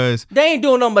is because they ain't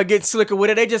doing nothing but getting slicker with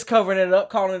it. They just covering it up,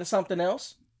 calling it something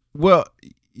else. Well,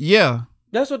 yeah,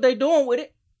 that's what they doing with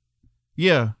it.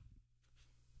 Yeah,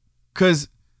 cause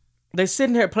they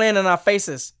sitting here playing in our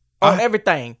faces on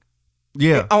everything.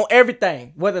 Yeah, on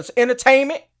everything, whether it's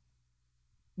entertainment,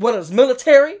 whether it's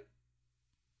military.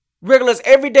 Regular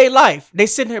everyday life, they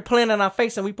sitting here playing in our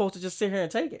face, and we supposed to just sit here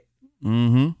and take it.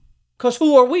 Mm-hmm. Cause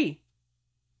who are we?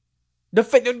 Why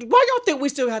y'all think we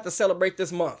still have to celebrate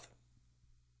this month?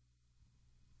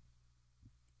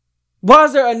 Why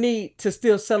is there a need to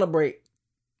still celebrate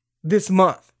this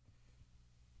month?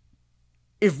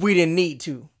 If we didn't need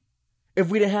to, if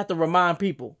we didn't have to remind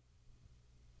people.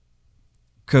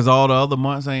 Cause all the other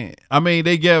months ain't. I mean,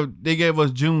 they gave us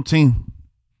Juneteenth.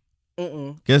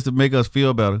 Guess to make us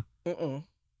feel better.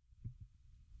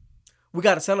 We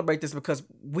got to celebrate this because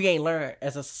we ain't learned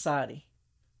as a society.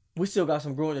 We still got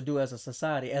some growing to do as a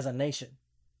society, as a nation.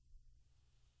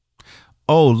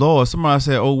 Oh, Lord. Somebody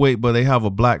said, oh, wait, but they have a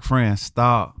black friend.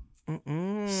 Stop.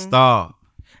 Stop.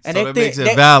 And so that makes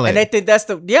it valid. And they think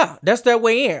that's their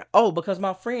way in. Oh, because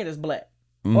my friend is black.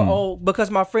 Or, oh,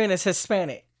 because my friend is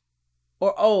Hispanic.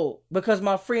 Or, oh, because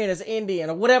my friend is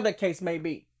Indian, or whatever the case may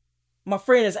be. My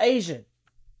friend is Asian.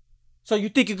 So you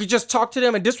think you could just talk to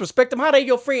them and disrespect them? How they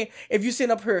your friend if you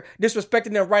sitting up here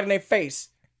disrespecting them right in their face?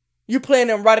 You playing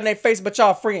them right in their face, but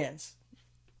y'all friends.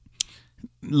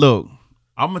 Look,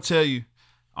 I'm going to tell you,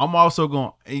 I'm also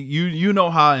going to, you know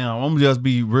how I am. I'm going to just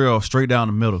be real straight down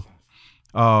the middle.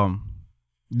 Now,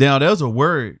 there's a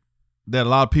word that a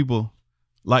lot of people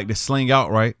like to sling out,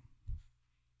 right?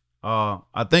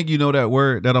 I think you know that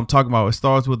word that I'm talking about. It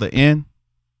starts with an N.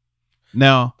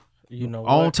 Now, you know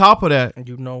on what? top of that,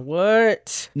 you know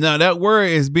what? Now that word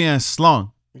is being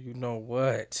slung. You know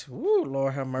what? Ooh,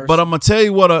 Lord have mercy. But I'm gonna tell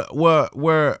you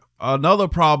where another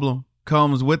problem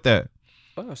comes with that.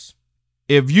 Us.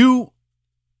 If you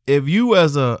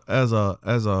as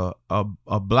a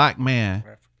black man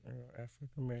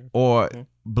or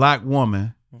black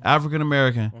woman, African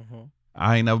American.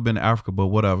 I ain't never been to Africa, but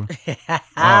whatever.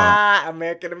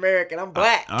 American. I'm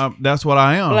black. That's what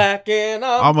I am. Black and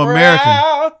I'm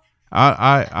American.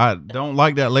 I don't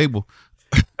like that label.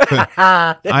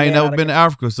 I ain't never been to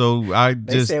Africa, so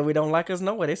they said we don't like us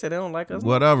nowhere. They said they don't like us.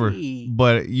 Whatever.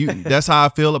 But that's how I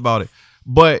feel about it.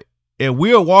 But if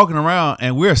we're walking around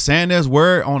and we're saying this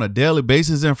word on a daily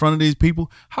basis in front of these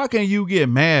people, how can you get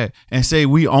mad and say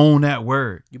we own that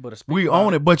word? You better speak. We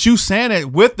own it, but you saying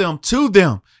it with them, to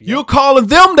them. Yep. You're calling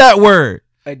them that word.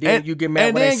 And then you get mad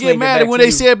and when then they get mad when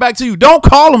they say it back to you. Don't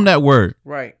call them that word.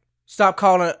 Right. Stop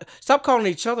calling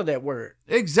each other that word.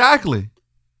 Exactly.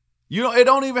 It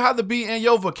don't even have to be in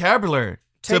your vocabulary.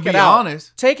 To be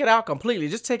honest. Take it out completely.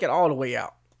 Just take it all the way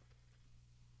out.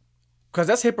 Because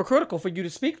that's hypocritical for you to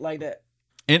speak like that.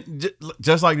 And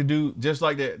just like the dude, just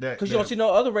like that. Because you don't see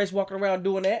no other race walking around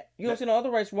doing that. You don't see no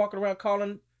other race walking around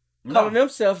calling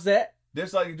themselves that.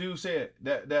 Just like the dude said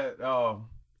that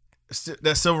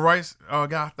civil rights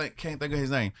guy, can't think of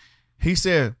his name. He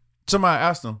said, somebody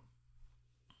asked him,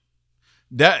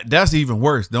 that's even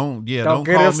worse. Don't get call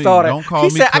me started. Don't call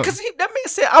me. He said, because that man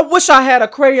said, I wish I had a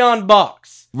crayon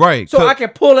box. Right. So I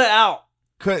can pull it out.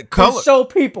 Color. And show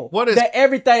people that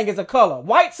everything is a color.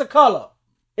 White's a color.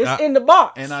 It's in the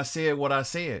box. And I said what I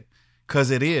said. Because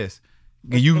it is.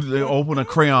 You open a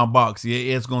crayon box,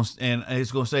 it's gonna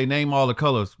say name all the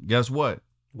colors. Guess what?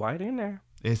 White in there.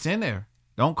 It's in there.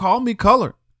 Don't call me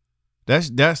color. That's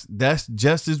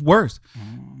just as worse.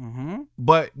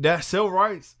 But that civil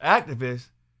rights activist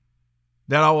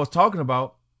that I was talking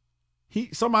about,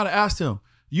 somebody asked him,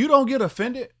 "You don't get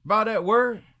offended by that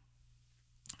word?"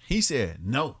 He said,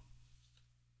 "No."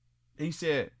 He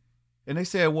said, and they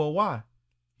said, "Well, why?"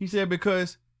 He said,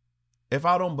 "Because if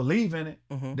I don't believe in it,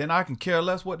 then I can care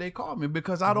less what they call me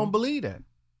because I don't believe that."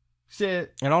 He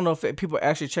said, and I don't know if people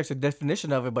actually check the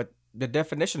definition of it, but the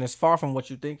definition is far from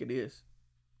what you think it is.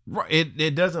 Right.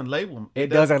 It doesn't label. It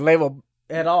doesn't label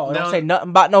at all. It don't say nothing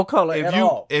about no color at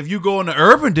all. If you go in the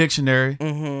Urban Dictionary,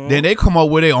 then they come up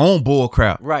with their own bull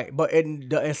crap. Right. But in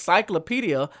the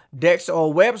encyclopedia, Dexter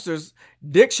or Webster's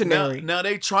dictionary. Now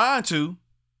they trying to.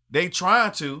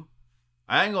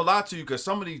 I ain't gonna lie to you because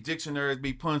some of these dictionaries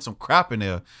be putting some crap in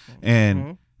there.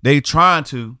 And they trying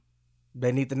to.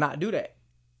 They need to not do that.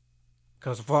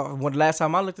 Because when the last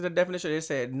time I looked at the definition, it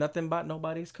said nothing about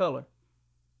nobody's color.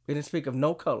 It didn't speak of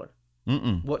no color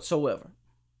whatsoever.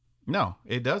 No,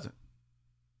 it doesn't.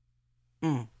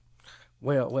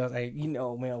 Well, hey,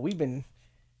 man, we've been.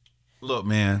 Look,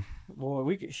 man. Boy,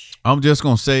 we could. I'm just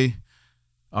gonna say,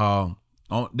 on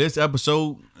this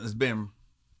episode has been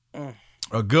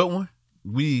a good one.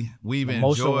 We've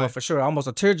emotional enjoyed one for sure. Almost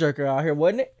a tearjerker out here,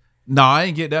 wasn't it? No, I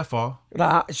ain't get that far.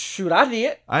 Shoot, I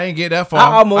did. I ain't get that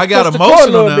far. I got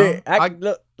emotional now.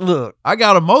 Bit. Look, I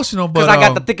got emotional, but because I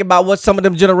got to thinking about what some of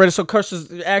them generational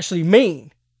curses actually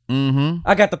mean.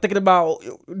 I got to thinking about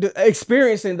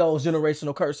experiencing those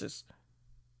generational curses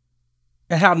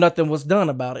and how nothing was done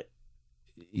about it.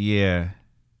 Yeah.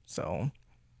 So.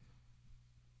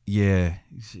 Yeah.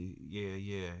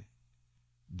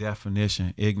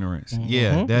 Definition, ignorance.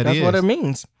 Yeah, that's what it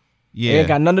means. Yeah. It ain't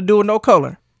got nothing to do with no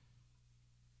color.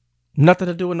 Nothing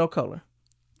to do with no color.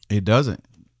 It doesn't.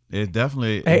 It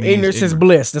definitely. Ignorance is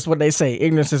bliss. That's what they say.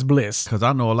 Ignorance is bliss. Because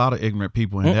I know a lot of ignorant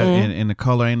people, and the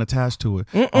color ain't attached to it.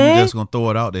 I'm just gonna throw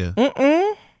it out there.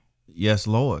 Yes,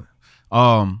 Lord.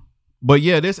 But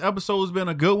yeah, this episode has been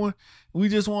a good one. We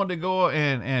just wanted to go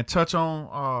and touch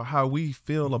on how we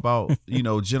feel about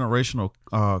generational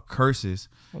curses.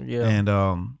 Yeah.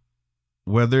 And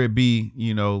whether it be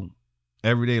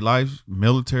everyday life,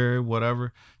 military,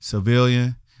 whatever,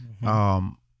 civilian,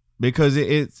 because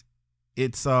it's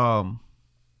it's a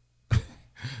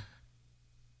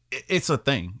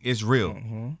thing. It's real.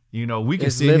 We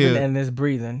can sit here and it's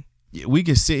breathing. We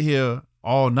can sit here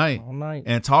all night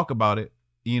and talk about it,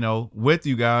 with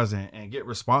you guys and get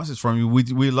responses from you.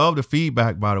 We love the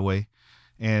feedback, by the way.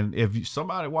 And if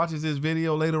somebody watches this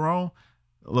video later on,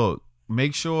 look,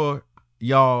 make sure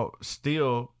y'all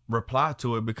still reply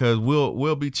to it because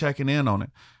we'll be checking in on it.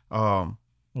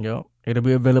 Yep. It'll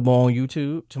be available on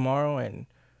YouTube tomorrow and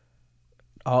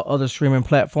all other streaming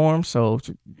platforms. So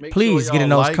please get in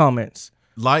those comments.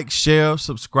 Like, share,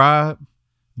 subscribe,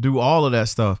 do all of that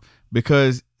stuff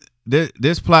because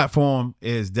this platform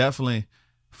is definitely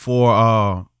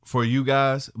for you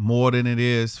guys more than it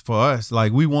is for us.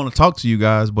 Like, we want to talk to you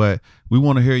guys, but we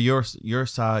want to hear your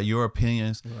side, your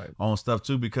opinions on stuff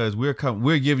too, because we're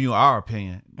giving you our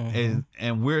opinion,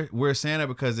 and we're saying that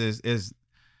because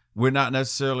we're not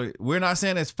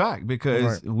saying it's fact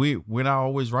because we're not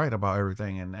always right about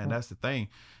everything, and that's the thing.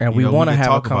 And we want to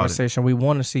have a conversation. We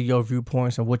want to see your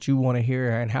viewpoints and what you want to hear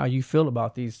and how you feel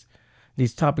about these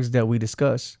topics that we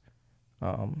discuss.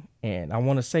 And I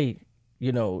want to say,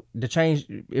 the change,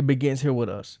 it begins here with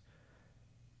us.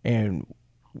 And,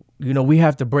 we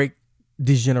have to break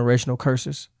these generational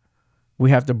curses. We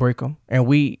have to break them. And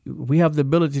we have the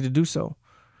ability to do so.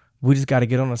 We just got to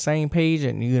get on the same page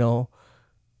and,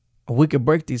 we could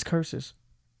break these curses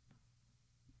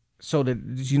so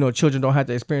that, children don't have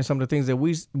to experience some of the things that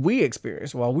we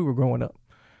experienced while we were growing up.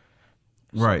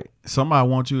 Right. Somebody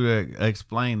wants you to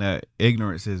explain that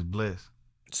ignorance is bliss.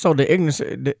 So the ignorance,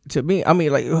 to me, I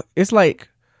mean, like, it's like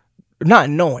not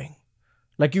knowing.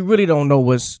 Like, you really don't know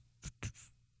what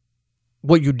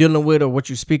you're dealing with or what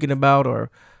you're speaking about or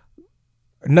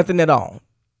nothing at all.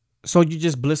 So you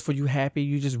just blissful, you happy,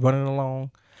 you just running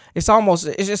along. It's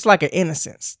just like an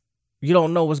innocence. You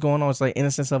don't know what's going on. It's like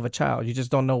innocence of a child. You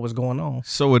just don't know what's going on.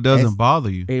 So it doesn't bother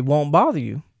you. It won't bother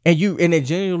you. And it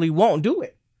genuinely won't do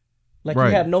it. Like, you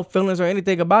have no feelings or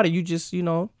anything about it. You just,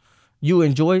 you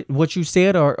enjoy what you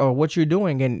said or what you're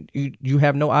doing, and you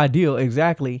have no idea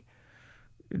exactly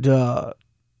the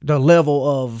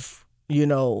level of, what's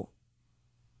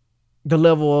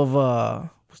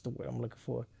the word I'm looking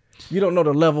for? You don't know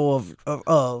the level of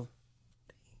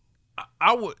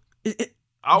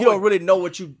you don't really know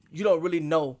you don't really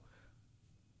know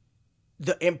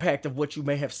the impact of what you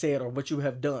may have said or what you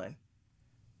have done,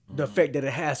 the effect that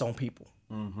it has on people,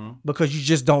 because you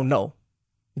just don't know.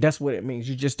 That's what it means.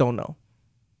 You just don't know.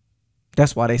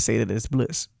 That's why they say that it's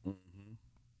bliss.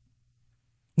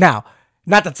 Now,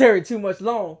 not to tarry too much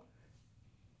long,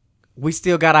 we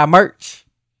still got our merch.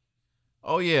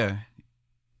 Oh yeah.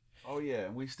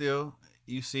 We still,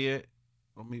 you see it.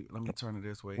 Let me turn it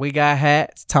this way. We got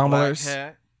hats, tumblers. Black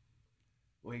hat.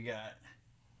 We got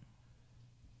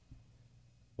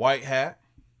white hat.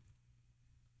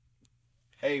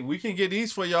 Hey, we can get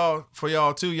these for y'all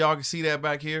too. Y'all can see that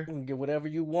back here. You can get whatever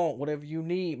you want, whatever you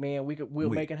need, man. We'll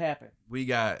make it happen. We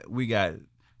got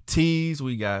tees,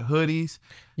 we got hoodies.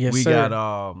 Yes, we sir.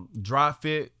 got dry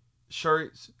fit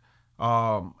shirts.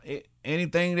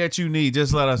 Anything that you need,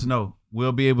 just let us know.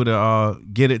 We'll be able to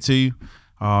get it to you.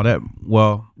 We're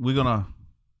gonna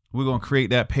create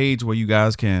that page where you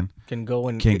guys can go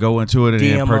into it and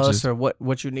DM purchase us or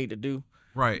what you need to do.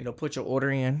 Right. You know, put your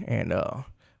order in, and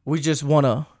we just want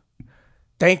to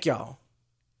thank y'all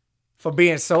for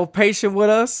being so patient with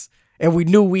us. And we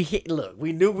knew we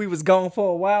was gone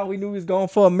for a while. We knew we was gone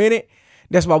for a minute.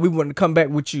 That's why we wanted to come back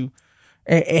with you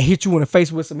and hit you in the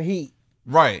face with some heat.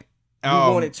 Right. We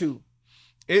wanted to.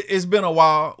 It's been a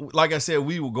while. Like I said,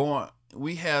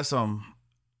 we had some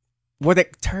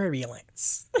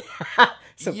turbulence.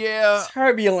 Yeah.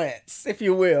 Turbulence, if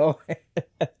you will.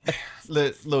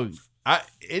 Look,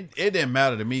 it didn't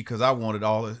matter to me because I wanted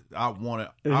all of it. I wanted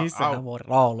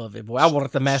all of it, boy. I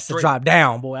wanted the mask to drop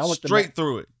down, boy. I want straight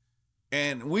through it.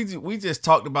 And we just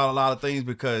talked about a lot of things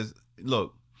because,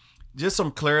 look, just some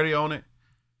clarity on it.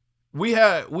 We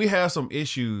had some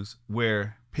issues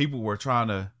where people were trying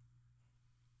to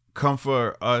come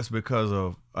for us because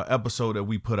of an episode that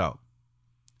we put out.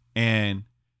 And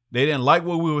they didn't like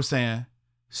what we were saying.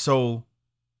 So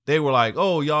they were like,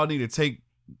 oh, y'all need to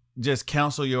just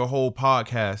cancel your whole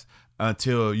podcast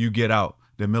until you get out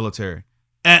the military.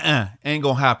 Ain't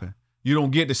gonna happen. You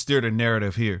don't get to steer the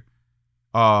narrative here.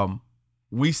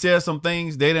 We said some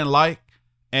things they didn't like,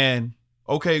 and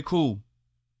okay, cool.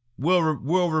 We'll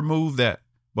remove that.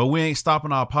 But we ain't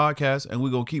stopping our podcast, and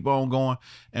we're gonna keep on going,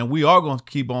 and we are gonna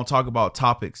keep on talking about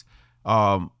topics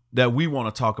that we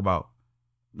want to talk about.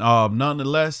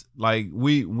 Nonetheless, like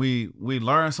we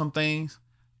learned some things,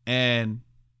 and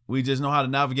we just know how to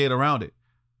navigate around it.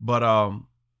 But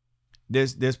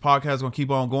this podcast is gonna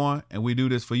keep on going, and we do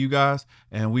this for you guys,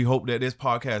 and we hope that this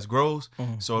podcast grows.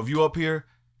 Mm-hmm. So if you up here,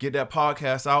 get that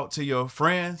podcast out to your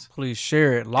friends. Please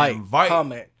share it,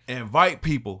 comment. Invite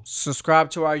people. Subscribe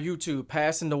to our YouTube,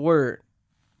 Passing the Word.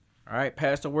 All right,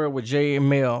 pass the word with Jay and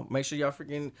Mel. Make sure y'all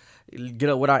freaking get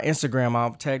up with our Instagram.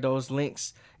 I'll tag those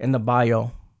links in the bio.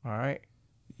 All right.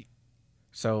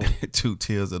 So 2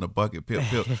 tears in a bucket, pip.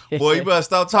 Boy, you better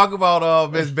stop talking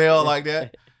about Miss Bell like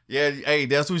that. Yeah, hey,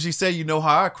 that's what she said. You know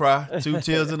how I cry. 2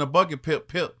 tears in a bucket,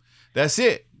 pip. That's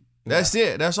it. That's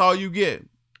it. That's all you get.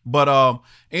 But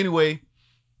anyway,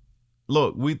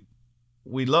 look,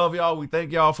 we love y'all. We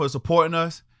thank y'all for supporting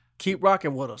us. Keep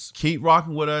rocking with us.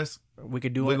 We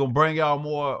can do it. We're gonna bring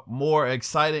y'all more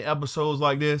exciting episodes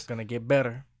like this. It's gonna get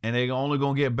better. And they're only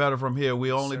gonna get better from here.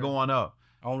 We're only going up.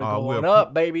 Only going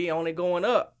up, baby. Only going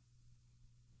up.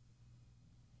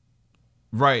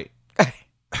 Right.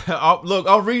 Look,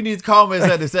 I'm reading these comments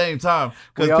at the same time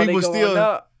because people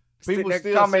still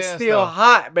comments still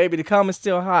hot, baby. The comments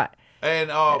still hot.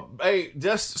 And hey,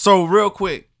 just so real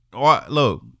quick,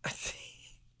 look,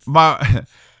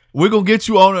 we're gonna get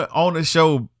you on the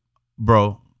show,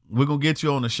 bro. We're gonna get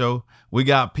you on the show. We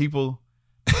got people.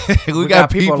 we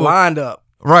got people lined up.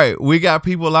 Right. We got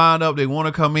people lined up. They want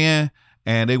to come in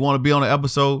and they want to be on the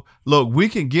episode. Look, we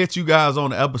can get you guys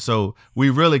on the episode. We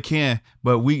really can,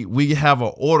 but we have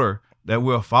an order that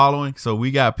we're following. So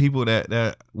we got people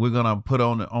that we're gonna put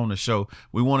on the show.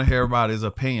 We want to hear everybody's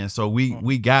opinion. So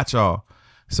we got y'all.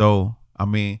 So I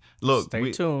mean, look,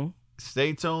 stay tuned.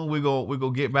 Stay tuned. We're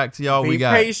gonna get back to y'all. Be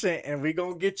patient, and we're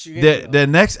gonna get you. The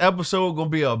next episode gonna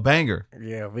be a banger.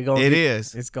 Yeah,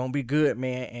 it's gonna be good,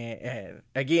 man. And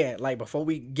again, like before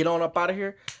we get on up out of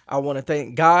here, I want to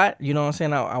thank God. You know what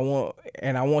I'm saying? I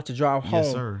want to drive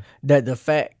home that the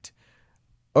fact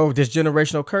of this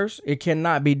generational curse, it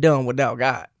cannot be done without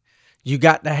God. You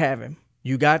got to have Him.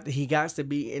 He got to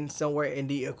be in somewhere in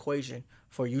the equation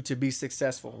for you to be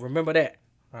successful. Remember that.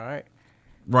 All right.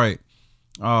 Right.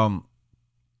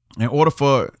 In order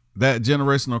for that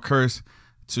generational curse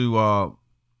to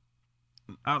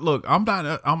look,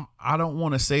 I don't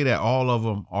want to say that all of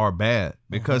them are bad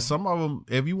because some of them,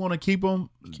 if you want to keep them,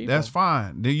 that's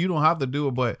fine. You don't have to do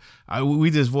it, but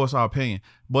we just voice our opinion.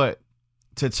 But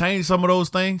to change some of those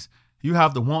things, you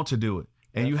have to want to do it,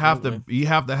 and Absolutely. you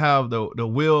have to have the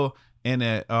will and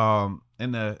the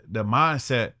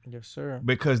mindset. Yes, sir.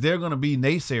 Because they're going to be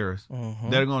naysayers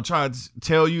that are going to try to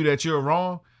tell you that you're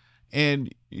wrong.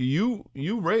 And you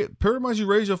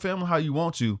raise your family how you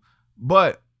want to,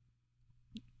 but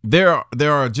there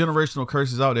are generational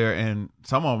curses out there, and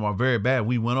some of them are very bad.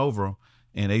 We went over them,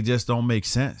 and they just don't make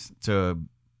sense.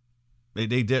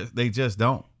 They just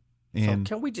don't. And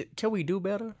so can we do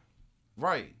better?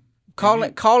 Right.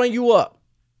 Calling you up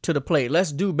to the plate.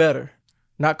 Let's do better.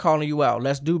 Not calling you out.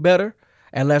 Let's do better,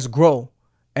 and let's grow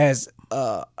as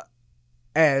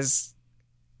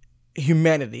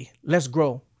humanity. Let's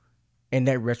grow in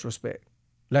that retrospect.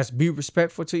 Let's be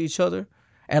respectful to each other,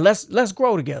 and let's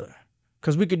grow together,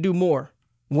 because we could do more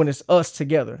when it's us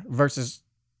together versus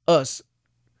us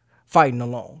fighting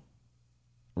alone.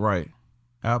 Right.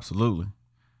 Absolutely.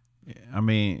 I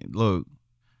mean, look,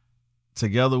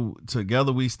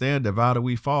 together we stand, divided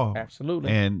we fall.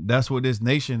 Absolutely. And that's what this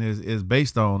nation is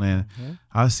based on. And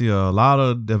I see a lot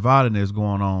of dividedness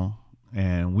going on,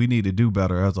 and we need to do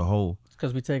better as a whole. It's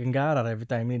because we're taking God out of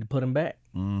everything. We need to put him back.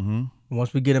 Mm-hmm.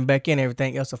 Once we get him back in,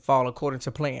 everything else will fall according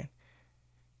to plan.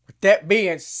 With that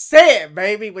being said,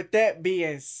 baby,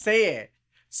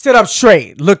 sit up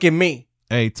straight. Look at me.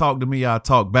 Hey, talk to me, I'll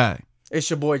talk back. It's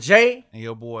your boy Jay. And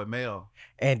your boy Mel.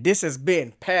 And this has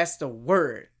been Pass the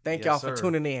Word. Thank y'all for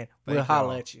tuning in. We'll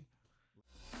holler at you.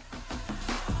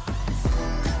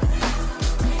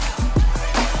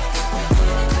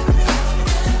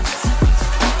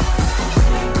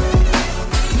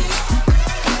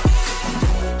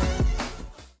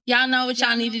 Y'all know what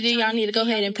y'all need to do. Y'all need to go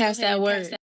ahead and pass that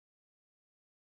word.